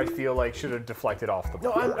hit you, I feel like should have deflected off the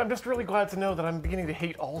No, board. I'm just really glad to know that I'm beginning to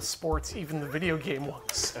hate all sports, even the video game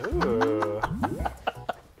ones.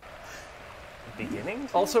 Beginning?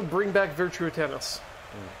 Also, bring back Virtua Tennis.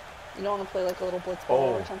 You don't want to play like a little blitz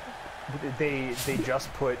ball or something. They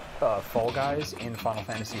just put Fall Guys in Final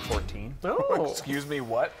Fantasy 14. Oh. Excuse me,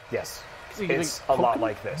 what? Yes. It's a lot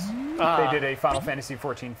like this. They did a Final Fantasy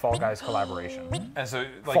XIV Fall Guys collaboration. And so,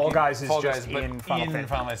 like, Fall Guys is Fall just Guys, but in Final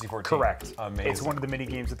Fantasy XIV. Correct. Amazing. It's one of the mini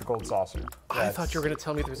games at the Gold Saucer. I thought you were going to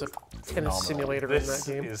tell me there's a tennis simulator in that This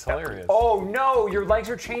game. is hilarious. Oh no, your legs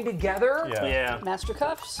are chained together? Yeah. Yeah. Master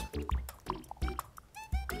cuffs.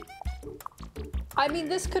 I mean,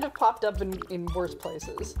 this could have popped up in worse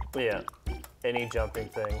places. Yeah. Any jumping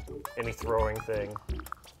thing, any throwing thing.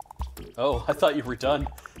 Oh, I thought you were done.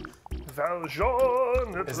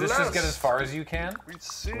 Valjean, Is this just get as far as you can?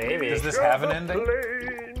 Maybe. Does this have an ending?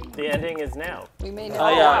 The ending is now. We may know. Oh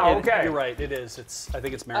yeah, wow, okay. You're right. It is. I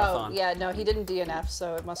think it's Oh, marathon. yeah, no, he didn't DNF,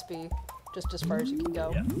 so it must be just as far as you can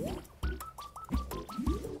go.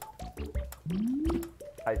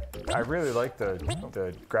 I really like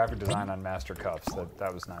the graphic design on Master Cuffs.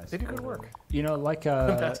 That was nice. They do good work. You know, like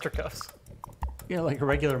a Master cuffs. like a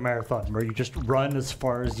regular marathon where you just run as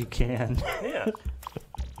far as you can. Yeah.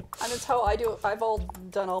 And it's how I do it. I've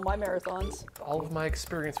done all my marathons. All of my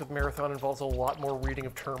experience with marathon involves a lot more reading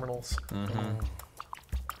of terminals.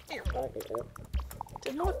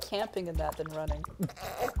 Did more camping in that than running.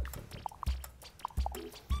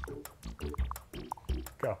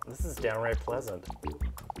 Go, This is downright pleasant.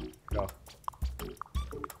 go,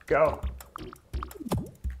 go.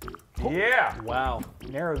 Yeah, Wow.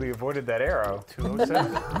 narrowly avoided that arrow.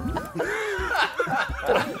 207.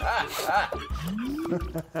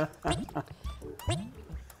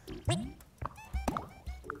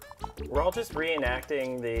 We're all just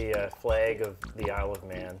reenacting the flag of the Isle of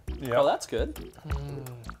Man. Oh, that's good.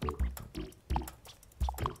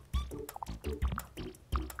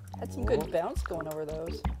 Had some good bounce going over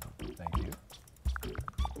those. Thank you.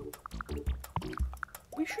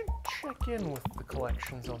 We should check in with the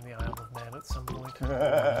collections on the Isle of Man at some point. Come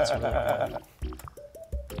on.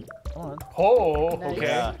 Oh, Nice. okay.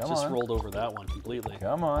 Yeah, Come just on. rolled over that one completely.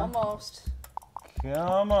 Come on. Almost. Come There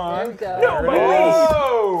on. we go. No, my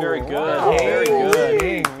Whoa! Very good. Wow. Very good.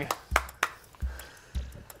 Ding.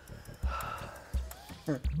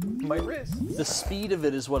 My wrist. The speed of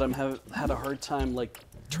it is what I'm had a hard time like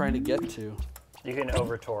trying to get to. You can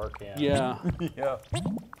over torque, yeah. Yeah. Yeah.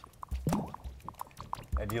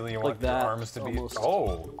 Ideally, you want Like that, your arms to be. almost.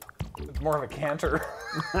 Oh, it's more of a canter.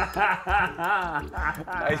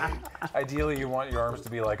 Ideally, you want your arms to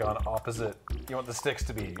be like on opposite. You want the sticks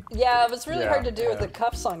to be. Yeah, it was really Yeah, hard to do with yeah. the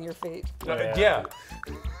cuffs on your feet. Yeah.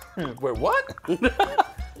 Wait, what?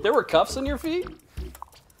 There were cuffs on your feet?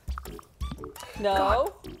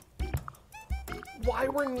 No. Why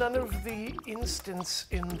were none of the instants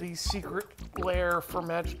in the secret lair for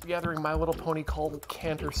Magic the Gathering My Little Pony called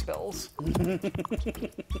canter spells?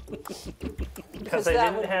 Because I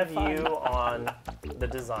that didn't would have be fun. you on the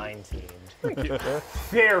design team.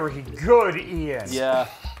 Very good, Ian. Yeah.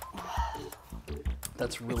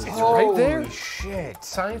 That's really It's good. right there. Shit.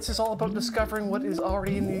 Science is all about discovering what is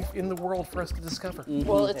already in the world for us to discover.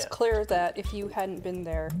 Well, it's Yeah. clear that if you hadn't been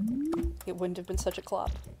there, it wouldn't have been such a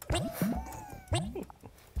clop.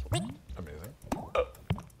 Amazing.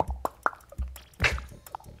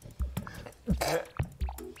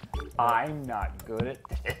 I'm not good at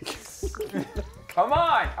this. Come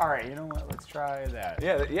on. All right, you know what? Let's try that.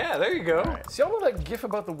 Yeah, yeah. There you go. See all of that gif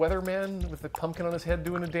about the weatherman with the pumpkin on his head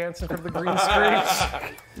doing a dance in front of the green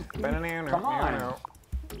screen? Come on.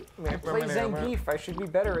 I play Zangief. I should be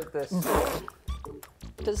better at this.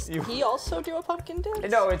 Does he also do a pumpkin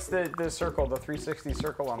dance? No, it's the circle, the 360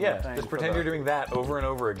 circle on the Yeah, thing. just for pretend the- you're doing that over and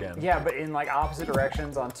over again. Yeah, but in like opposite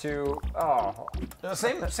directions on two. Oh, No,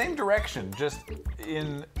 same direction, just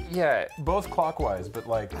in yeah. both clockwise, but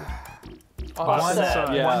like On one, the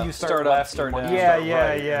side. Yeah. one you start, Start up, left, start and one down. you Yeah, start yeah,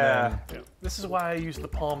 right, and yeah. then- This is why I use the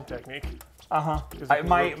palm technique.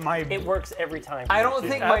 My It works every time. I for don't you,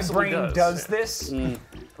 think too. my Absolutely brain does. does this.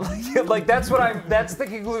 Like that's the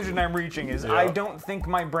conclusion I'm reaching is I don't think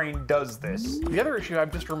my brain does this. The other issue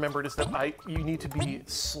I've just remembered is that you need to be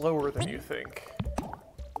slower than you think.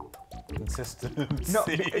 Consistency. No,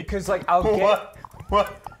 because like I'll get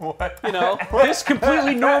What? You know, this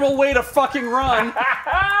completely normal way to fucking run.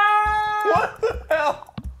 What the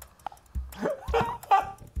hell?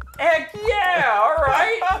 heck yeah, all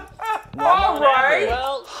right. All right.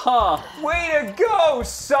 Well, Huh. Way to go,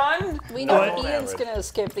 son. we know What? Ian's gonna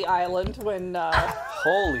escape the island when.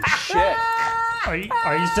 Holy shit. Are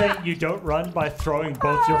you saying you don't run by throwing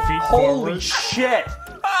both your feet Holy forward? shit.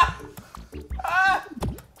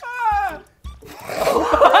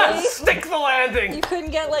 Stick the landing! You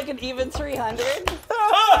couldn't get like an even 300.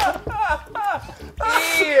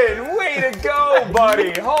 Ian, way to go,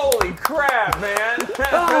 buddy. Holy crap, man.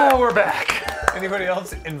 Oh, we're back. Anybody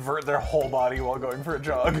else invert their whole body while going for a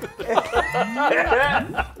jog?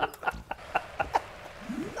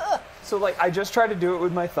 So like I just tried to do it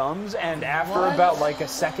with my thumbs, and after about like a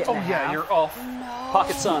second and a half, you're off.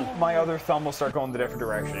 Pocket sun. my other thumb will start going the different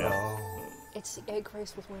direction. It's the egg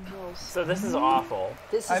race with windmills. So this is awful.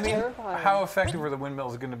 This is I mean, terrifying. how effective are the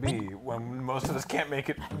windmills going to be when most of us can't make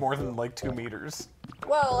it more than like 2 meters?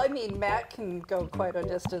 Well, I mean, Matt can go quite a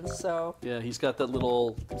distance, so. Yeah, he's got that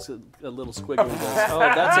little squiggle. Oh,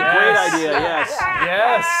 that's a great idea. Yes.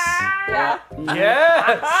 Yes! Yeah.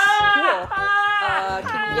 Yes! Cool.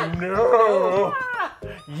 Can you get? No!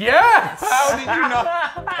 Yes! How did you know?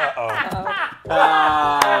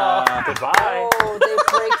 Goodbye. Oh, they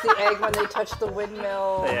break the egg when they touch the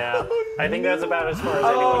windmill. Yeah. I think that's about as far as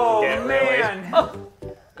anyone can get, really.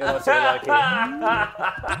 Unless you're lucky.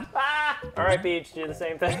 All right, Beach, do the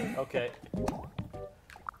same thing. Okay.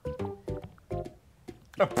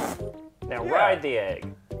 Now ride the egg.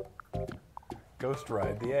 Ghost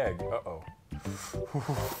ride the egg. Uh-oh.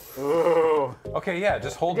 Ooh. Okay, yeah,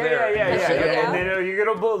 just hold Yeah, there. yeah, and yeah, just yeah. get And then you get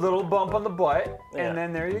a little bump on the butt, Yeah. and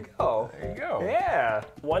then there you go. There you go. Yeah.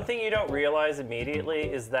 One thing you don't realize immediately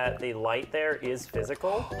is that the light there is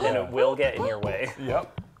physical, and it will get in your way.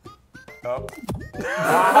 Yep. Up.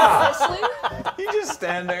 Honestly, You just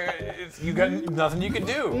stand there. You got nothing you can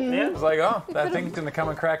do. Yeah. It's like, oh, that thing's gonna come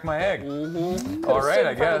and crack my egg. All right, stood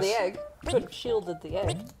I in front of guess. the egg. Could have shielded the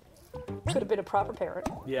egg. Could have been a proper parent.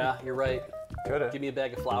 Yeah, you're right. Coulda. Give me a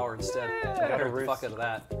bag of flour instead. I got the fuck out of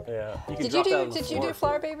that. Yeah. You can Did drop you that do? on the Did you floor. do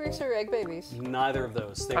flower babies or egg babies? Neither of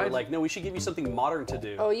those. They were like, no, we should give you something modern to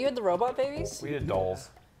do. Oh, you had the robot babies. We did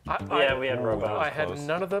dolls. Yeah, we had robots. I had close.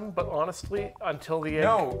 none of them, but honestly, until the egg.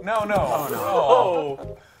 No.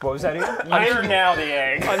 Oh, What was that again? you're now the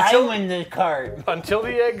egg. Until, in the cart. until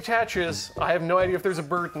the egg hatches, I have no idea if there's a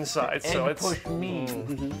bird inside. So it's me.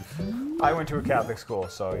 I went to a Catholic school,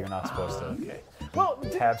 so you're not supposed to okay. Well,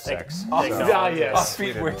 have sex. Take So- ah, yes.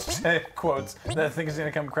 Offbeat which quotes, that thing is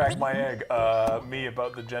gonna come crack my egg. Me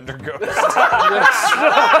about the gender ghost.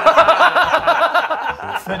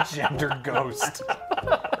 The gender ghost.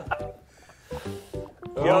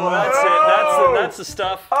 Yo, that's it. That's the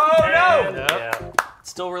stuff. Oh no! Yeah.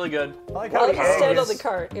 Still really good. I like Well, how you can stand on egg the is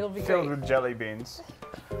cart. It'll be filled great. with jelly beans.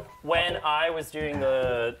 When I was doing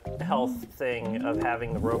the health thing of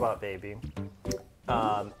having the robot baby,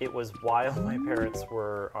 it was while my parents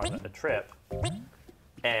were on a trip,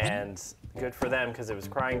 and good for them because it was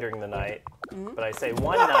crying during the night. But I say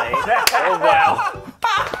one night. Oh wow.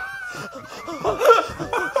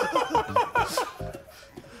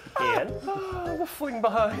 Ian, The fling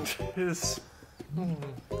behind is.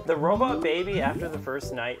 the robot baby after the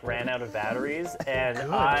first night ran out of batteries, and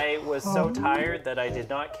I was so tired that I did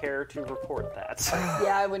not care to report that.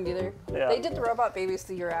 Yeah, I wouldn't either. Yeah. They did the robot babies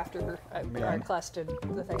the year after our class did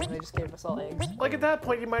the thing, and they just gave us all eggs. Like at that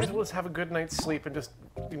point, you might as well just have a good night's sleep and just,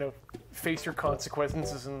 face your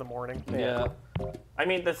consequences in the morning. Yeah. I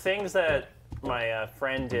mean, the things that my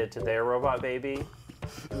friend did to their robot baby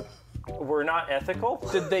were not ethical.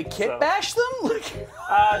 Did they kit So- bash them?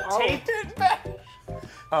 Taped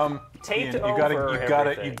taped Ian, over you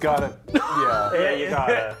gotta, everything. yeah. Yeah, you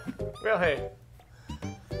gotta. Well, hey.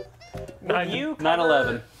 Would you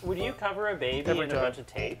 9/11. Would you cover a baby Every in a time. bunch of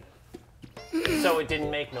tape so it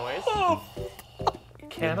didn't make noise?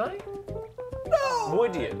 Can I?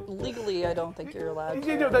 Would you? Legally, I don't think you're allowed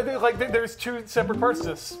to. There's two separate parts to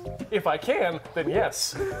this. If I can, then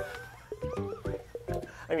yes.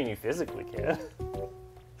 I mean, you physically can.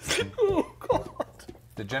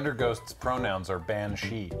 The gender ghost's pronouns are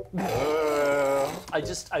banshee. I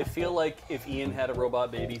feel like if Ian had a robot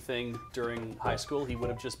baby thing during high school, he would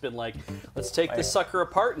have just been like, let's take this sucker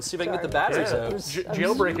apart and see if I can get the batteries out.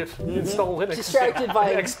 Jailbreak it. Install Linux. Distracted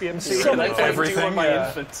by XBMC. so many Everything, things. on my yeah.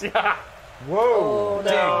 infant. Yeah. Whoa!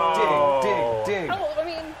 Dig. Oh, I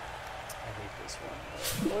mean, I hate this one.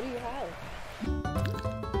 what do you have?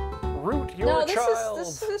 Root your No, child.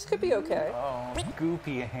 this could be okay. Oh,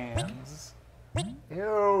 goopy hands.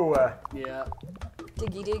 Ew! Yeah.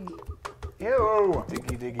 Diggy dig. Ew!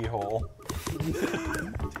 Diggy hole.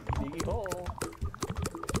 Diggy hole.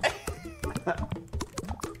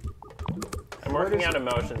 I'm working out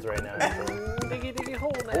emotions right now. Diggy diggy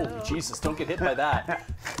hole now. Oh, Jesus, don't get hit by that.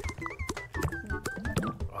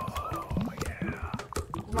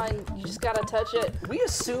 Mine, you just gotta touch it. We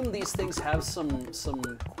assume these things have some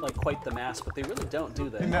like quite the mass, but they really don't, do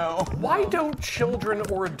they? No. Why don't children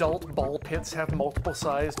or adult ball pits have multiple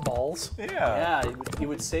sized balls? Yeah. Yeah, you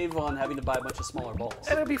would save on having to buy a bunch of smaller balls.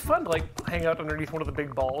 And it'd be fun to hang out underneath one of the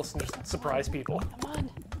big balls and just surprise people. Come on.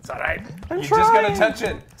 It's alright. You just gotta touch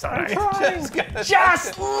it. It's alright.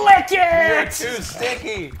 Just lick You're it! too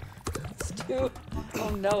sticky. It's too. Oh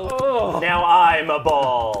no. Now I'm a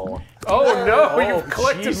ball. Oh no, you've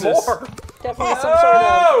collected Jesus. more. Definitely some sort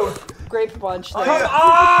of grape bunch there. Come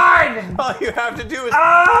on! All you have to do is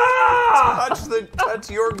touch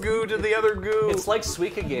your goo to the other goo. It's like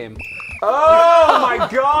Suika game. Oh my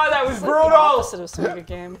god, that was It's like the brutal! opposite of Suika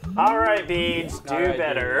game. All right, Beach, do All right,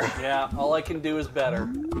 better. dude. Yeah, all I can do is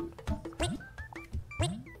better.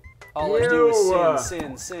 All I do is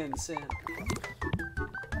sin. Okay,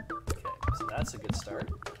 so that's a good start.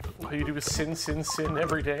 All you do is sin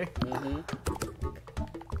every day.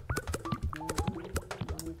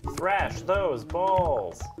 Thrash those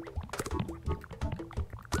balls. I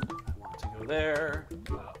want to go there.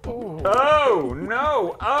 Oh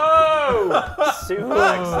no! Oh! Suplex them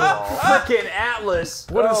all. Frickin' Atlas!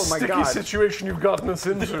 What a oh my sticky god! situation you've gotten us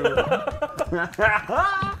into.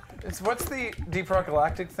 What's the Deep Rock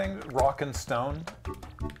Galactic thing? Rock and Stone?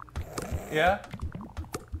 Yeah?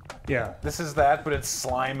 Yeah. This is that, but it's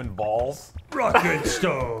slime and balls. Rock and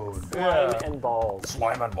stone. Slime and balls.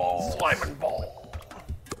 Slime and balls. Slime and ball.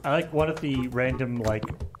 I like one of the random like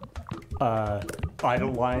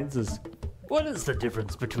idle lines is, what is the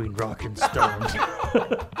difference between rock and stone?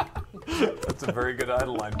 That's a very good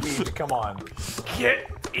idle line. Beach, come on. Get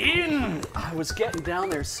in. I was getting down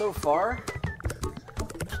there so far.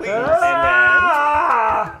 Please.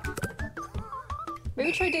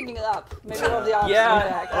 Maybe try digging it up. Maybe we'll have the opposite Yeah,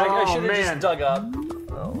 impact. I should have man. just dug up.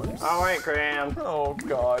 All right, Graham. Oh,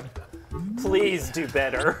 God. Please do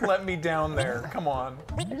better. Let me down there. Come on.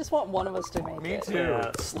 I just want one of us to make Me it. too.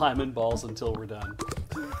 Yeah. Slime and balls until we're done.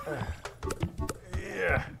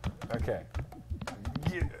 Yeah. Okay.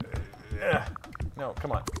 Yeah. No,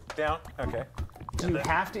 come on. Down. Okay. Do you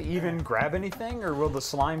have to even grab anything, or will the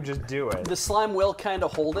slime just do it? The slime will kind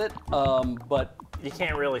of hold it, but You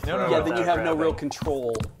can't really throw no, it no. yeah, then you without have no real grabbing.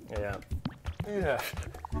 control. Yeah. Yeah.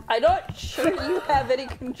 I'm not sure you have any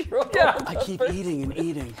control. I keep eating and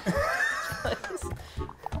eating.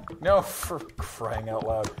 No, for crying out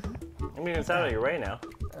loud. I mean, it's out of your way now.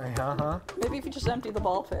 Uh-huh. Maybe if you just empty the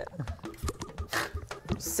ball pit.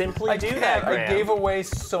 Simply do that, I Graham. gave away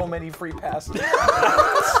so many free passes.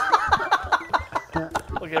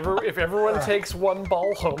 Look, if everyone takes one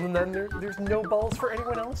ball home, then there's no balls for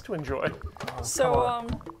anyone else to enjoy. So,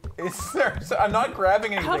 Is there, so I'm not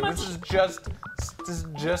grabbing anything. How much- This is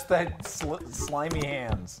just that slimy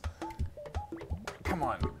hands. Come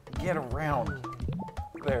on, get around.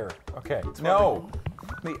 There. Okay. No,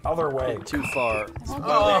 the other way. Too far.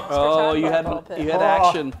 oh, Oh, you had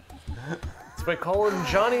action. It's by calling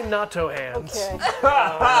Johnny Natto hands.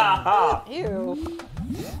 Okay. Ew.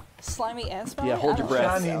 Slimy and smelly? Yeah, hold your I don't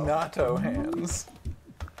breath. think Johnny so. Natto hands.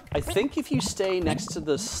 I think if you stay next to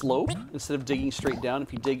the slope instead of digging straight down,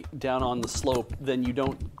 if you dig down on the slope, then you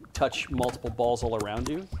don't touch multiple balls all around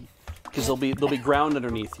you, because they'll be ground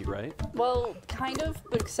underneath you, right? Well, kind of,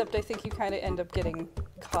 but except I think you kind of end up getting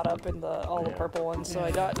caught up in all the purple ones, so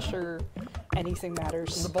I'm not sure anything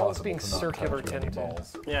matters. The balls Possible being to not circular touch any tend to.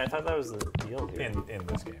 balls Yeah, I thought that was the deal here. in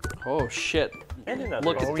this game. Oh shit! And another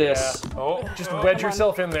Look one. at this. Oh, Just wedge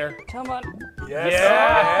yourself in there. Come on. yes.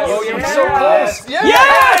 Yes. Oh, You you're were so so close.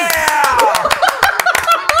 Yes!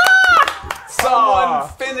 Someone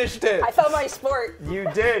finished it. I found my sport. You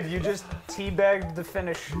did. You just teabagged the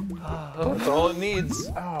finish. That's all it needs.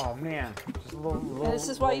 Oh man. Just a little, And this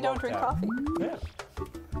is why you don't drink coffee. Yeah.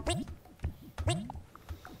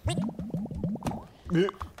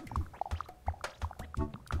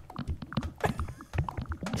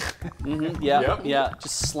 Yeah, Yep. yeah.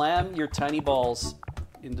 Just slam your tiny balls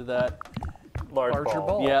into that. Larger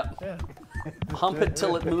ball. Yeah. Yeah. Pump it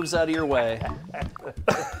till it moves out of your way.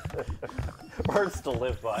 Words to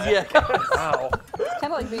live by. Yeah. Wow. It's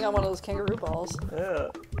kind of like being on one of those kangaroo balls. Yeah.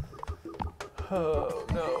 Oh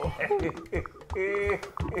no.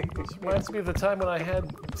 Reminds me of the time when I had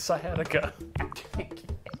sciatica.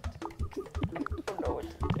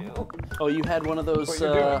 Oh, you had one of those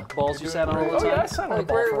you're doing. balls you sat on all the Oh time? yeah, I sat on a Like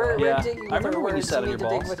ball we're, for a we're, while. we're Yeah. digging with I remember our when you words, sat you on need your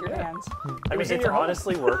to dig balls. with your Yeah. hands. I mean, in it's your home.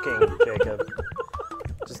 honestly working, Jacob.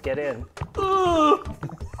 Just get in. Don't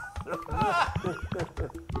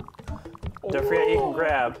forget you can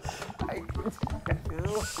grab.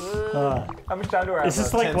 How much time do I have? Is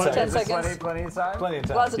this left? like one? 10 seconds. Plenty of time. Plenty of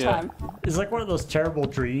time. Lots of Yeah. time. It's like one of those terrible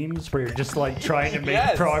dreams where you're just like trying to make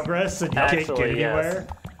Yes. progress and you can't Actually, get yes. anywhere.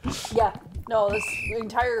 Yeah. No, this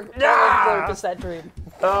entire Glurp is that dream.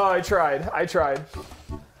 Oh, I tried.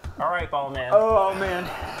 All right, ball man. Oh man.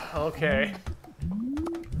 Okay.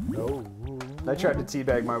 I tried to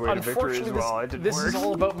teabag my way to victory as Unfortunately, well. It didn't this work. is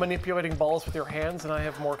all about manipulating balls with your hands, and I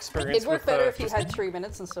have more experience It'd work with better if you just had 3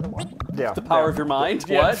 minutes instead of 1. Yeah. The power of your mind?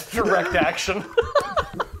 yeah, What? direct action.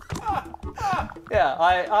 Yeah,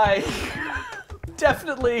 I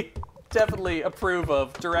definitely definitely approve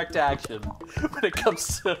of direct action when it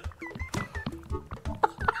comes to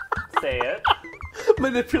Say it.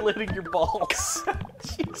 manipulating your balls.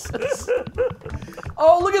 Jesus.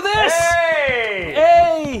 Oh, look at this! Hey!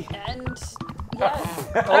 Hey! And yeah,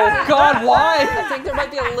 Oh God, why? I think there might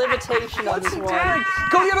be a limitation on this one.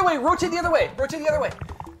 Go the other way. Rotate the other way. Rotate the other way.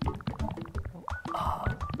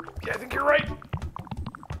 Yeah, I think you're right.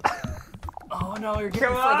 Oh no, you're getting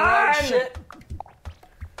Come further out. on! Shit.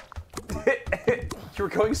 You were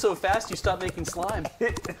going so fast, you stopped making slime.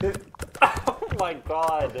 Oh my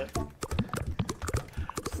god.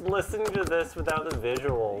 Just listening to this without the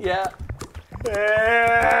visuals. Yeah.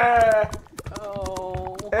 Ah!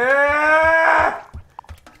 Oh. Ah!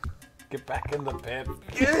 Get back in the pit.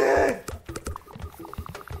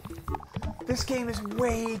 This game is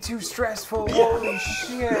way too stressful. Holy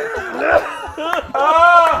shit.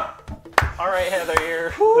 All right, Heather, you're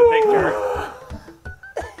the victor.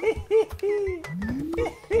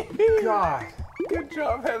 God. Good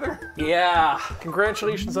job, Heather. Yeah.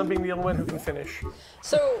 Congratulations on being the only one who can finish.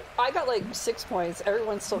 So I got like 6 points.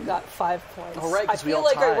 Everyone still got 5 points. All right, I 'cause we feel all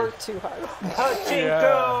like I tied. worked too hard.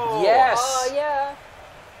 Pachinko! Yes. Oh yeah.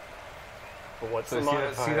 But what's So the see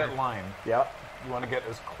modifier? that line? Yep. You want to get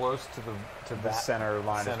as close to The that center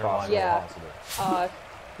line center as possible. Yeah.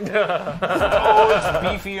 possible.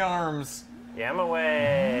 Beefy arms. Yam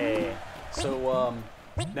away. So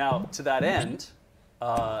now to that end,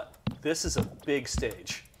 this is a big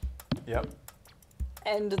stage. Yep.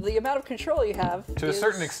 And the amount of control you have. To a is,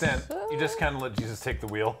 certain extent, you just kind of let Jesus take the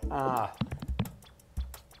wheel.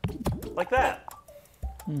 Like that.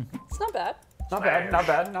 It's not bad. Not bad, not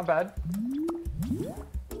bad, not bad.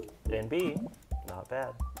 And B, not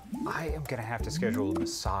bad. I am gonna have to schedule a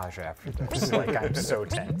massage after this. Like, I'm so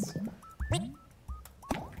tense.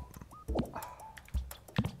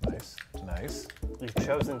 Nice, nice. You've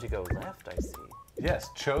chosen to go left, I see. Yes,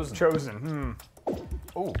 chosen. Chosen.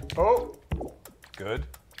 Oh, Oh. good.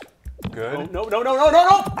 Good. No, no, no, no,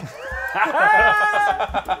 no,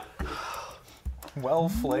 no! Well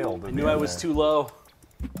flailed. I knew I was too low.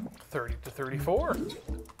 30 to 34.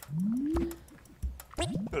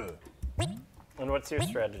 And what's your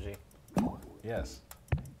strategy? Yes.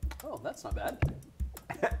 Oh, that's not bad.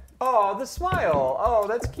 Oh, the smile. Oh,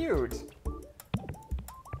 that's cute.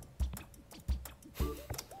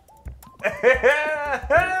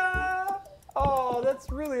 Oh, that's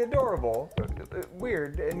really adorable.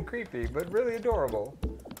 Weird and creepy, but really adorable.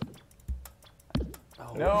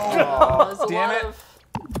 No. There's a damn lot it. of-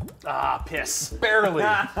 Ah, piss. Barely.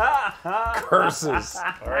 Curses.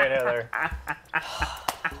 All right, Heather.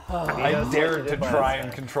 I dared to try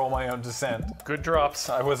and control my own descent. Good drops.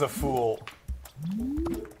 I was a fool.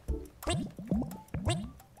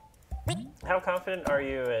 How confident are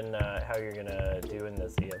you in how you're gonna do in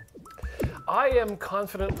this, Ian? I am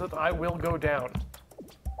confident that I will go down.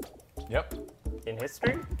 Yep. In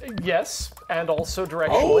history? Yes, and also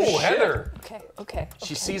directionally. Oh, Heather. Okay, okay.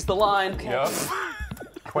 She sees the line. Yep.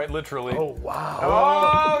 Quite literally. Oh, wow.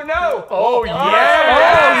 Oh, no. Oh,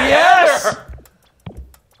 yeah. Yes.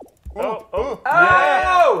 Oh, oh,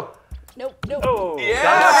 Oh. Nope, nope. oh! Hey!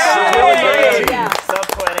 Yeah. Sub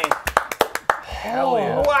 20. Hell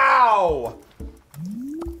yeah. Wow.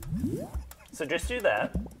 So just do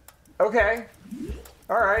that. Okay.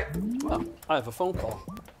 All right. Oh, I have a phone call.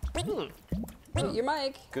 Mute your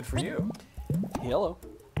mic. Good for you. Hello.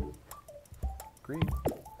 Agreed.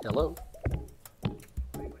 Hello.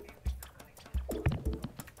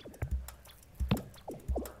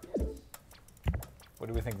 What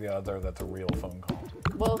do we think the odds are that's a real phone call?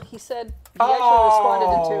 Well, he said he actually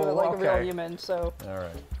responded to it like a real okay. human, so All right.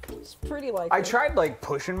 it's pretty likely. I tried like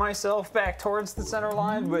pushing myself back towards the center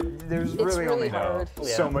line, but there's It's really only hard.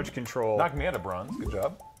 so much control. Knocked me out of bronze. Good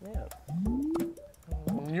job. Yeah.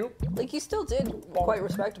 Nope. Like, you still did quite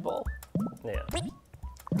respectable. Yeah.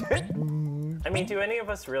 I mean, do any of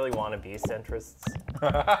us really want to be centrists?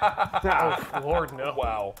 Oh, Lord, no.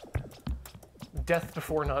 Wow. Death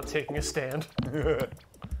before not taking a stand. Wait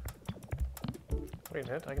a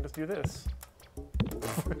minute, I can just do this.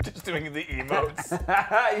 Just doing the emotes.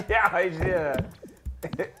 Yeah.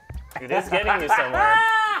 It is getting you somewhere.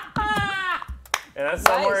 And that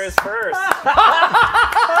somewhere is first.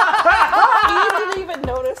 You didn't even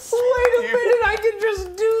notice. Wait a minute, I can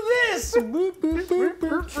just do this. Boop, boop, boop,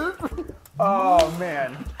 boop, boop. Oh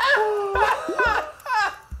man.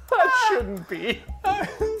 That shouldn't be. I'm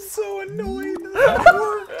so annoyed. That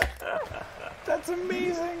worked. That's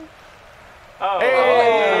amazing. Oh,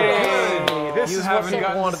 Hey, this You is what haven't people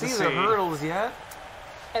gotten wanted to to see see. the hurdles yet.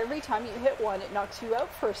 Every time you hit one, it knocks you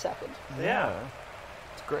out for a second. yeah.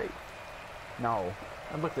 It's great. No.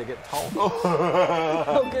 And look, they get tall.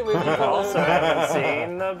 Okay, we Also haven't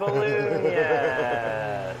seen the balloon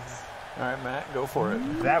yet. All right, Matt, go for it.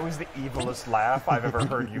 That was the evilest laugh I've ever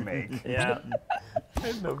heard you make. Yeah.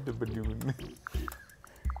 I love the balloon.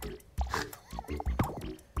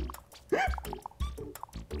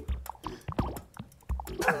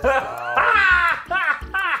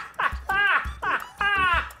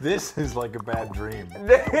 This is like a bad dream.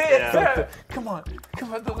 Yeah. Come on,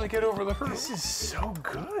 let me get over the hurdle. This is so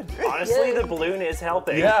good. Honestly, the balloon is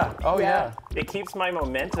helping. Yeah. Oh yeah. It keeps my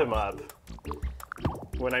momentum up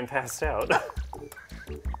when I'm passed out.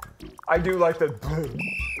 I do like the.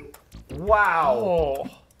 Wow. Oh.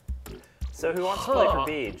 So who wants to play for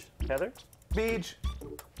Beach? Heather? Beach.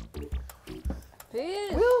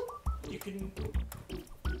 You can.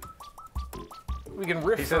 We can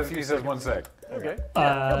riff He for a says. few He says seconds. 1 sec. Okay.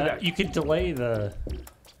 You can delay the.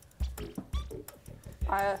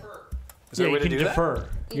 Is there a you way to can do defer.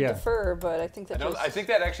 You Yeah. defer, but I think that that? just, I think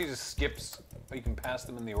that actually just skips. You can pass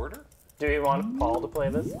them in the order. Do you want Paul to play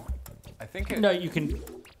this? I think it. No, you can.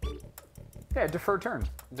 Yeah, defer turn.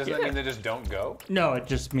 Doesn't that mean they just don't go? No, it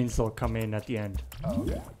just means they'll come in at the end. Oh,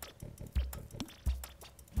 okay.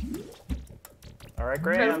 All right, I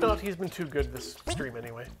Graham. thought he's been too good this stream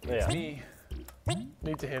anyway. Yeah. Me.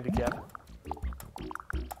 Needs a handicap.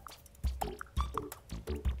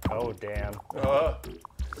 Oh, damn.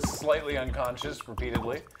 Slightly unconscious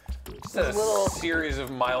repeatedly. Just had a little- series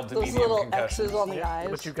of mild to those medium little concussions. X's on the eyes.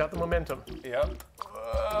 But you've got the momentum. Yep.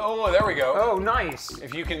 Oh, there we go. Oh, nice.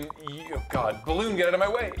 If you can, oh God, balloon, get out of my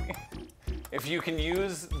way. If you can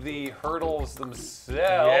use the hurdles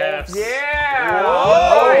themselves. Yeah.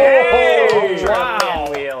 Whoa! Hey! Wow. Wow.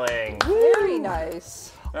 Pinwheeling. Very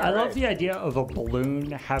nice. I love the idea of a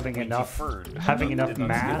balloon having enough Did not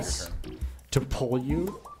mass skip your turn. to pull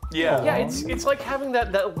you. Yeah. Yeah, it's like having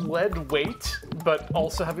that lead weight, but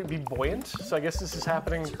also having it be buoyant. So I guess this is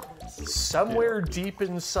happening somewhere deep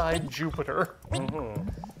inside Jupiter.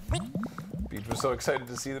 Beach was so excited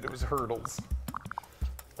to see that it was hurdles.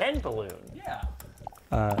 And balloon.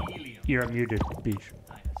 You're muted, Beach.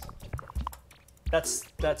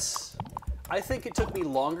 That's. I think it took me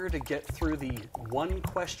longer to get through the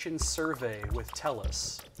one-question survey with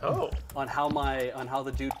Tellus Oh. on how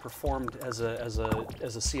the dude performed as a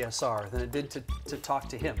CSR than it did to talk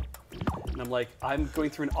to him. And I'm like, I'm going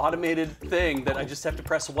through an automated thing that I just have to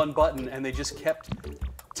press one button, and they just kept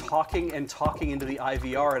talking and talking into the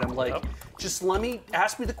IVR, and I'm like, just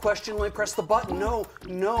ask me the question, let me press the button.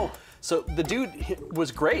 No. So the dude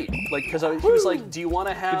was great, like, because he was like, "Do you want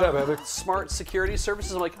to have job, Heather. smart security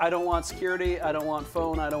services?" I'm like, "I don't want security, I don't want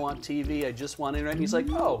phone, I don't want TV, I just want internet." And he's like,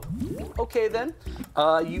 "Oh, okay then.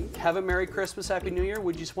 You have a Merry Christmas, Happy New Year.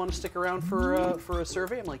 Would you just want to stick around for a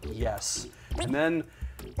survey?" I'm like, "Yes." And then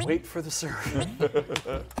wait for the survey.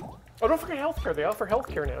 Oh, don't forget healthcare. They offer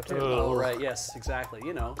healthcare now too. Oh, right, yes, exactly.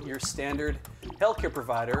 You know, your standard healthcare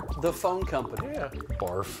provider, the phone company. Yeah.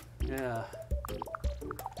 Barf. Yeah.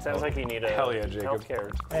 Sounds like you need a Hell yeah, Jacob. healthcare.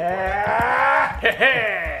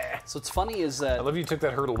 So what's funny is that I love you took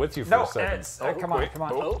that hurdle with you for No, a second. it's, come on, come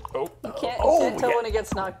on. You can't tell when he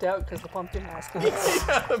gets knocked out because the pumpkin mask is.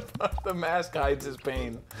 The mask hides his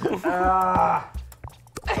pain. Yeah,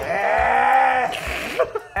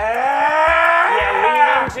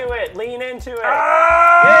 lean into it. Lean into it.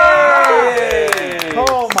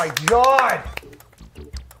 Oh my God.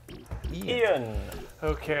 Ian.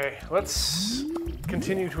 Okay, let's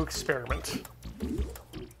continue to experiment.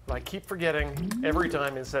 What I keep forgetting every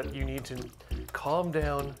time is that you need to calm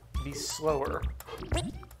down, be slower.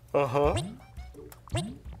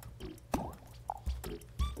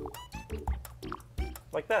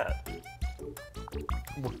 Like that.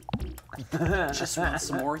 just want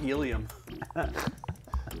some more helium. You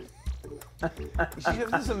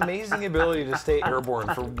have this amazing ability to stay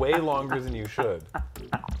airborne for way longer than you should.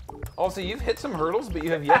 Also, you've hit some hurdles, but you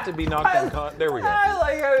have yet to be knocked unconscious. There we go.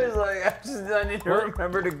 I need to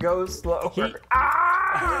remember to go slower.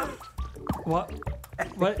 What?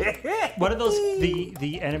 What are those?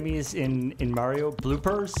 The enemies in Mario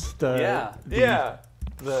bloopers? Yeah. Yeah.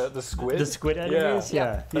 The squid? The squid enemies?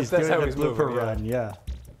 Yeah. He's That's doing how the he's blooper moving, yeah. run, yeah.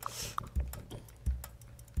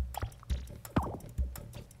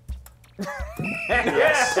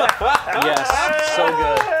 Yes, so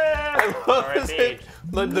good. All right, Beach.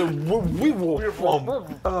 Like the we will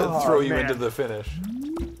throw you into the finish.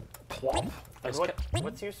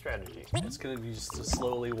 What's your strategy? It's gonna be just to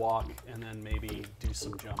slowly walk and then maybe do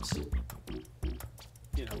some jumps.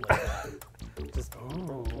 You know, like that. Just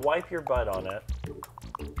wipe your butt on it.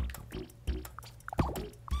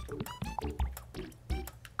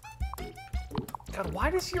 God, why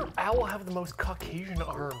does your owl have the most Caucasian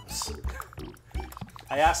arms?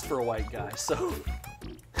 I asked for a white guy, so.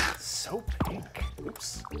 So pink.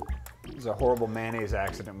 Oops. It was a horrible mayonnaise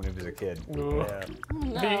accident when he was a kid. Yeah.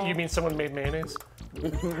 No. You mean someone made mayonnaise?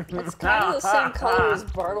 It's kind of the same color as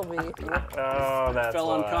Bartleby. Oh, that's Fell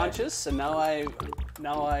why. unconscious, and now I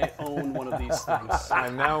own one of these things.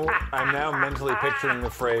 I'm now mentally picturing the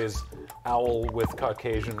phrase "owl with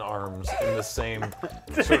Caucasian arms" in the same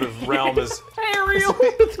sort of realm as Ariel.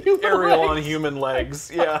 Ariel on human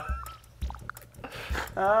legs. Yeah.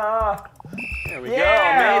 There we go.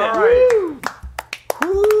 Yeah, Made it.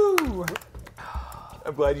 Woo!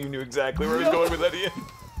 I'm glad you knew exactly where I was going with that, Ian.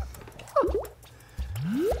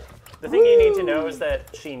 The thing you need to know is that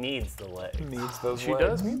she needs the leg. Needs those She legs.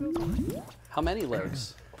 does need those. How many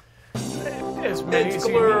legs? As many as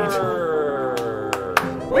you need.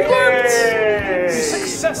 Glurp. We glurped!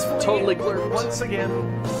 Successfully. Totally glurped. Once again.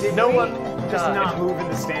 Did No we one just died. not move in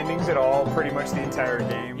the standings at all pretty much the entire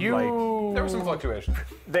game? You. Like, There was some fluctuation.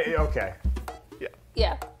 okay.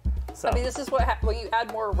 Yeah. So, I mean, this is what when you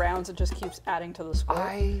add more rounds, it just keeps adding to the score.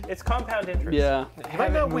 I it's compound interest. Yeah.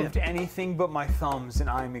 haven't moved anything but my thumbs, and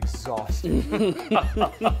I'm exhausted.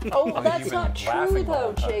 Oh, that's you've not been true laughing the though,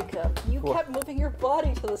 whole time. You kept moving your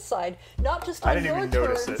body to the side, not just I on didn't your even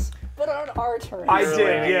notice turns, it. but on our turns. I Really?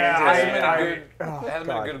 did, yeah. It hasn't been I- a good, oh, it hasn't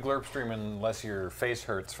been God. a good Glurp stream unless your face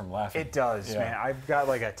hurts from laughing. It does, Yeah. man. I've got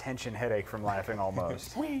like a tension headache from laughing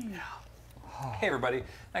almost. Hey everybody,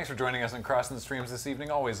 thanks for joining us in Crossing the Streams this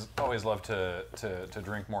evening. Always love to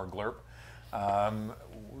drink more Glurp.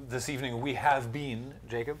 This evening we have been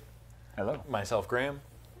Jacob, Hello. myself Graham,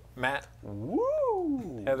 Matt,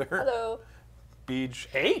 Woo! Heather, Hello. Beej,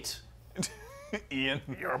 8. Ian,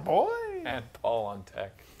 Your boy. and Paul on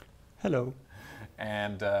tech. Hello.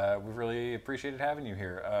 And we really appreciated having you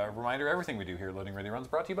here. Reminder, everything we do here at Loading Ready Run is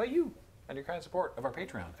brought to you by you and your kind support of our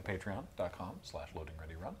Patreon at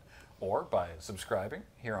patreon.com/loadingreadyrun, or by subscribing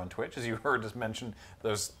here on Twitch. As you heard us mention,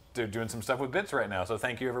 they're doing some stuff with bits right now, so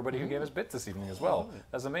thank you everybody who gave us bits this evening as well.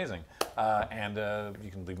 That's amazing. And you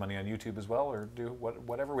can leave money on YouTube as well, or do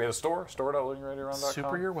whatever. We have a store.loadingreadyrun.com.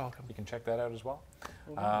 Super, you're welcome. You can check that out as well.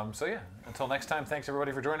 So yeah, until next time, thanks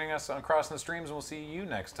everybody for joining us on Crossing the Streams, and we'll see you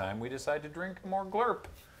next time we decide to drink more Glurp.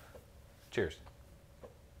 Cheers.